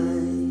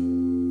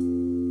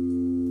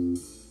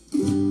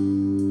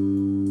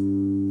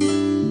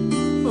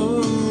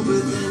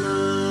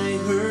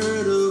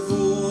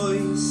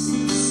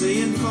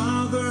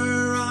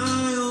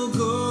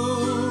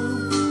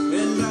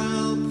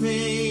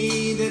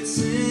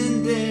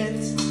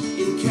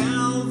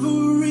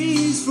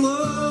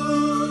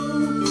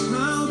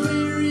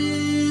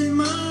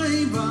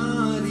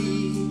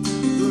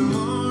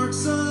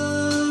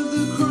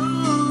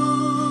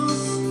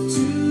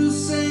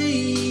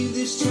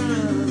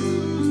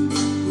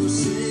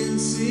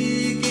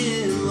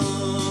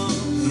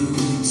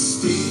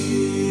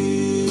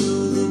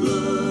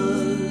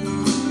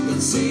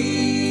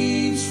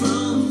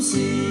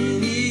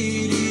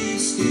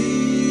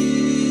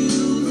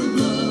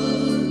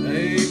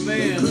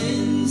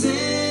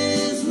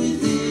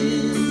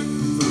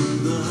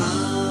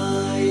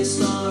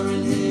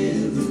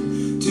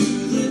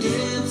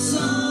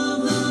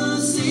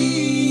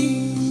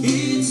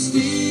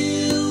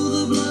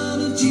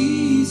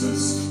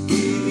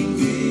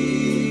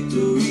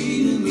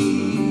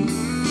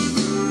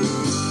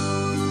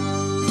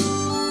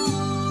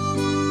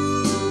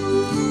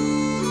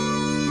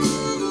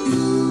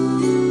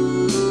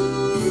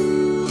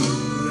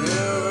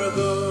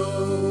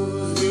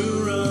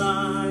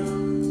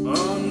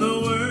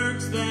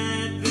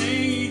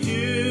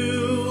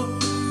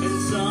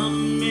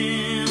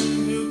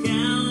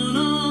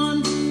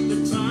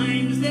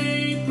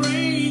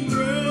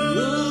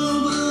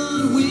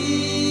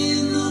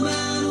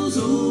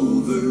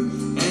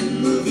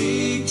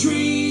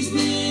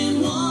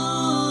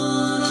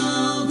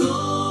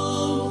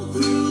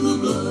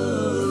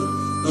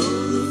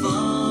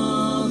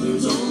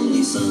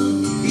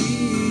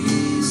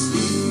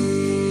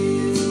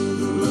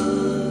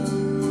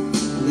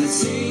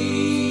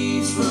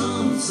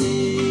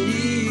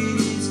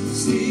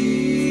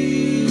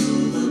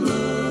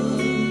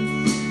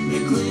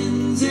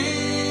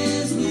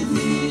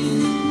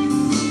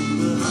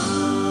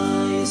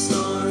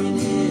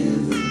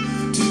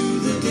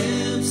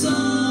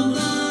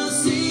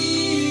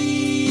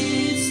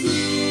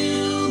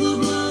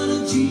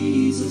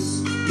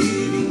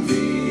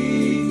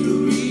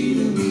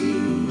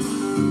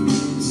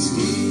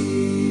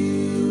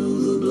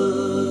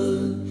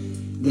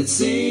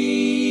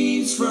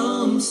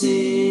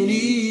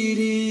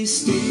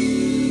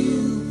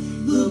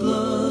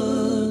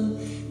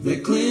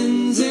 that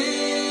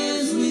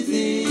cleanses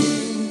within.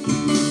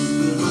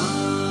 The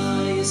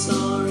highest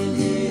star in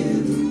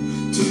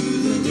heaven to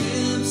the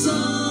depths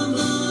of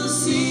the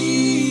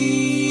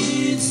sea.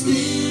 It's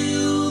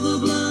still the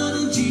blood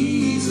of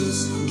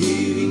Jesus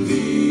giving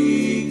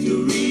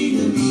victory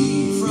to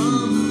me.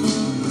 From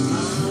the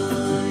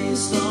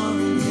highest star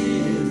in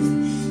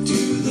heaven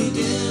to the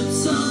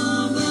depths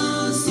of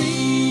the sea.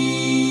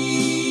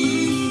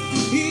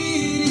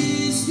 It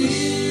is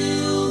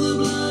still the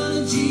blood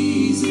of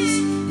Jesus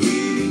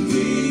giving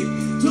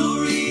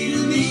victory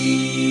to me.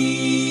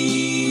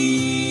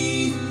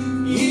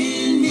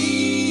 In me.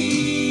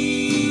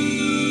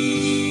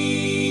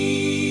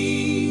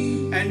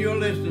 And you're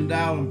listening to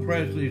Alan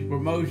Presley's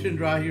promotions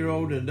right here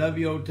on the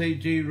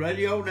WOTG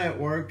Radio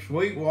Network,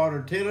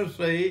 Sweetwater,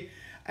 Tennessee.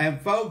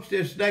 And folks,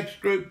 this next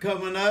group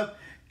coming up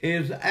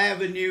is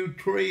Avenue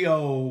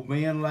Trio.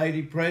 Me and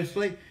Lady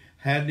Presley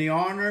had the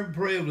honor and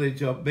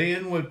privilege of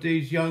being with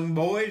these young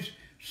boys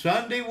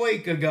Sunday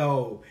week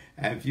ago.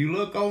 And if you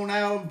look on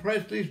Alan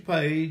Presley's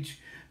page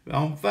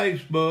on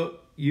Facebook,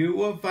 you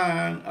will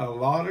find a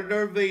lot of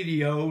their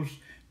videos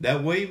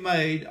that we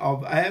made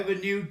of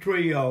Avenue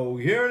Trio.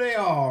 Here they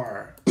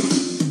are.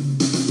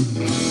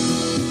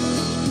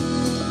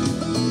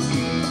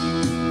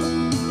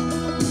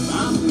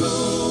 I'm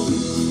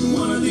going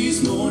one of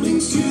these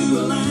mornings to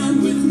a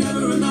land with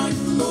never a night.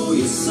 Oh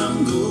yes,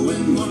 I'm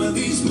going one of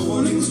these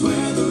mornings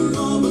where the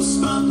robe of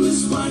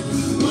spotless white.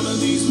 One of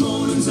these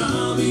mornings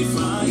I'll be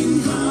flying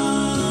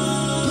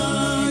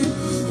high.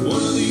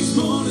 One of these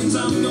mornings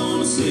I'm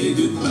gonna say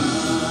goodbye.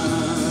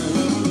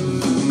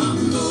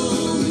 I'm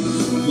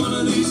going one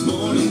of these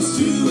mornings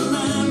to a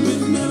land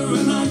with never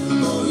a night.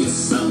 Oh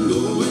yes, I'm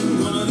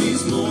going one of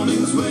these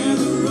mornings where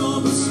the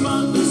robe of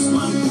spotless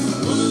white.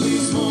 One of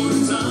these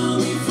mornings I'll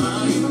be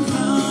flying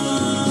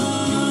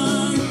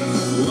high.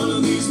 One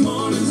of these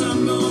mornings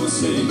I'm gonna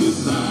say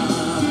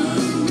goodbye.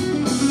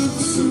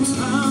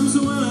 Sometimes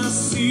when I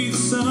see the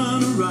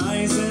sun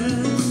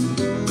rising,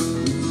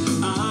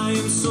 I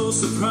am so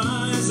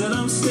surprised that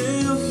I'm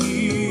still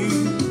here.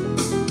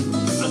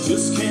 I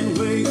just can't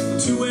wait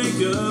to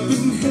wake up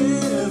in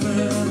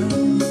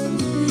heaven.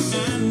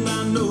 And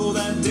I know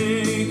that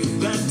day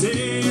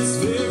is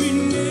very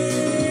near.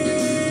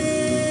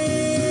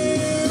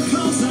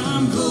 'Cause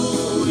I'm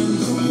going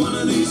one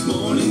of these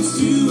mornings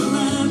to a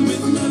land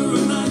with never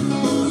a night.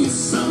 Oh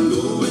yes, I'm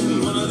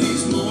going one of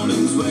these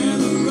mornings where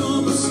the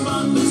robe of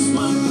spotless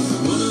white.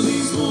 One of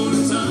these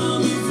mornings I'll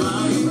be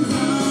flying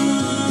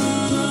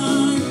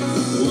high.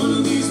 One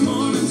of these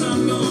mornings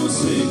I'm gonna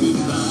say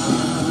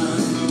goodbye.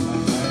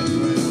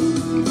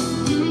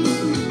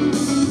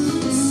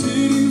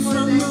 Sitting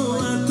front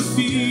row at the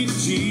feet of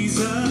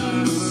Jesus,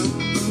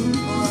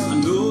 I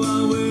know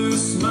I'll wear a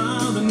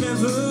smile that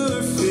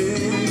never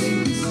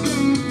fades.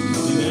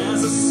 And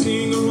as I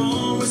sing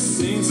along with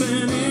saints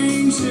and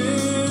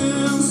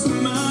angels,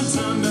 my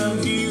time down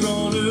here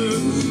on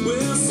earth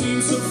will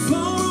seem so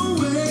far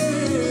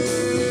away.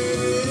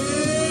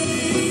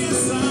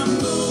 Yes, I'm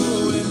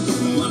going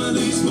one of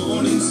these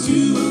mornings to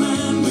a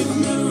land with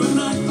never a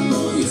night.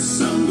 Oh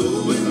yes, I'm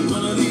going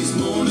one of these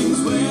mornings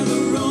where the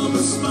robe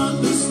is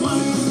spotless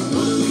white.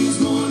 One of these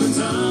mornings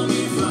I'll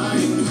be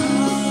flying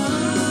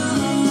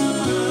high.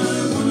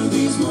 One of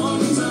these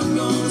mornings I'm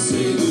gonna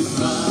say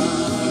goodbye.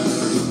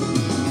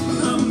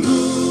 I'm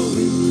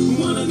going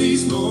one of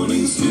these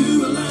mornings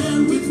to a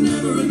land with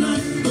never a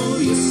night. Oh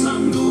yes,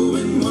 I'm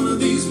going one of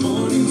these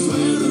mornings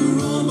where the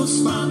robe of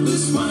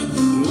spotless white.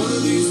 One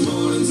of these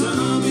mornings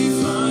I'll be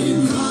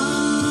flying high.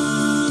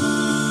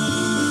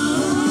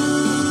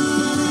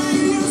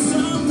 Yes,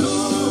 I'm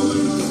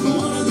going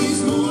one of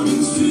these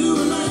mornings to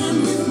a land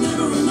with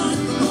never a night.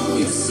 Oh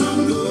yes,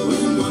 I'm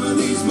going one of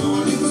these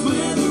mornings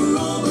where the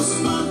robe of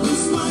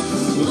spotless white.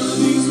 One of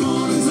these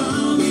mornings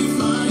I'll be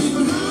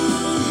flying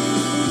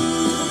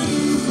high.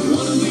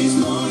 One of these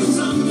mornings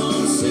I'm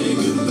gonna say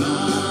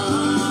goodbye.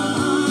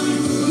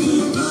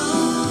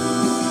 Goodbye,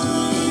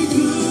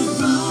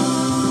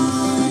 goodbye,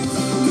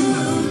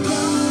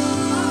 goodbye.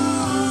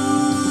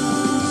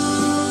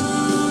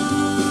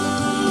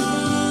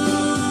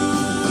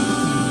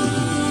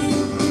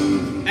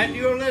 And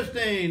you're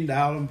listening to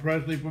Alan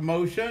Presley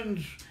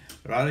Promotions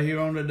right here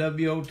on the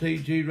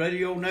WOTG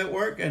Radio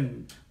Network,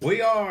 and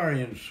we are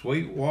in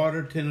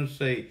Sweetwater,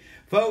 Tennessee.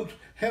 Folks,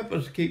 help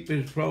us keep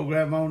this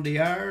program on the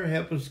air.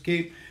 Help us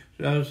keep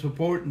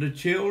supporting the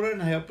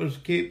children. Help us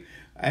keep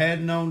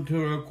adding on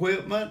to our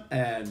equipment.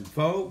 And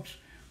folks,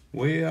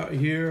 we are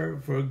here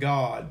for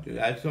God.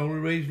 That's the only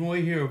reason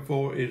we're here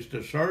for, is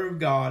to serve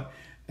God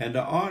and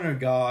to honor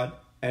God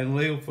and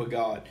live for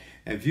God.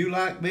 And if you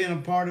like being a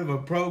part of a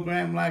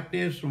program like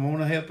this and want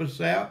to help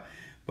us out,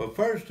 but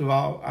first of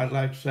all, I'd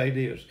like to say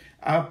this.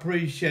 I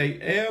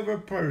appreciate every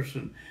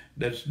person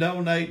that's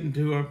donating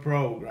to our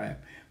program,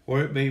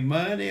 whether it be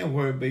money or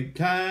whether it be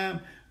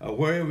time or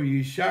wherever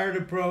you share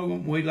the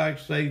program. We'd like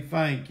to say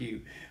thank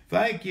you.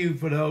 Thank you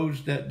for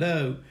those that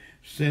do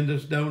send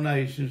us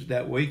donations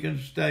that we can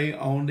stay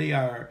on the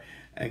air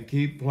and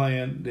keep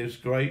playing this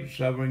great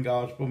Southern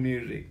gospel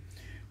music.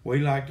 we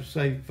like to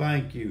say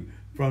thank you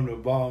from the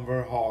bottom of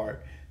our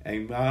heart.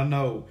 And I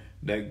know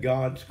that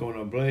God's going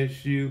to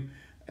bless you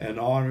and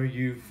honor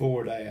you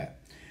for that.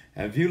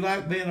 And if you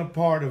like being a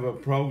part of a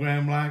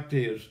program like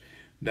this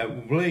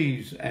that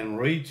believes and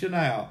reaching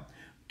out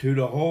to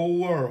the whole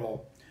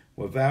world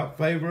without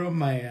favor of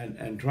man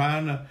and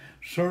trying to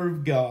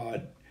serve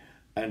God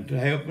and to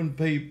helping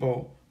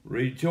people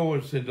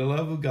rejoice in the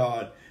love of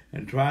God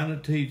and trying to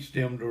teach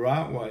them the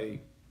right way,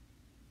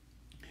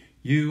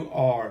 you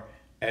are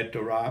at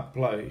the right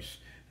place.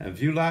 And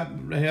if you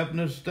like helping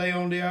us stay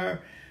on the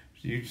air,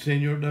 you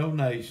send your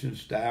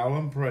donations to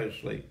Alan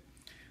Presley,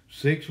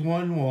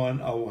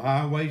 611 Old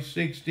Highway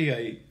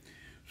 68,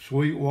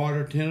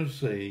 Sweetwater,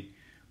 Tennessee,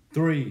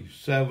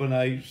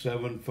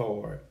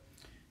 37874.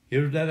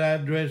 Here's that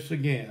address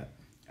again.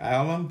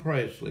 Alan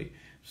Presley,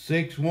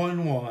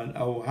 611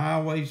 Old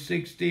Highway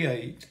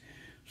 68,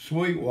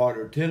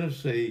 Sweetwater,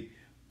 Tennessee,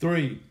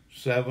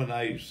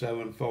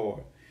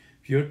 37874.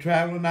 If you're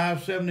traveling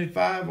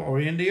I-75 or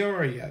in the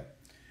area,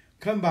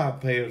 come by,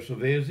 pay us a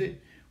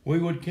visit. We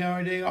would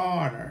count the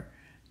honor.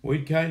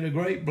 We'd count a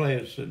great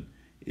blessing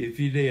if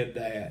you did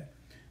that.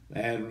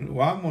 And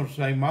well, I'm going to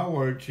say my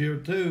words here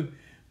too.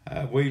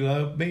 We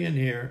love being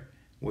here.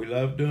 We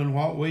love doing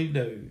what we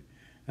do.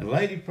 And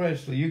Lady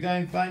Presley, you got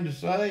anything to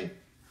say?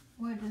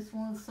 Well, I just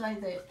want to say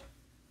that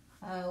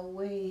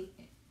we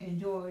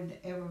enjoyed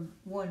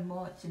everyone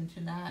watching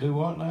tonight. Do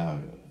what now?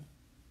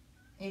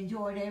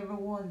 Enjoyed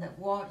everyone that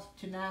watched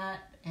tonight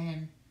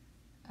and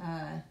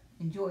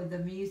enjoyed the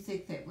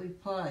music that we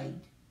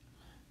played.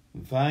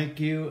 Thank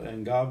you,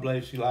 and God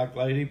bless you. Like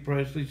Lady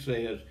Presley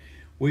says,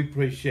 we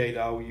appreciate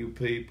all you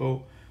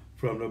people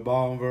from the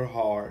bottom of our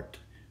heart,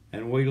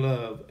 and we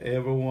love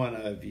every one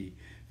of you.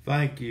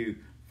 Thank you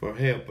for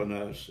helping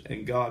us,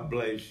 and God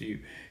bless you.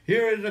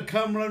 Here is the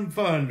Cumberland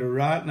Thunder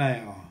right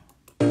now.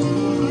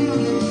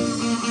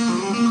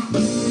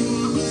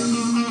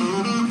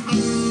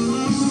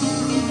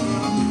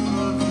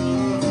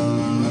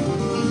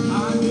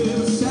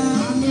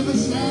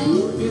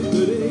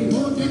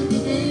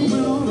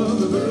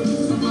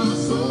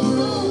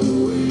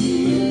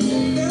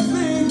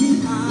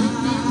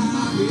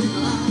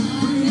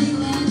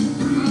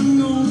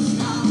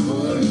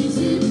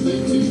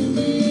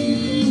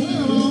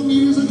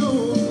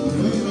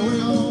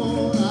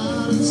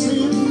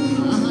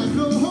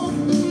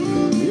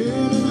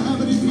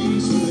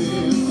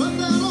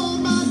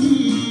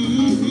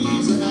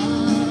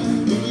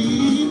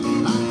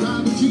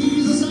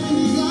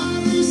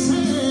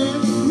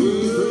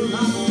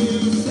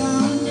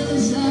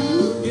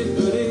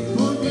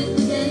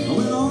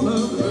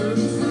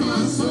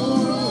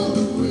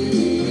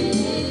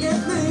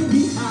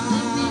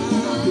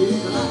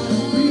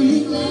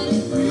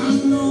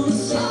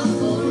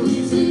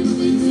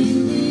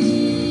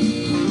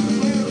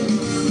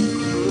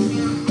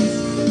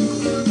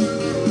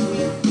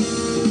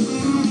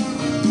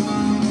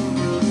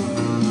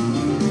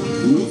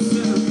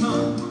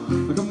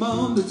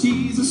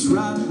 Jesus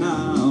right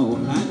now,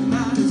 and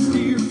at his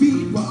dear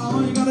feet, well,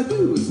 all you gotta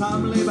do is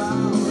humbly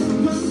bow.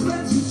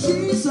 Confess to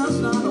Jesus,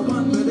 not a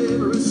one but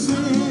every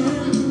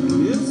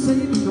sin. He'll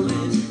save you,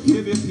 cleanse you,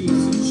 give you peace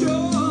and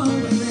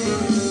joy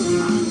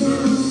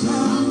within.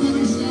 I'm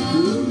never sad,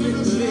 we'll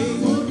get today,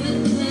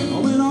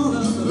 oh, when all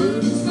of the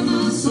burdens from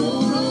my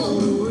soul roll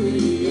away.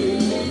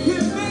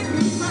 He'll make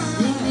me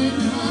fine,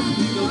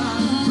 feel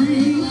like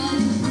free.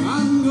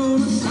 I'm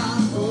gonna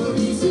shout for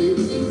his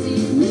everything.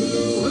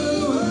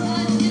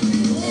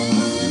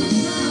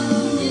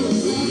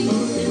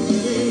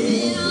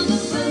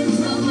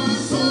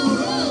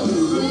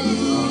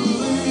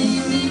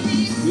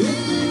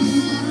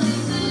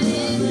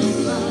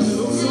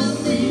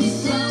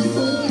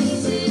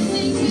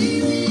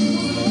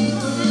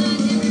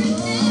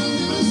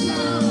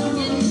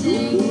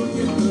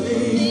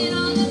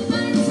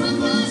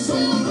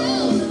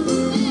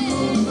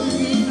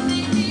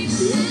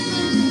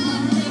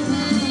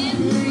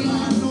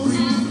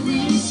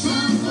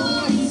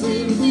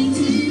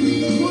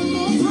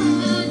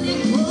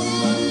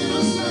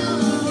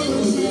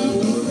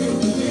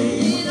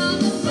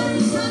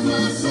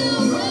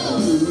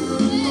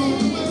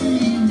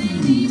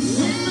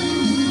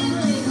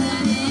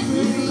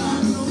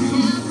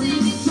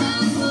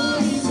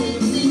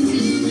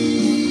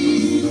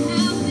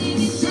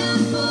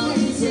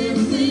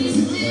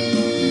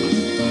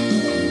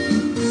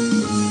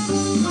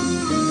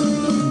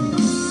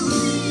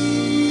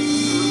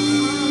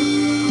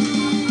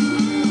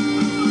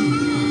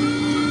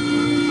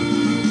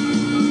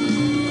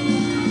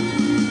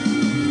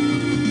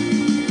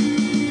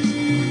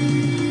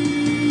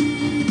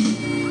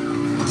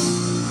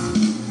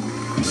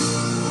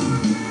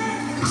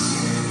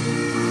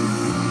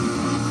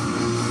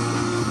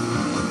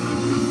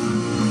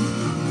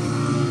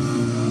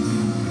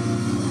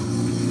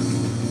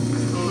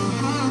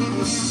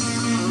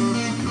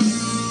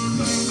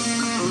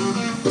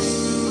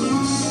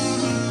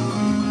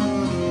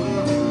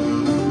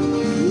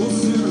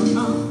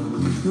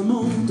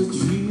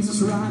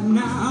 Right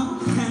now,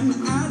 and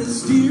at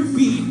his dear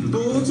feet,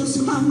 oh,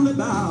 just humbly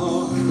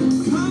bow.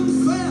 Come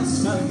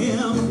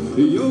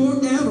you're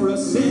ever a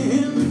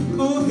sin.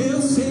 Oh,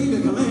 he'll save you,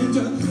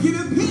 Calandra, give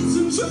you peace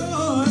and joy.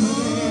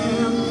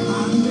 And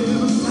I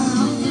never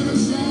stop,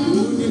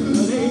 forget the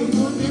day,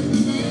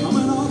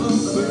 coming all of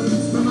the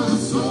burdens from my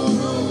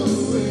sorrow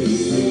away.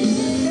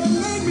 It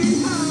made me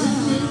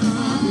high,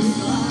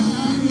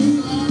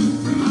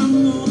 I'm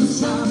gonna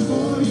shout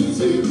for He's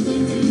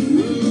everything to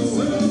me.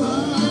 Well,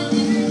 I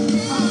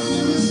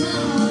never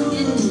stop,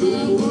 forget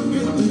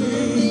the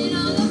day,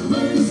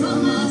 burdens from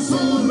my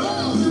sorrow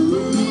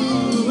away.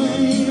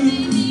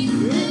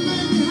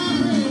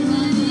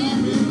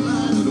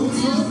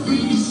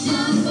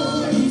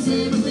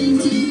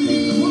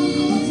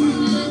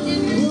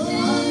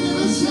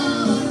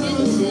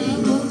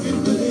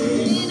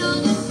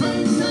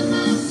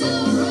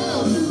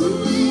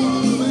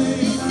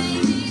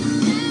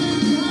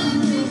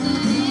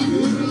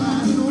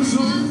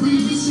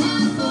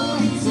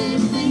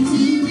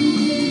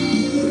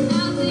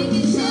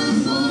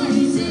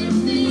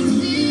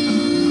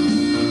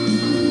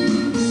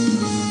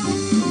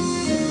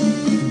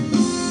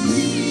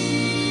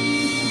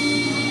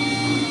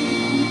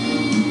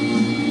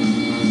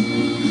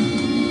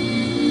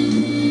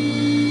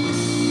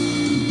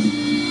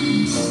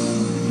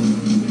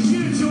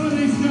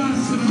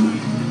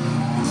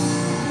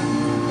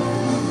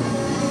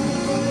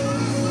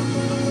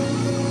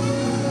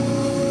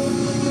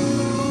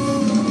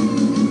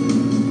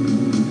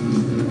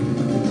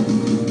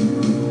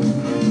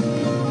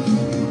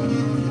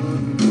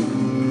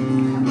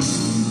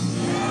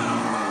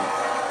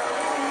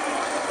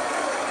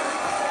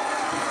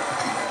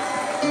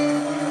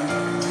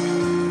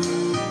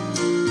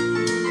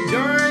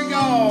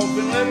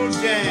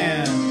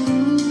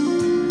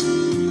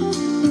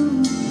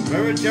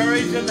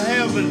 Jerry's in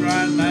heaven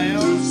right now.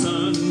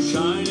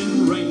 Sunshine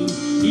and rain,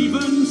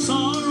 even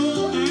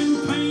sorrow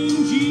and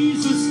pain,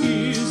 Jesus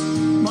is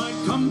my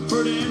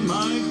comfort and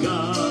my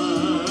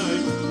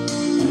guide.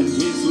 And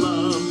His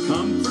love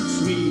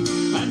comforts me,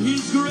 and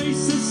His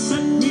grace has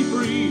set me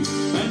free.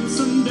 And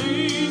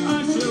someday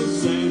I shall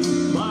stand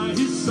by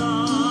His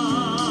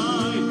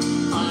side.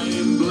 I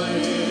am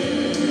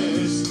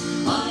blessed.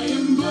 I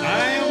am blessed.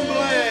 I am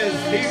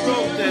blessed. He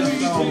wrote that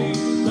song.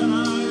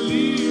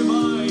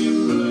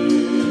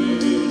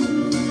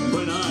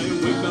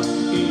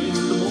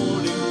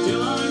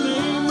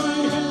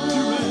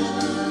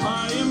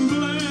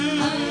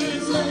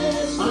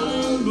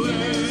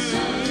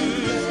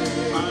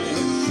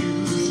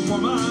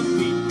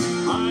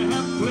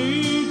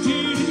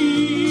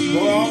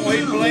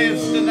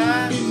 Blessed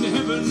tonight in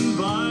heaven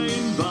by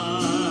and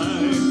by.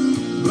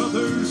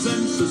 Brothers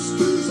and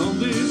sisters on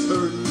this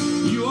earth,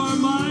 you are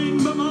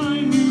mine by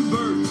my new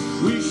birth.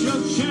 We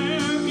shall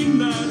share in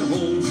that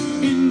home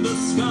in the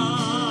sky.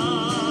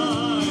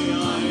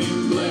 I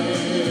am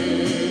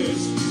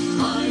blessed.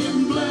 I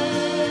am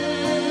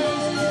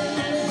blessed.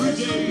 Every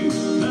day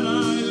that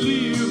I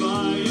live, I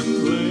am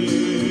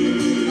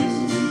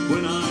blessed.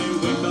 When I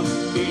wake up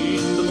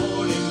in the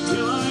morning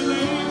till I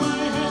lay my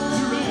head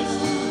to rest,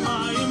 I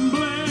am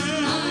blessed.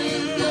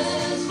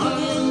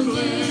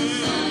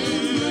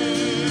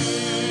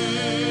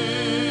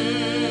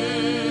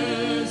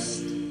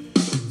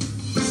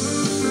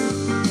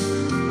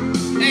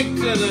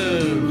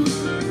 Exodus.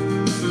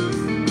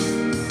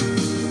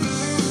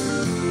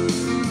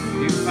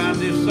 You can find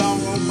this song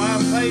on my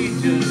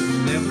pages.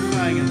 Them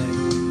singing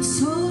it.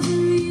 Soldier,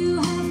 you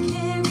have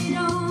carried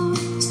on,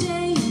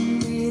 staying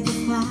with the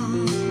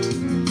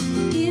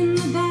fight. In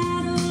the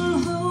battle,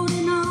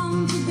 holding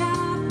on to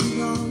God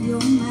with all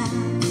your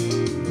might.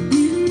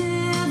 You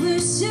never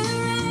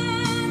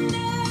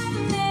surrender,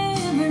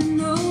 never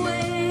no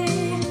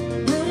way.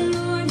 The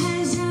Lord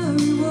has a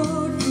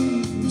reward for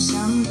you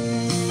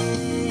someday.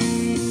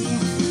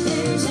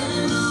 There's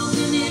an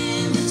open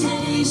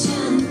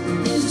invitation,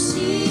 there's a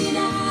seat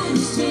at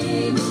His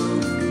table.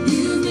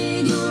 You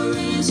made your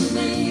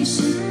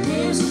reservation,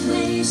 there's a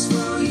place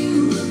for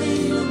you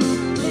available.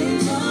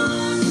 There's a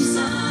welcome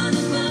sign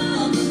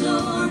above the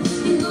door,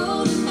 and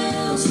golden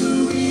bells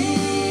will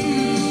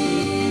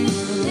ring.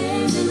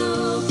 There's an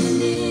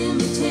open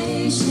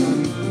invitation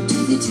to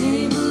the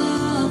table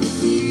of the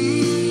King.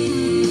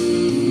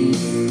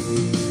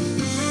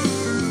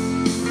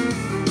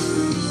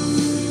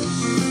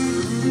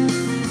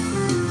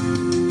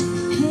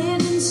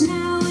 Heaven's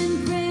now in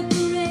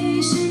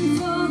preparation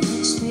for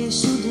that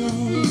special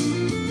day,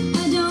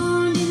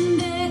 adorned in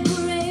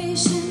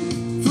decoration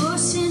for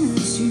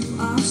sinners who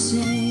are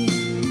saved.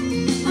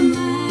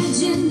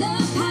 Imagine the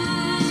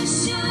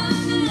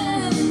passion, the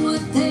love, and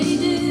what they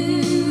do,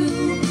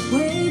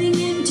 waiting,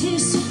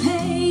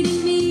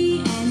 anticipating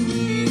me and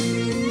you.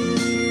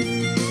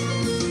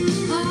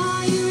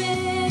 Are you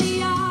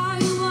ready? Are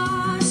you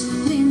washed,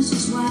 cleansed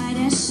as white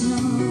as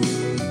snow?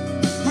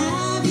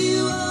 Have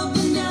you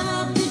opened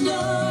up the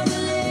door to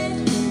let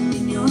Him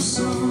in your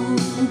soul?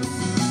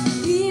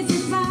 If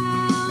you're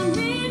found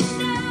written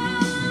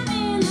down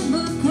in the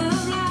book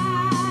of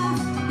life,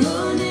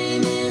 your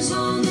name is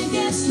on the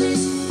guest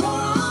list for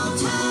all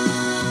time.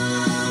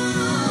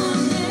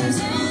 There's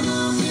an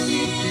open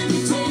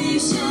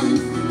invitation,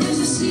 there's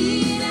a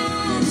seat at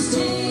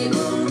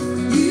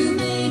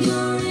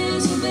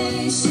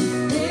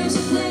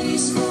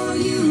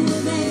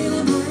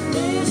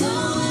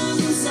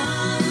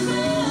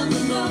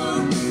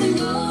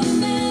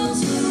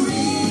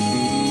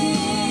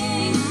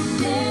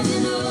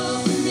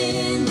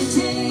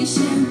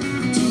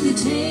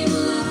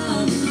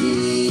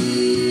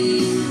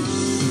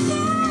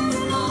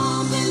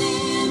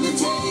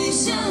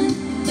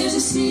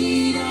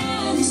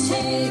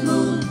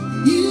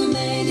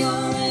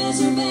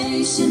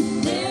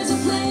salvation, there's a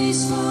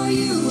place for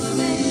you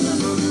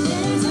available.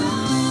 There's a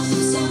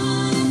welcome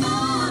sign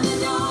above the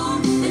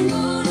door, and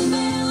golden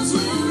bells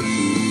will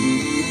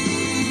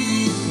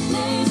ring.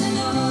 There's an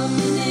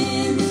open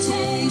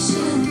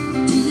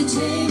invitation to the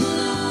table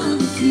of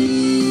the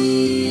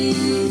King.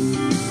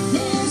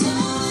 There's a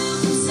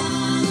welcome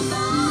sign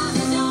above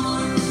the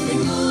door, and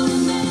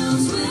golden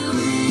bells will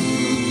ring.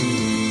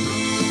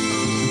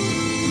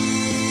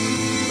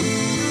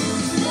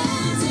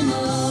 There's an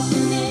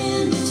open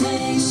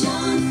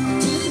invitation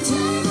to the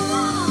table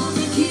of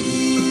the King.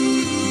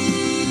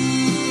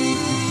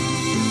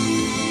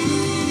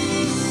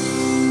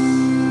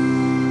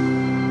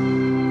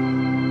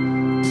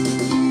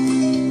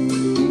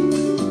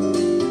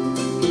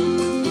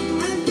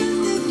 I've got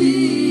the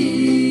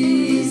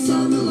peace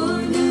of the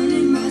Lord down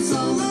in my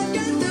soul. I've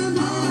got the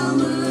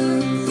power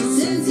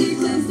since He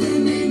cleansed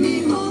and made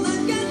me whole.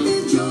 I've got the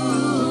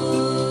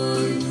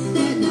joy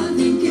that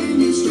nothing can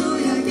destroy.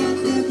 I got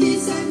the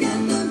peace, I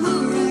got the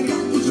power, I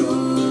got the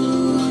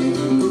joy.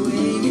 The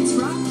way gets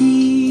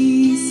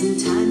rocky,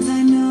 sometimes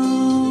I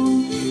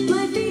know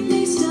my feet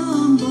may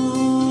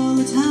stumble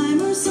a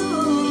time or so,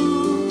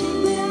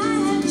 but I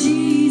have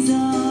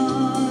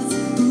Jesus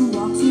who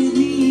walks with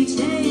me each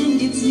day and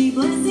gives me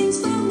blessings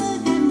from the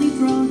heavenly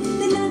throne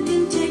that none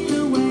can take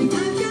away. I've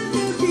got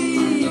the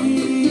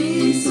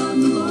peace of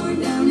the Lord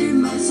down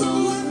in my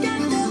soul. I've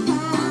got the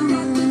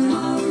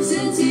power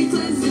since He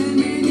cleansed and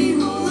made me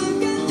whole. I've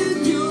got the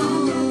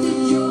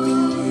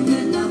joy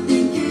that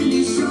nothing can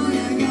destroy.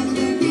 I got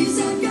the peace,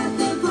 I've got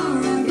the power,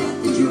 I got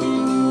the joy.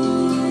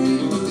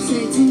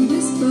 Satan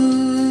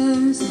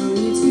whispers, no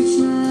need to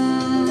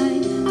try.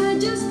 I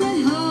just pray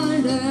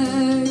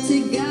harder, to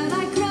God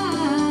I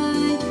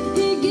cry.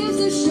 He gives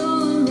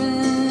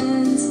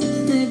assurance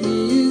that He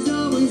is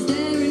always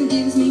there and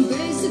gives me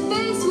grace to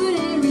face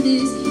whatever it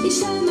is. Each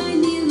time I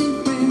kneel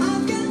in prayer,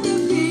 I've got the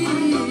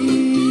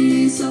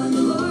peace of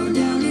the Lord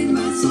down in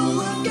my soul.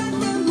 I've got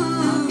the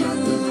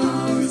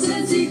power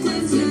since He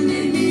cleansed and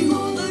made me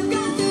whole. I've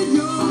got the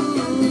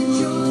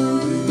joy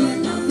that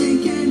nothing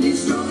can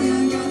destroy.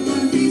 I've got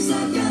the peace,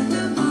 I've got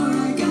the power,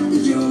 I got the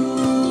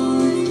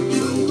joy.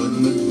 So when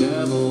the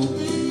devil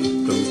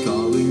comes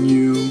calling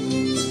you,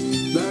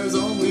 there's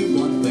only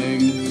one thing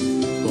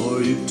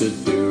for you to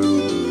do.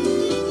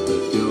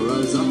 Lift your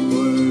eyes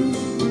upward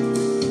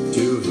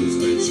to His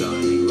great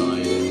shining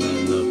light, and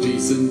then the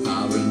peace and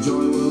power and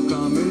joy will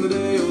come in the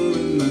day or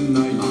in the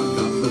night. I've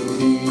got the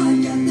peace,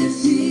 I've got the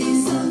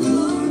peace of the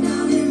Lord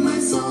down in my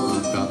soul.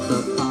 I've got the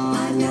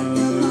I've got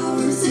the power,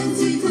 power since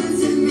He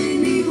cleansed and made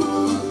me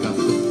whole. I've got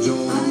the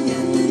joy. I've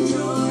got the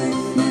joy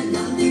that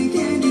nothing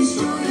can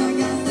destroy. I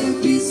got the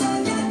peace, I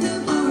got the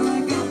power, I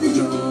got the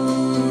joy.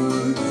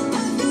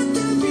 I've got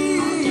the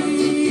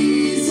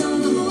peace of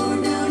the Lord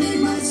down in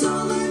my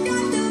soul. I've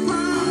got the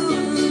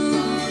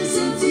power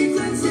since He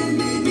cleansed and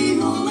made me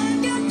whole.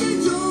 I've got the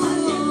joy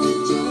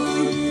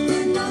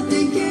that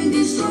nothing can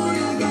destroy.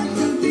 I got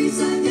the peace,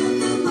 I got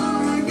the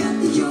power, I got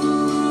the joy.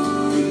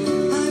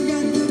 I've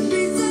got the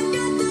peace, I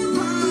got the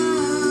power.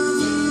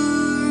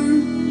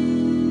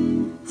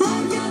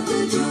 I've got the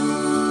joy.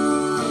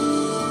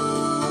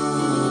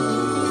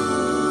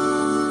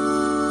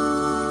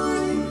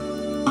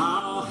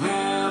 I'll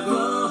have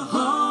a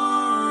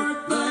heart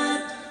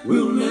that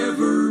will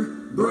never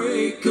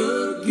break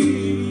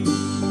again.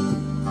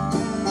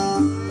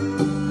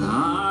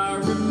 I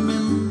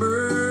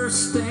remember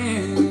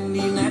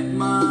standing at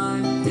my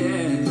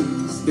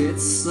daddy's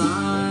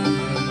bedside,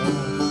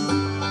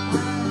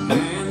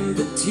 and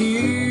the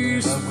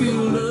tears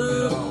filled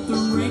up the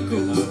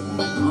wrinkles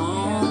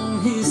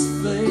on his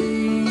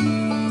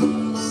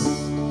face.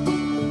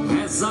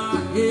 As I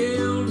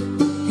held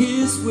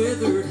his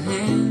withered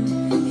hand,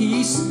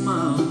 he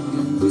smiled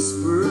and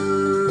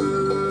whispered,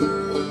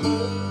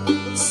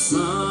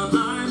 "Son,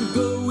 I'm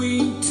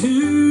going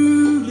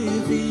to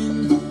live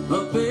in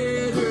a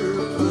better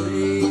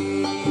place.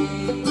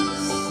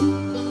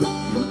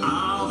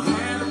 I'll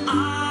have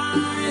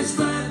eyes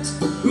that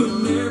will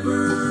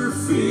never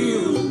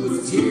fill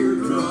with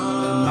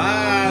teardrops. My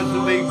eyes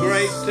will be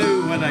great too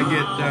when I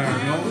get there.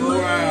 No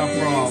more eye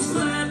problems.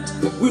 That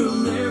will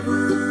never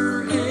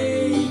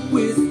ache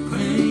with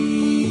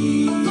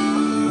pain.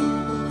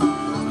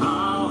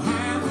 I'll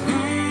have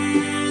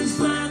hands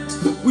that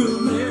will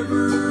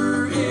never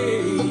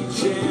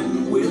age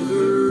and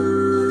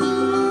wither,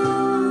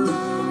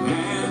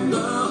 and a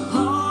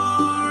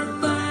heart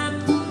that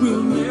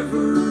will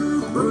never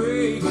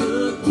break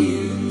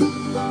again.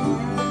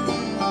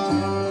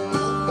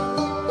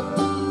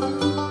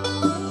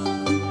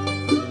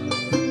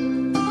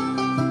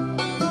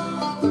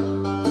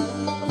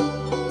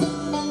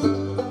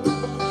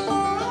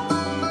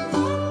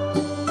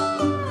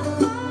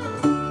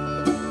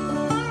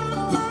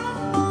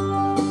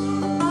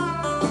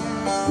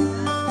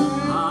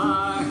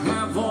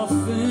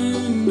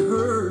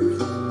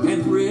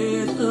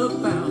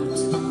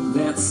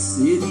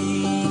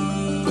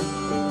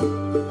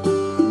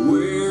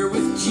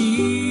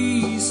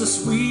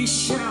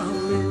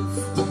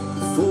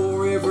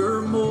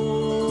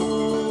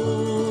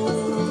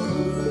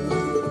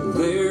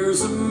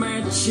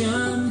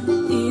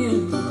 fortune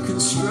in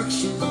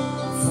construction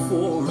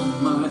for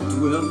my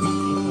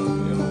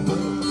dwelling,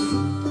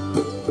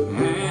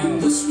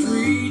 and the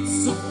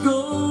streets of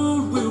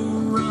gold will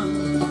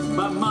run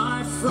by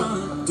my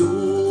front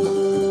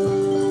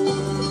door,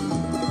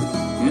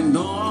 and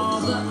all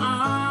the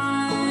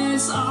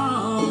eyes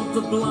of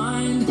the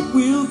blind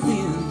will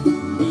then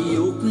be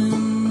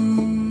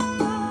open,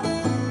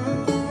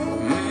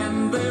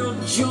 and they'll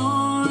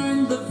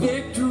join the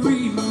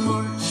victory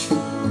march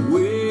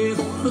with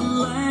the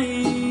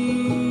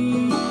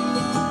Lamb,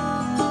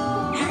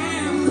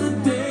 and the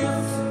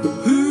deaf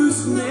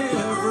who's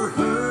never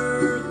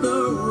heard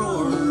the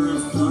roar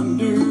of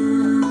thunder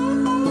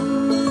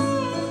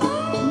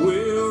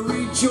will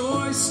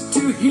rejoice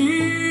to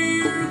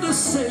hear the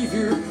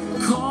Savior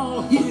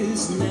call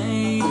his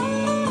name.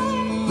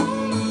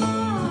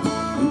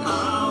 And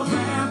I'll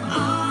have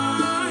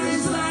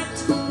eyes that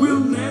will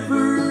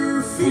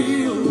never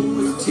fill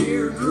with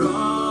teardrops.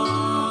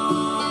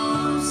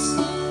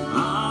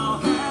 I'll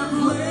have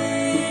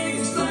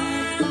legs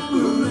that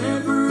will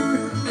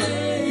never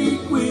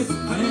ache with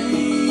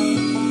pain.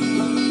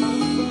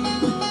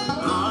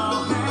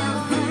 I'll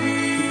have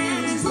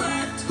hands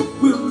that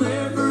will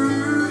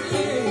never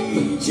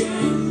age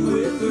and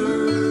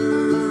wither,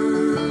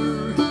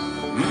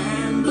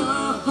 and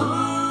a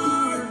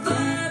heart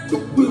that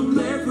will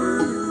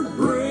never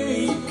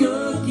break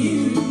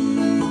again,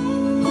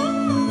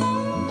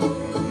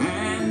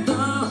 and a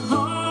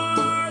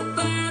heart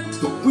that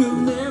will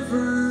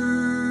never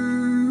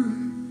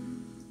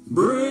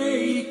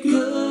break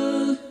again.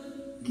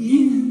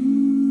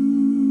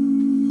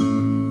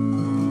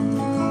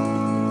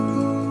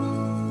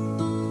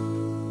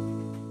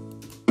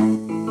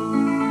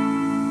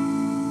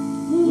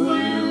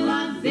 Well,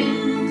 I've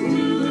been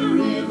to the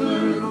river,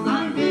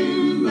 I've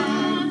been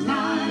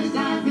baptized,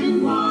 I've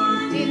been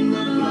washed in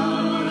the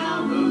blood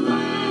of the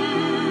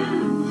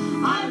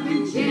Lamb. I've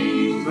been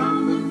changed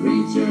from the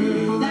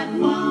creature that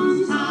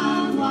once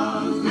I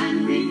was,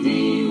 and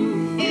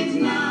redeemed is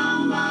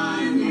now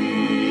my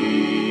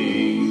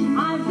name.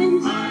 I've been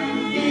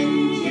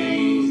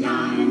changed,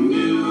 I'm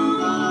new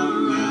all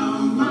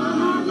around.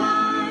 My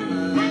life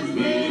has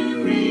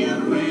been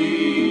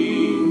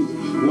rearranged.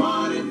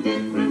 What a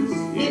difference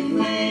it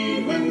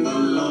made when the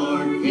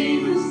Lord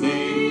came and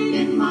stayed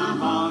in my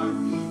heart.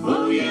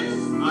 Oh yes,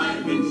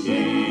 I've been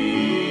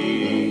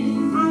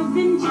changed. I've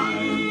been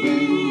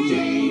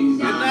changed.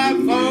 Good night,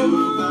 folks.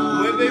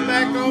 We'll be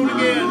back on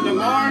again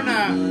tomorrow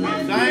night.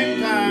 Same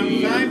time,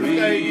 same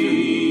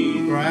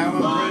station. For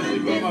Alan